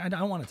 So I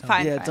don't want to tell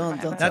you. Yeah,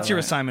 don't. That's your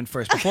assignment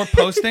first. Before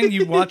posting,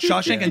 you watch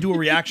Shawshank and do a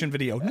reaction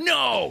video.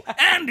 No,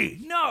 Andy,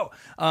 no.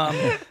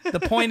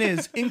 The point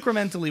is,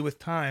 incrementally with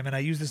time, and I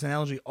use this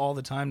analogy all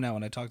the time now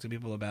when I talk to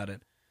people about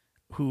it,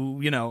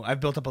 who,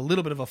 I've built up a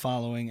little bit of a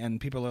following, and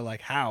people are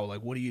like, how?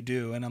 Like, what do you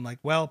do? And I'm like,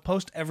 well,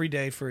 post every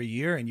day for a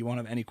year, and you won't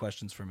have any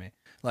questions for me.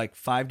 Like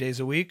 5 days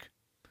a week,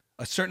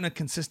 a certain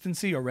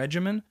consistency or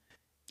regimen.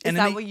 Is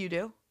that what you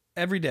do?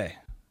 Every day.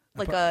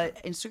 Like a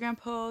Instagram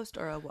post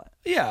or a what?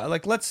 Yeah,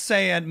 like let's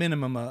say at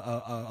minimum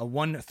a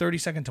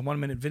 30-second to 1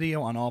 minute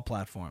video on all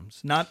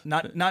platforms. Not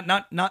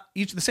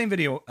each the same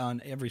video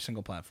on every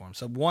single platform.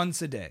 So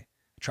once a day,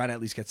 try to at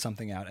least get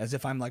something out, as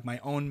if I'm like my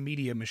own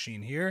media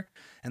machine here,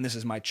 and this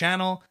is my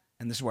channel,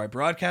 and this is where I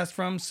broadcast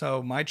from.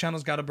 So my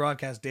channel's got to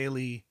broadcast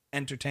daily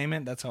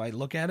entertainment. That's how I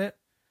look at it.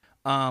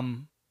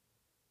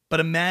 But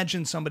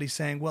imagine somebody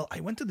saying, well, I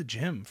went to the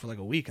gym for like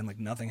a week and like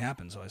nothing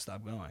happened, so I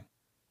stopped going.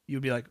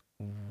 You'd be like,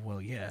 well,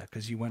 yeah,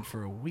 because you went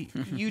for a week.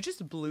 You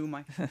just blew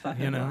my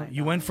fucking mind.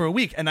 You went for a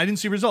week and I didn't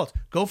see results.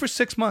 Go for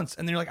 6 months.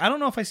 And then you're like, I don't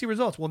know if I see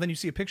results. Well, then you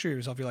see a picture of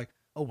yourself. You're like,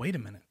 oh, wait a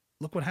minute.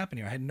 look what happened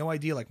here. I had no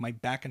idea like my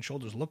back and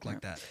shoulders look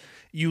like that.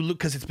 You look,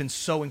 because it's been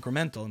so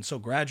incremental and so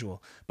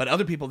gradual. But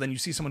other people, then you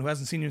see someone who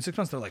hasn't seen you in 6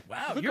 months, they're like,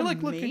 wow, you're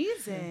like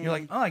amazing. looking. You're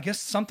like, oh, I guess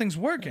something's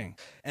working.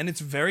 And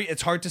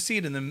it's hard to see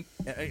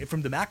it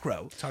from the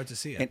macro. It's hard to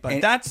see it.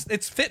 But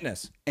it's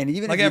fitness. And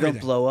even like if you everything.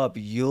 don't blow up,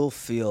 you'll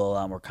feel a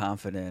lot more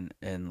confident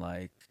in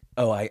like,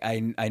 oh,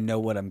 I know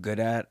what I'm good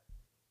at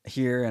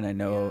here, and I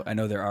know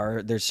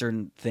there's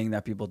certain thing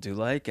that people do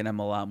like, and I'm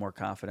a lot more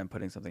confident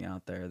putting something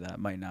out there that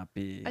might not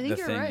be. I think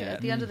you're right. Yet.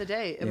 At the end of the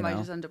day, it might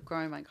just end up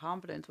growing my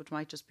confidence, which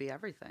might just be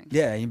everything.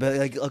 Yeah, but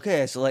like,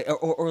 okay, so like,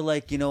 or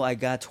like, I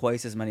got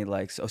twice as many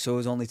likes, so it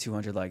was only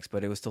 200 likes,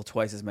 but it was still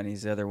twice as many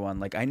as the other one.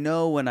 Like, I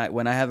know when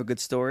I have a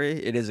good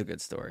story, it is a good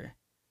story,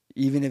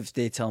 even if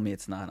they tell me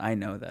it's not. I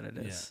know that it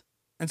is. Yeah.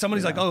 And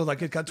somebody's like, oh,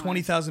 like it got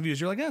 20,000 views.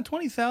 You're like, yeah,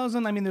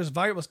 20,000. I mean, there's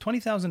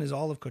 20,000 is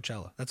all of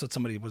Coachella. That's what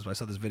somebody was. I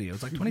saw this video.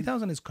 It's like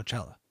 20,000 is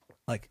Coachella.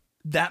 Like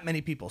that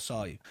many people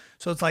saw you.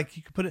 So it's like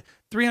you could put it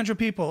 300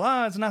 people.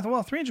 It's nothing.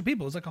 Well, 300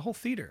 people is like a whole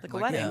theater. Like a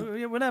wedding.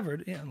 Yeah, whatever.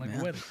 Yeah, like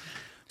a wedding.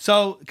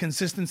 So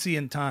consistency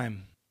and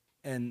time.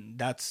 And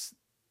that's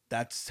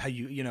how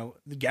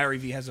Gary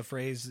Vee has a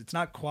phrase. It's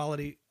not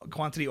quantity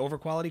over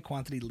quality.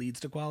 Quantity leads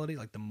to quality.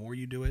 Like the more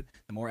you do it,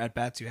 the more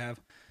at-bats you have.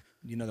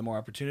 The more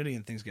opportunity,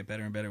 and things get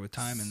better and better with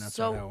time, and that's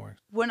how it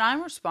works. When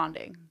I'm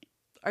responding,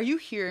 are you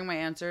hearing my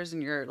answers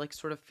and you're like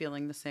sort of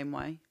feeling the same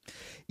way?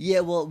 Yeah,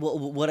 well,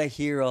 what I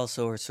hear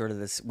also are sort of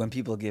this, when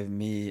people give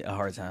me a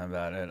hard time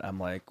about it, I'm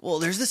like, well,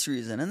 there's this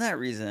reason and that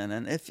reason,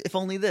 and if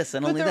only this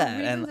and only that. But the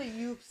reasons that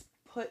you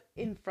put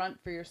in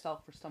front for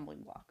yourself for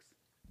stumbling blocks.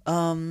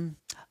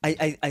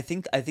 I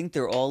think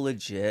they're all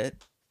legit,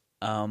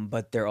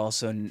 but they're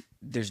also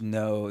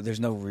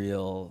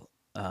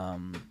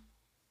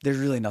there's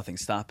really nothing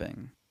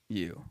stopping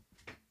you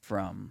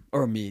from,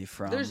 or me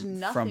from. There's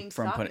nothing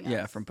from stopping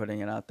us. from putting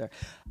it out there.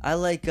 I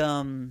like yeah,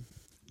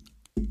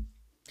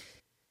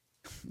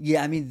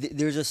 I mean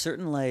there's a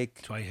certain like,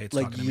 that's why I hate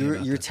like talking to me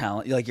about your this.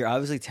 talent, like you're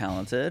obviously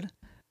talented,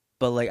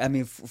 but like I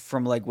mean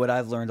from like what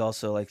I've learned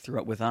also like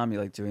throughout with Ami,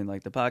 like doing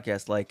like the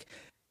podcast, like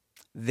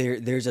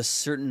there's a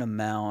certain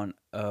amount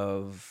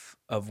of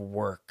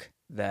work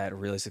that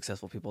really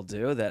successful people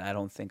do that I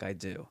don't think I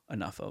do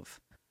enough of.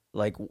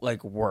 Like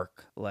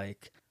work,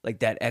 like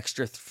that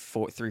extra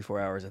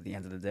 3-4 hours at the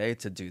end of the day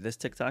to do this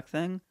TikTok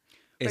thing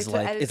is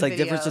it's like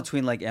difference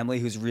between like Emily,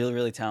 who's really,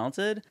 really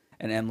talented,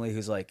 and Emily,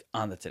 who's like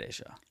on the Today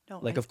Show. No,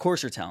 like, of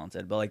course you're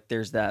talented, but like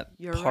there's that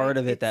part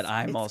of it that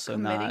I'm also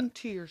not. Committing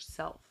to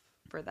yourself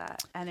for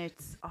that, and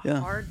it's a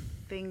hard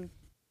thing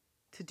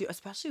to do,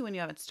 especially when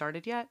you haven't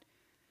started yet.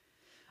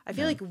 I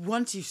feel like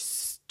once you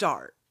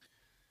start,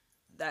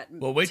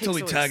 well, wait till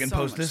we tag and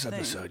post this thing.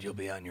 episode. You'll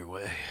be on your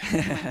way. Oh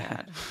my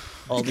God.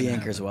 All the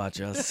anchors watch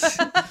us.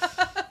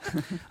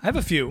 I have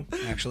a few,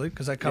 actually,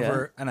 because I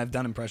cover, and I've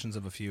done impressions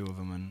of a few of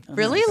them. And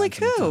really? Like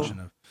who?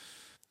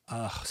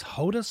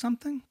 Hoda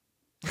something?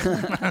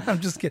 I'm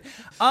just kidding.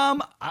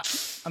 I'm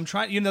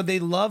trying, they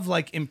love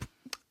like,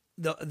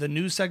 the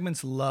news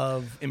segments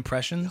love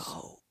impressions.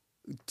 Oh,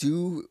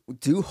 do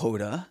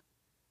Hoda.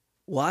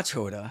 Watch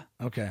Hoda.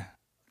 Okay.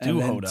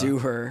 Do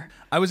her.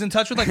 I was in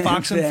touch with like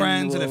Fox and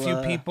Friends and a few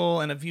people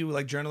and a few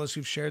like journalists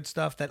who've shared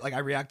stuff that like I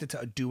reacted to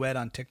a duet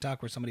on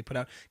TikTok where somebody put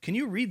out, can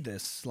you read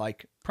this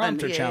like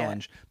prompt or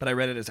challenge? Yeah. But I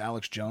read it as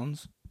Alex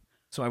Jones.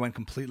 So I went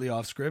completely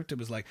off script. It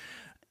was like,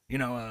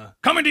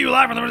 coming to you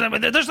live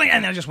with this thing.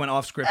 And then I just went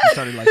off script and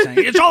started like saying,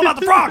 it's all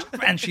about the frogs.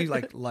 And she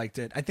like liked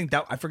it. I think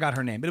I forgot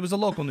her name, but it was a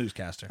local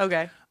newscaster.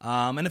 Okay.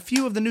 And a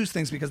few of the news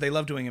things because they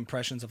love doing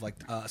impressions of like,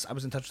 I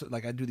was in touch with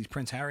like, I do these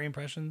Prince Harry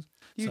impressions.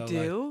 You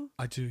do?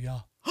 I do, yeah.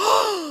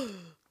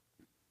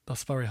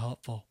 That's very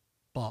hurtful,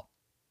 but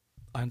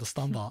I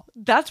understand that.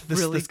 That's this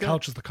really This good.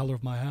 couch is the color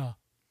of my hair,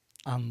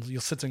 and you're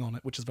sitting on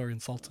it, which is very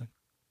insulting.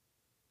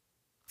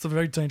 It's a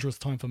very dangerous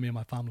time for me and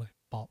my family,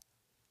 but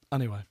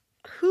anyway.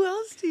 Who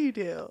else do you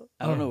do?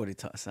 I don't know what he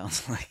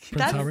sounds like.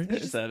 Prince Harry?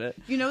 Is that it?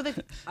 You know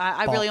that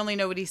I really only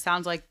know what he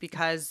sounds like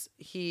because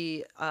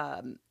he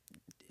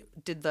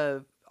did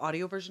the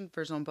audio version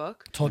for his own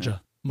book. Todger.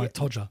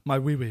 My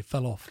wee-wee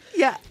fell off.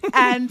 Yeah,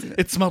 and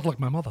it smelled like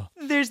my mother.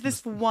 There's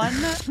this one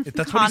That's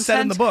what he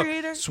said in the book.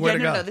 Creator. Swear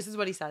to God. No, this is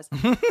what he says.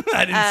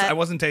 I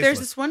wasn't tasteless. There's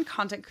this one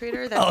content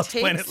creator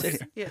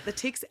that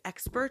takes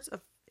experts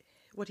of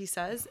what he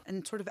says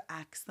and sort of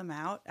acts them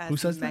out as Who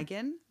says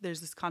Megan. That?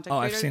 There's this content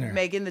I've creator, seen her.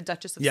 Megan, the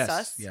Duchess of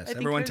Sus. Yes,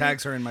 everyone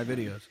tags her in my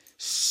videos.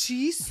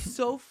 She's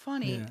so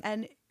funny,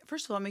 and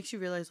first of all, it makes you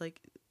realize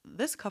like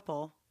this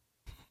couple.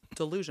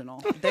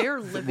 Delusional. They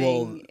are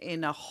living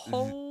in a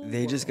whole.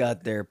 They just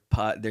got their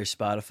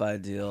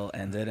Spotify deal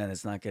ended, and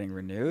it's not getting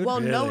renewed.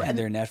 Well, no, and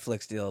their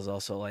Netflix deal is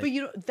also like.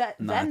 But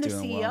then the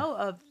CEO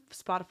of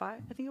Spotify,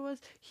 I think it was,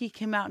 he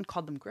came out and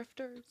called them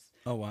grifters.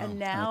 Oh wow! And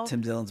now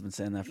Tim Dillon's been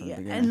saying that from the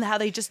beginning. And how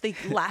they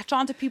latch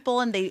onto people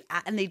and they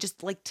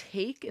just like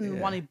take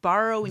and want to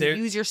borrow and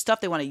use your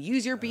stuff. They want to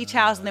use your beach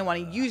house and they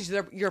want to use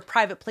your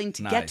private plane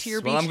to get to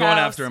your beach house. I'm going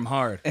after him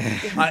hard.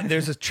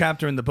 There's a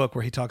chapter in the book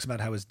where he talks about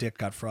how his dick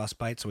got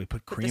frostbite, so he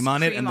put cream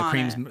on it, and the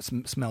cream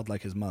smelled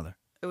like his mother.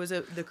 It was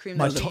the cream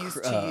My that they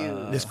used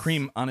to use. This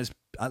cream on his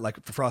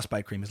like the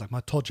frostbite cream is like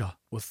my toja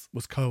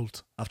was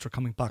cold after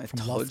coming back from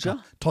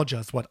Alaska. Toja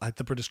is what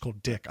the British call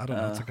dick. I don't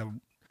know.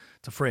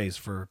 It's a phrase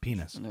for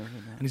penis. And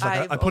he's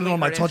like, I put it on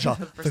my toja.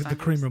 The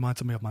cream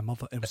reminded me of my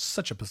mother. It was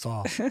such a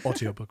bizarre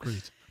audiobook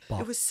read.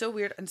 It was so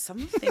weird. And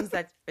some of the things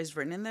that is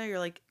written in there, you're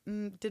like,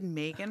 did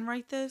Megan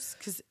write this?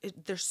 Because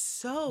they're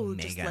so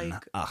just like...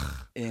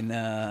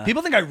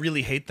 People think I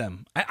really hate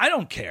them. I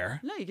don't care.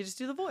 No, you can just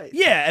do the voice.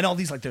 Yeah, and all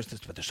these, like, there's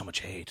so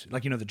much hate.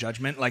 Like, the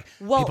judgment. Like,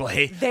 people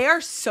hate... They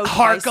are so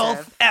Harkle,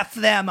 divisive. F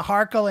them.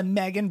 Harkle and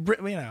Megan,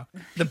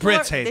 the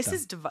Brits hate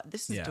them.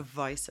 This is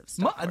divisive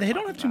stuff. They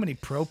don't have too many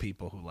pro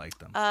people who like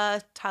them.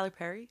 Tyler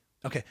Perry.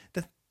 Okay,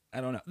 I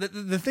don't know.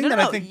 The thing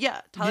I think...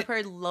 Yeah, Tyler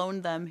Perry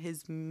loaned them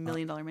his $1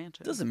 million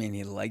mansion. Doesn't mean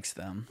he likes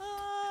them.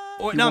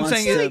 I'm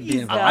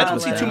saying I don't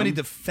see too many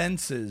them.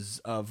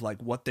 defenses of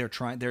like what they're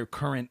trying, their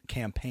current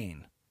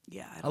campaign.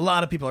 Yeah, a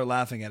lot of people are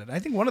laughing at it. I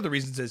think one of the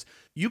reasons is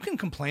you can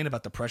complain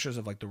about the pressures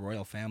of like the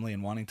royal family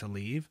and wanting to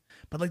leave,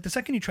 but like the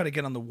second you try to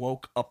get on the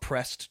woke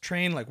oppressed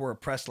train, like we're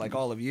oppressed like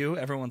all of you,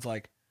 everyone's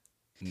like,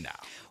 no.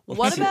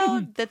 What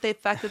about the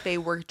fact that they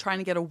were trying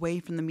to get away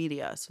from the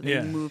media, so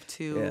they moved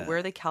to where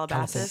are they,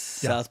 Calabasas?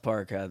 South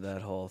Park had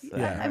that whole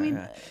thing. I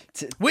mean,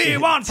 we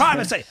want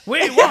privacy.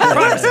 We want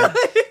privacy.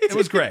 It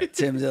was great.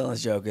 Tim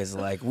Dillon's joke is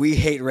like, we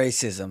hate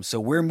racism, so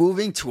we're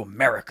moving to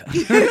America.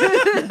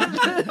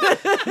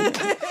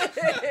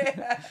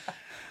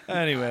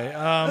 Anyway,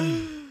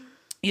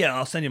 yeah,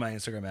 I'll send you my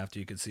Instagram after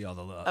you can see all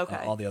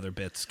the other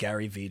bits.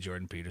 Gary V,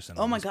 Jordan Peterson.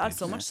 Oh my God,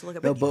 so much to look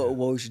at. No, but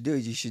what we should do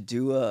is you should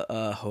do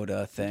a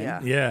Hoda thing.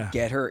 Yeah.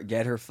 Get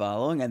her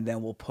following, and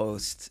then we'll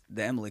post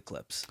the Emily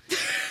clips.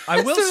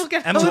 I will.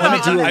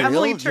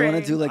 Emily, do you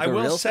want to do like I a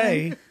will real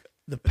say thing?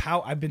 the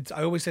power.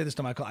 I always say this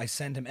to Michael. I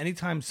send him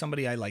anytime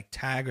somebody I like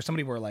tag or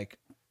somebody we're like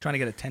trying to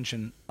get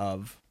attention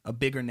of a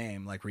bigger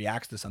name, like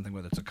reacts to something,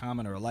 whether it's a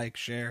comment or a like,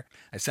 share.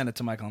 I send it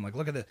to Michael. I'm like,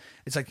 look at this.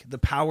 It's like the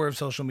power of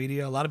social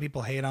media. A lot of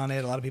people hate on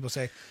it. A lot of people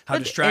say how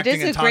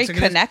distracting and toxic it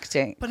is. It is a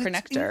great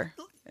connector.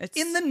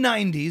 In the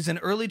 90s and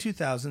early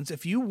 2000s,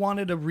 if you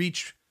wanted to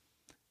reach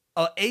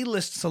a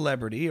A-list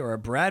celebrity or a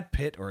Brad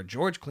Pitt or a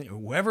George Clooney or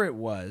whoever it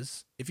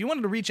was, if you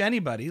wanted to reach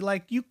anybody,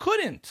 like you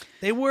couldn't.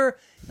 They were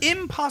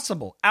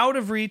impossible, out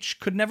of reach,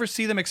 could never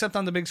see them except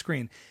on the big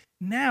screen.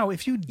 Now,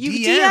 if you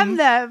DM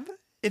them.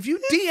 If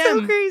you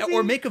DM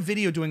or make a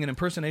video doing an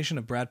impersonation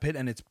of Brad Pitt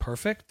and it's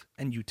perfect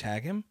and you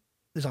tag him,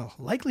 there's a high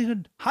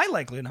likelihood,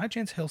 high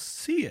chance he'll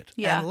see it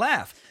and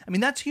laugh. I mean,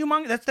 that's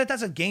humongous.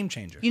 That's a game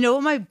changer. You know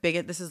what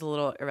this is a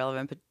little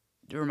irrelevant, but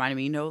it reminded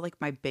me, like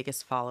my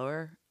biggest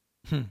follower,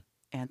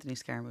 Anthony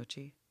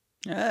Scaramucci.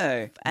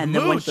 Hey, and the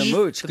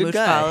Mooch, good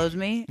guy, followed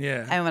me.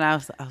 Yeah, and when I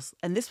was,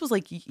 and this was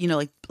like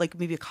like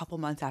maybe a couple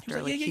months after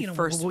he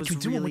first was what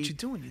you really. You're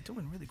doing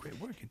really great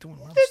work. You're doing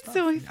a lot of stuff.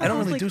 So I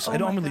don't really do. I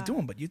don't really do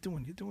them, but you're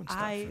doing stuff.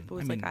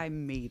 I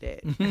made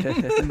it.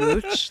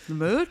 The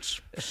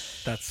Mooch.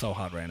 That's so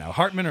hot right now.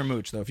 Hartman or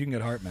Mooch though? If you can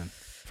get Hartman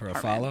for a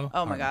follow.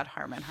 Oh my God,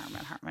 Hartman.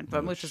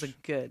 But Mooch is a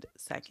good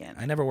second.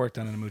 I never worked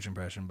on a Mooch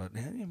impression, but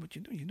what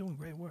you're doing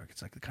great work.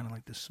 It's like kind of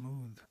like this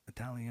smooth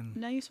Italian.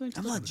 Now you swing.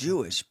 I'm not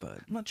Jewish,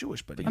 but I'm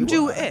Jewish.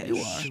 You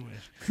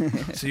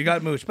are. So you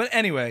got Mooch. But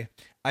anyway,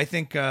 I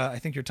think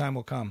your time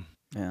will come.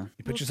 Yeah.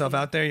 You put yourself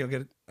out there, you'll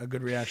get a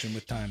good reaction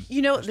with time.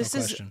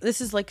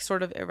 This is like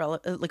sort of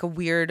irrelevant, like a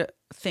weird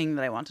thing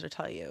that I wanted to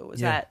tell you was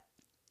that.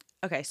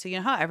 Okay, so you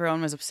know how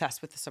everyone was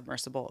obsessed with the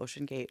submersible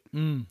Ocean Gate?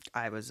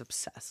 I was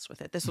obsessed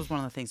with it. This was one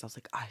of the things I was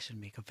like, I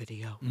should make a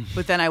video.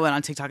 But then I went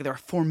on TikTok. There were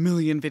 4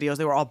 million videos.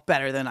 They were all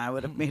better than I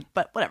would have made,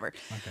 but whatever.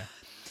 Okay.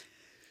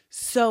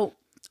 So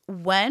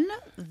when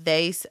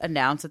they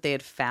announced that they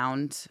had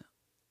found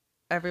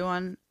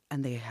everyone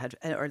and they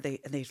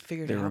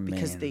figured it out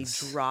because they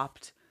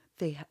dropped,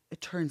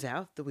 it turns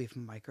out that we have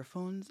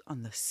microphones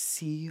on the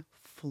sea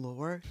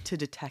floor to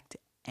detect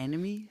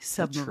enemy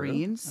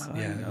submarines.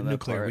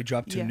 Nuclear. We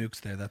dropped 2 nukes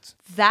there.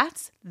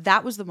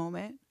 That was the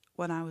moment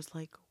when I was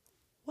like,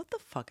 what the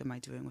fuck am I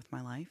doing with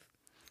my life?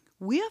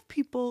 We have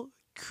people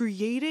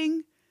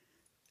creating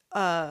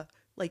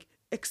like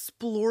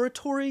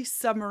exploratory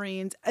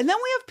submarines, and then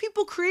we have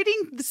people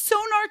creating the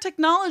sonar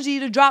technology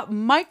to drop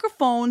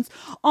microphones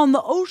on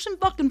the ocean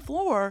fucking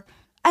floor.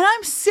 And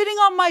I'm sitting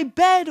on my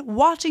bed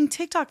watching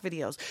TikTok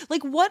videos.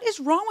 Like, what is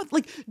wrong with,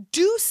 like,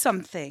 do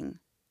something.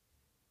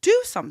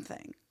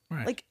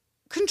 Right. Like,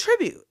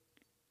 contribute.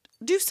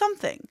 Do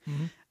something.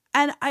 Mm-hmm.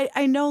 And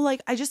I know,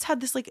 like, I just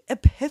had this, like,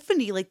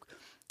 epiphany. Like,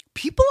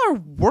 people are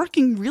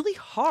working really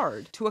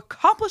hard to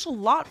accomplish a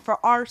lot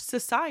for our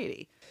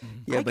society.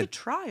 Yeah, I could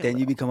try then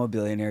you become a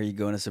billionaire, you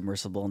go in a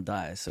submersible and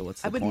die. So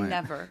what's the point? I would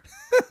never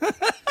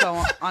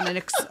go on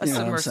a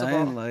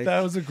submersible. Like...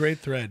 That was a great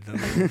thread.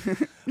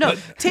 No,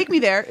 take me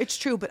there. It's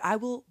true. But I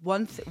will.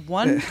 One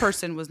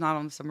person was not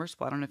on the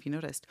submersible. I don't know if you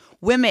noticed.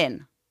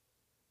 Women.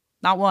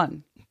 Not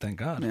one. Thank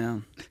God. Yeah.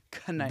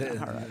 Good night.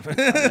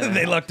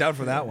 They lucked out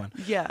for that one.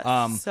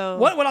 Yeah. So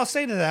what I'll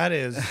say to that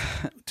is,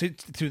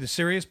 to the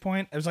serious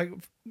point, I was like,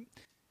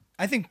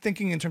 I think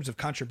thinking in terms of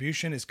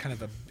contribution is kind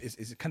of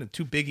is kind of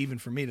too big even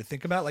for me to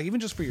think about. Like even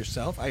just for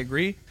yourself, I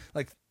agree.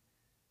 Like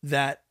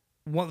that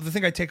the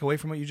thing I take away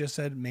from what you just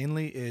said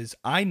mainly is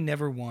I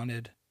never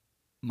wanted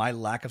my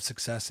lack of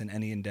success in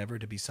any endeavor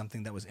to be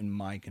something that was in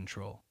my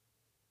control.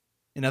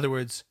 In other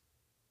words,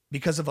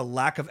 because of a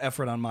lack of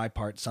effort on my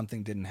part,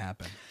 something didn't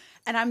happen.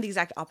 And I'm the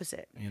exact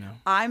opposite.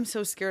 I'm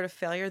so scared of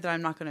failure that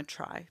I'm not going to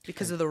try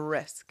because of the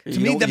risk. To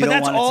me, but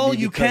that's all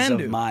you can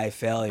do. My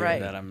failure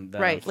that I'm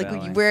right. I'm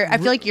like where I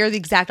feel like you're the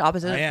exact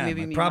opposite. I am,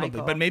 maybe me, probably,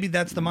 Michael. but maybe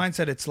that's the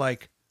mindset. It's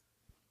like,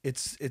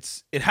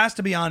 it has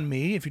to be on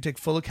me if you take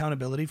full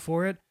accountability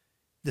for it.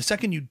 The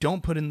second you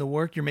don't put in the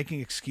work, you're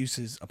making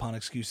excuses upon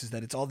excuses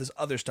that it's all this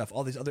other stuff,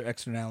 all these other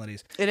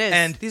externalities. It is.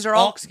 And these are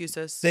all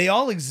excuses. They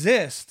all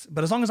exist,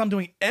 but as long as I'm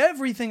doing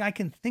everything I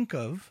can think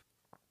of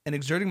and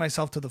exerting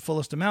myself to the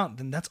fullest amount,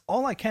 then that's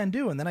all I can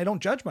do. And then I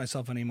don't judge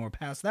myself anymore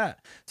past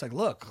that. It's like,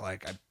 look,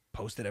 like I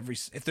posted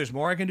if there's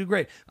more I can do,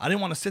 great. I didn't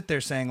want to sit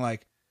there saying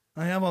like,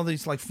 I have all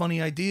these like funny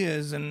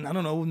ideas and I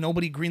don't know,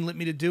 nobody greenlit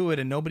me to do it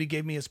and nobody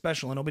gave me a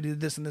special and nobody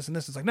did this and this and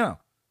this. It's like, no,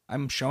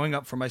 I'm showing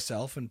up for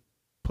myself and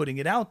putting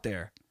it out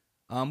there,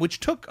 which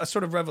took a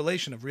sort of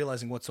revelation of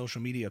realizing what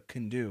social media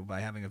can do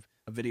by having a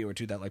video or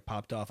two that like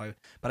popped off.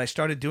 But I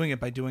started doing it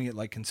by doing it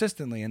like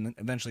consistently and then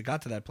eventually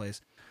got to that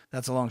place.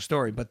 That's a long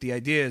story. But the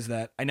idea is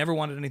that I never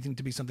wanted anything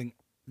to be something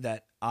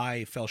that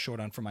I fell short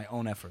on for my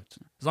own efforts.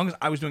 As long as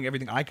I was doing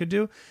everything I could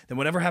do, then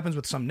whatever happens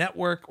with some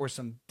network or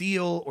some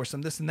deal or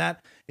some this and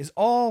that is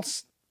all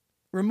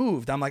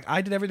removed. I'm like,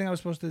 I did everything I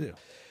was supposed to do.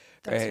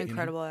 That's an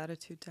incredible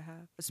attitude to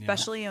have,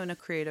 especially in a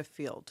creative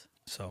field.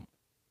 So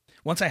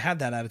once I had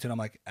that attitude, I'm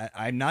like,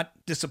 I'm not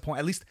disappointed.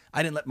 At least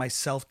I didn't let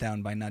myself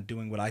down by not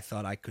doing what I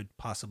thought I could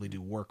possibly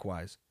do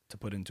work-wise to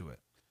put into it,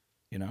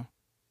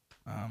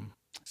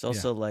 It's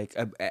also like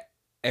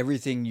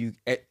everything you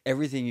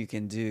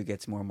can do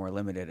gets more and more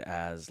limited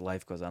as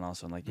life goes on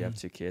also. And like you have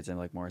 2 kids and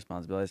like more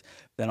responsibilities.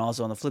 Then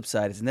also on the flip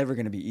side, it's never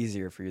going to be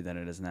easier for you than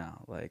it is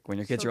now. Like when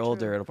your kids are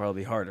older, it'll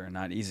probably be harder and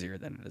not easier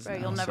than it is now.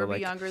 Right, you'll never be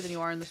younger than you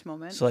are in this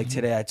moment. So like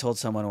today I told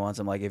someone once,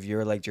 I'm like, if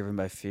you're like driven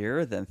by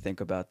fear, then think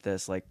about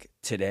this. Like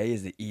today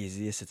is the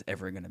easiest it's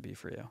ever going to be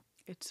for you.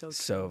 It's so true.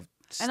 So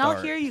and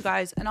I'll hear you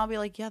guys and I'll be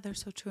like, yeah, they're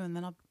so true. And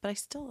then but I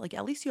still like,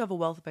 at least you have a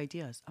wealth of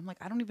ideas. I'm like,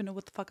 I don't even know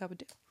what the fuck I would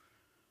do.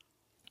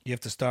 You have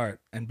to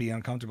start and be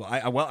uncomfortable.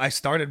 I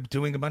started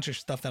doing a bunch of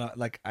stuff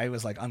that I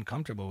was like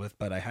uncomfortable with,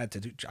 but I had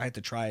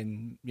to try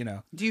and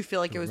Do you feel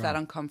like it was that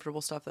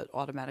uncomfortable stuff that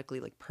automatically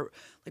like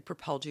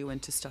propelled you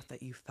into stuff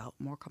that you felt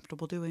more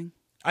comfortable doing?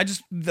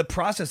 The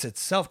process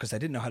itself, because I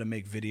didn't know how to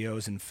make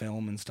videos and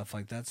film and stuff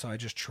like that, so I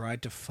just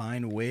tried to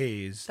find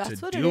ways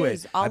to do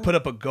it. I put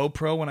up a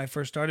GoPro when I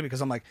first started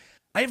because I'm like,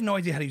 I have no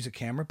idea how to use a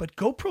camera, but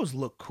GoPros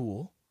look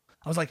cool.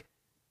 I was like,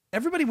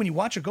 everybody, when you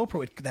watch a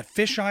GoPro, that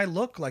fisheye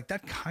look, like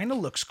that kind of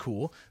looks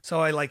cool. So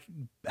I like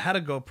had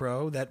a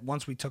GoPro that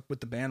once we took with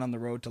the band on the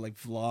road to like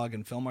vlog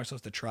and film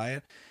ourselves to try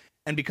it.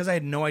 And because I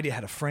had no idea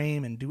how to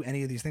frame and do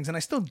any of these things, and I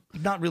still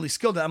not really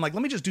skilled at it, I'm like,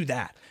 let me just do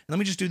that. And let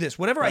me just do this.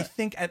 Whatever I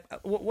think,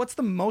 what's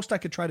the most I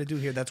could try to do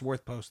here that's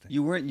worth posting?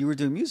 You were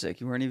doing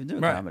music. You weren't even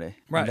doing comedy.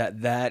 Right.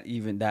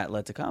 That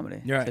led to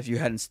comedy. Right. If you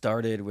hadn't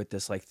started with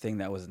this like thing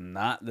that was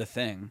not the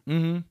thing,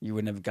 you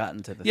wouldn't have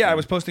gotten to the thing. Yeah, I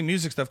was posting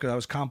music stuff because I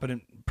was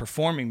competent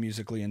performing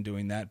musically and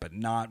doing that, but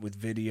not with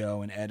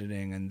video and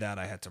editing, and that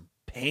I had to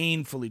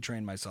painfully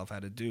train myself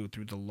how to do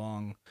through the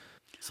long,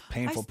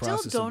 painful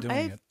process of doing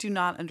it. I do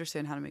not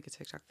understand how to make a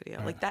TikTok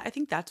video like that. I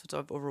think that's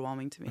what's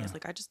overwhelming to me. It's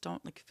like I just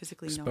don't like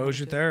physically know.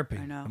 Exposure therapy.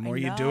 I know. The more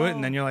you do it,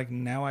 and then you're like,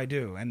 now I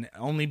do, and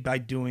only by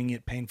doing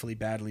it painfully,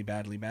 badly,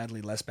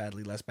 less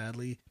badly,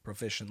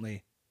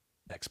 proficiently,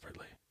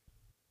 expertly.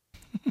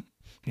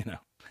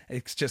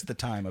 It's just the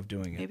time of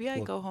doing it. Maybe I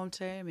go home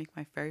today and make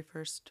my very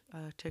first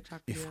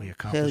TikTok video. If we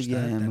accomplish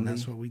that, then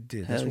that's what we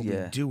did. That's what we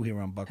do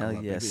here on Buckle Up.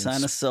 Hell yeah.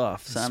 Sign us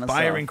off.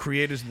 Inspiring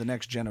creators of the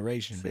next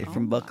generation.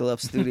 From Buckle Up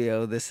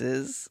Studio, this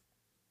is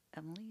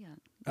Emily Young.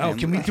 Oh,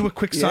 can we do a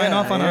quick sign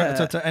off on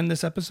to end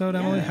this episode,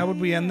 Emily? How would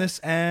we end this?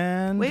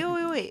 And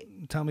wait.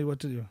 Tell me what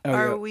to do.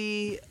 Are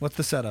we? What's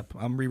the setup?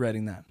 I'm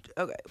rewriting that.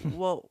 Okay.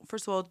 Well,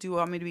 first of all, do you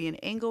want me to be in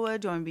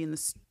Englewood? Do you want me to be in the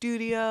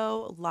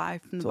studio,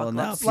 live from the Buckle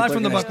Up? Live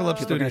from the Buckle Up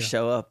People are studio. going to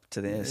show up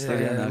to the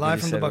studio.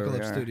 Live from the Buckle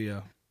Up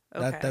studio.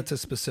 Okay. That's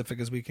as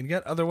specific as we can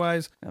get.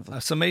 Otherwise, a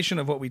summation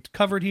of what we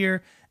covered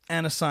here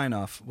and a sign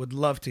off. Would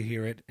love to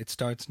hear it. It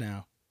starts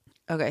now.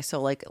 Okay,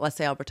 so like, let's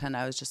say I'll pretend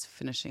I was just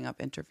finishing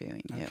up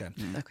interviewing you.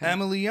 Okay.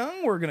 Emily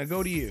Young, we're gonna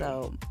go to you.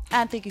 So,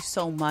 and thank you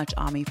so much,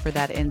 Ami, for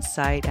that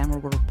insight. And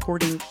we're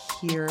reporting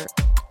here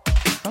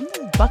from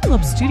the Buckle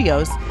Up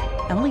Studios.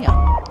 Emily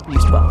Young,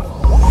 News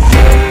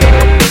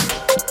 12.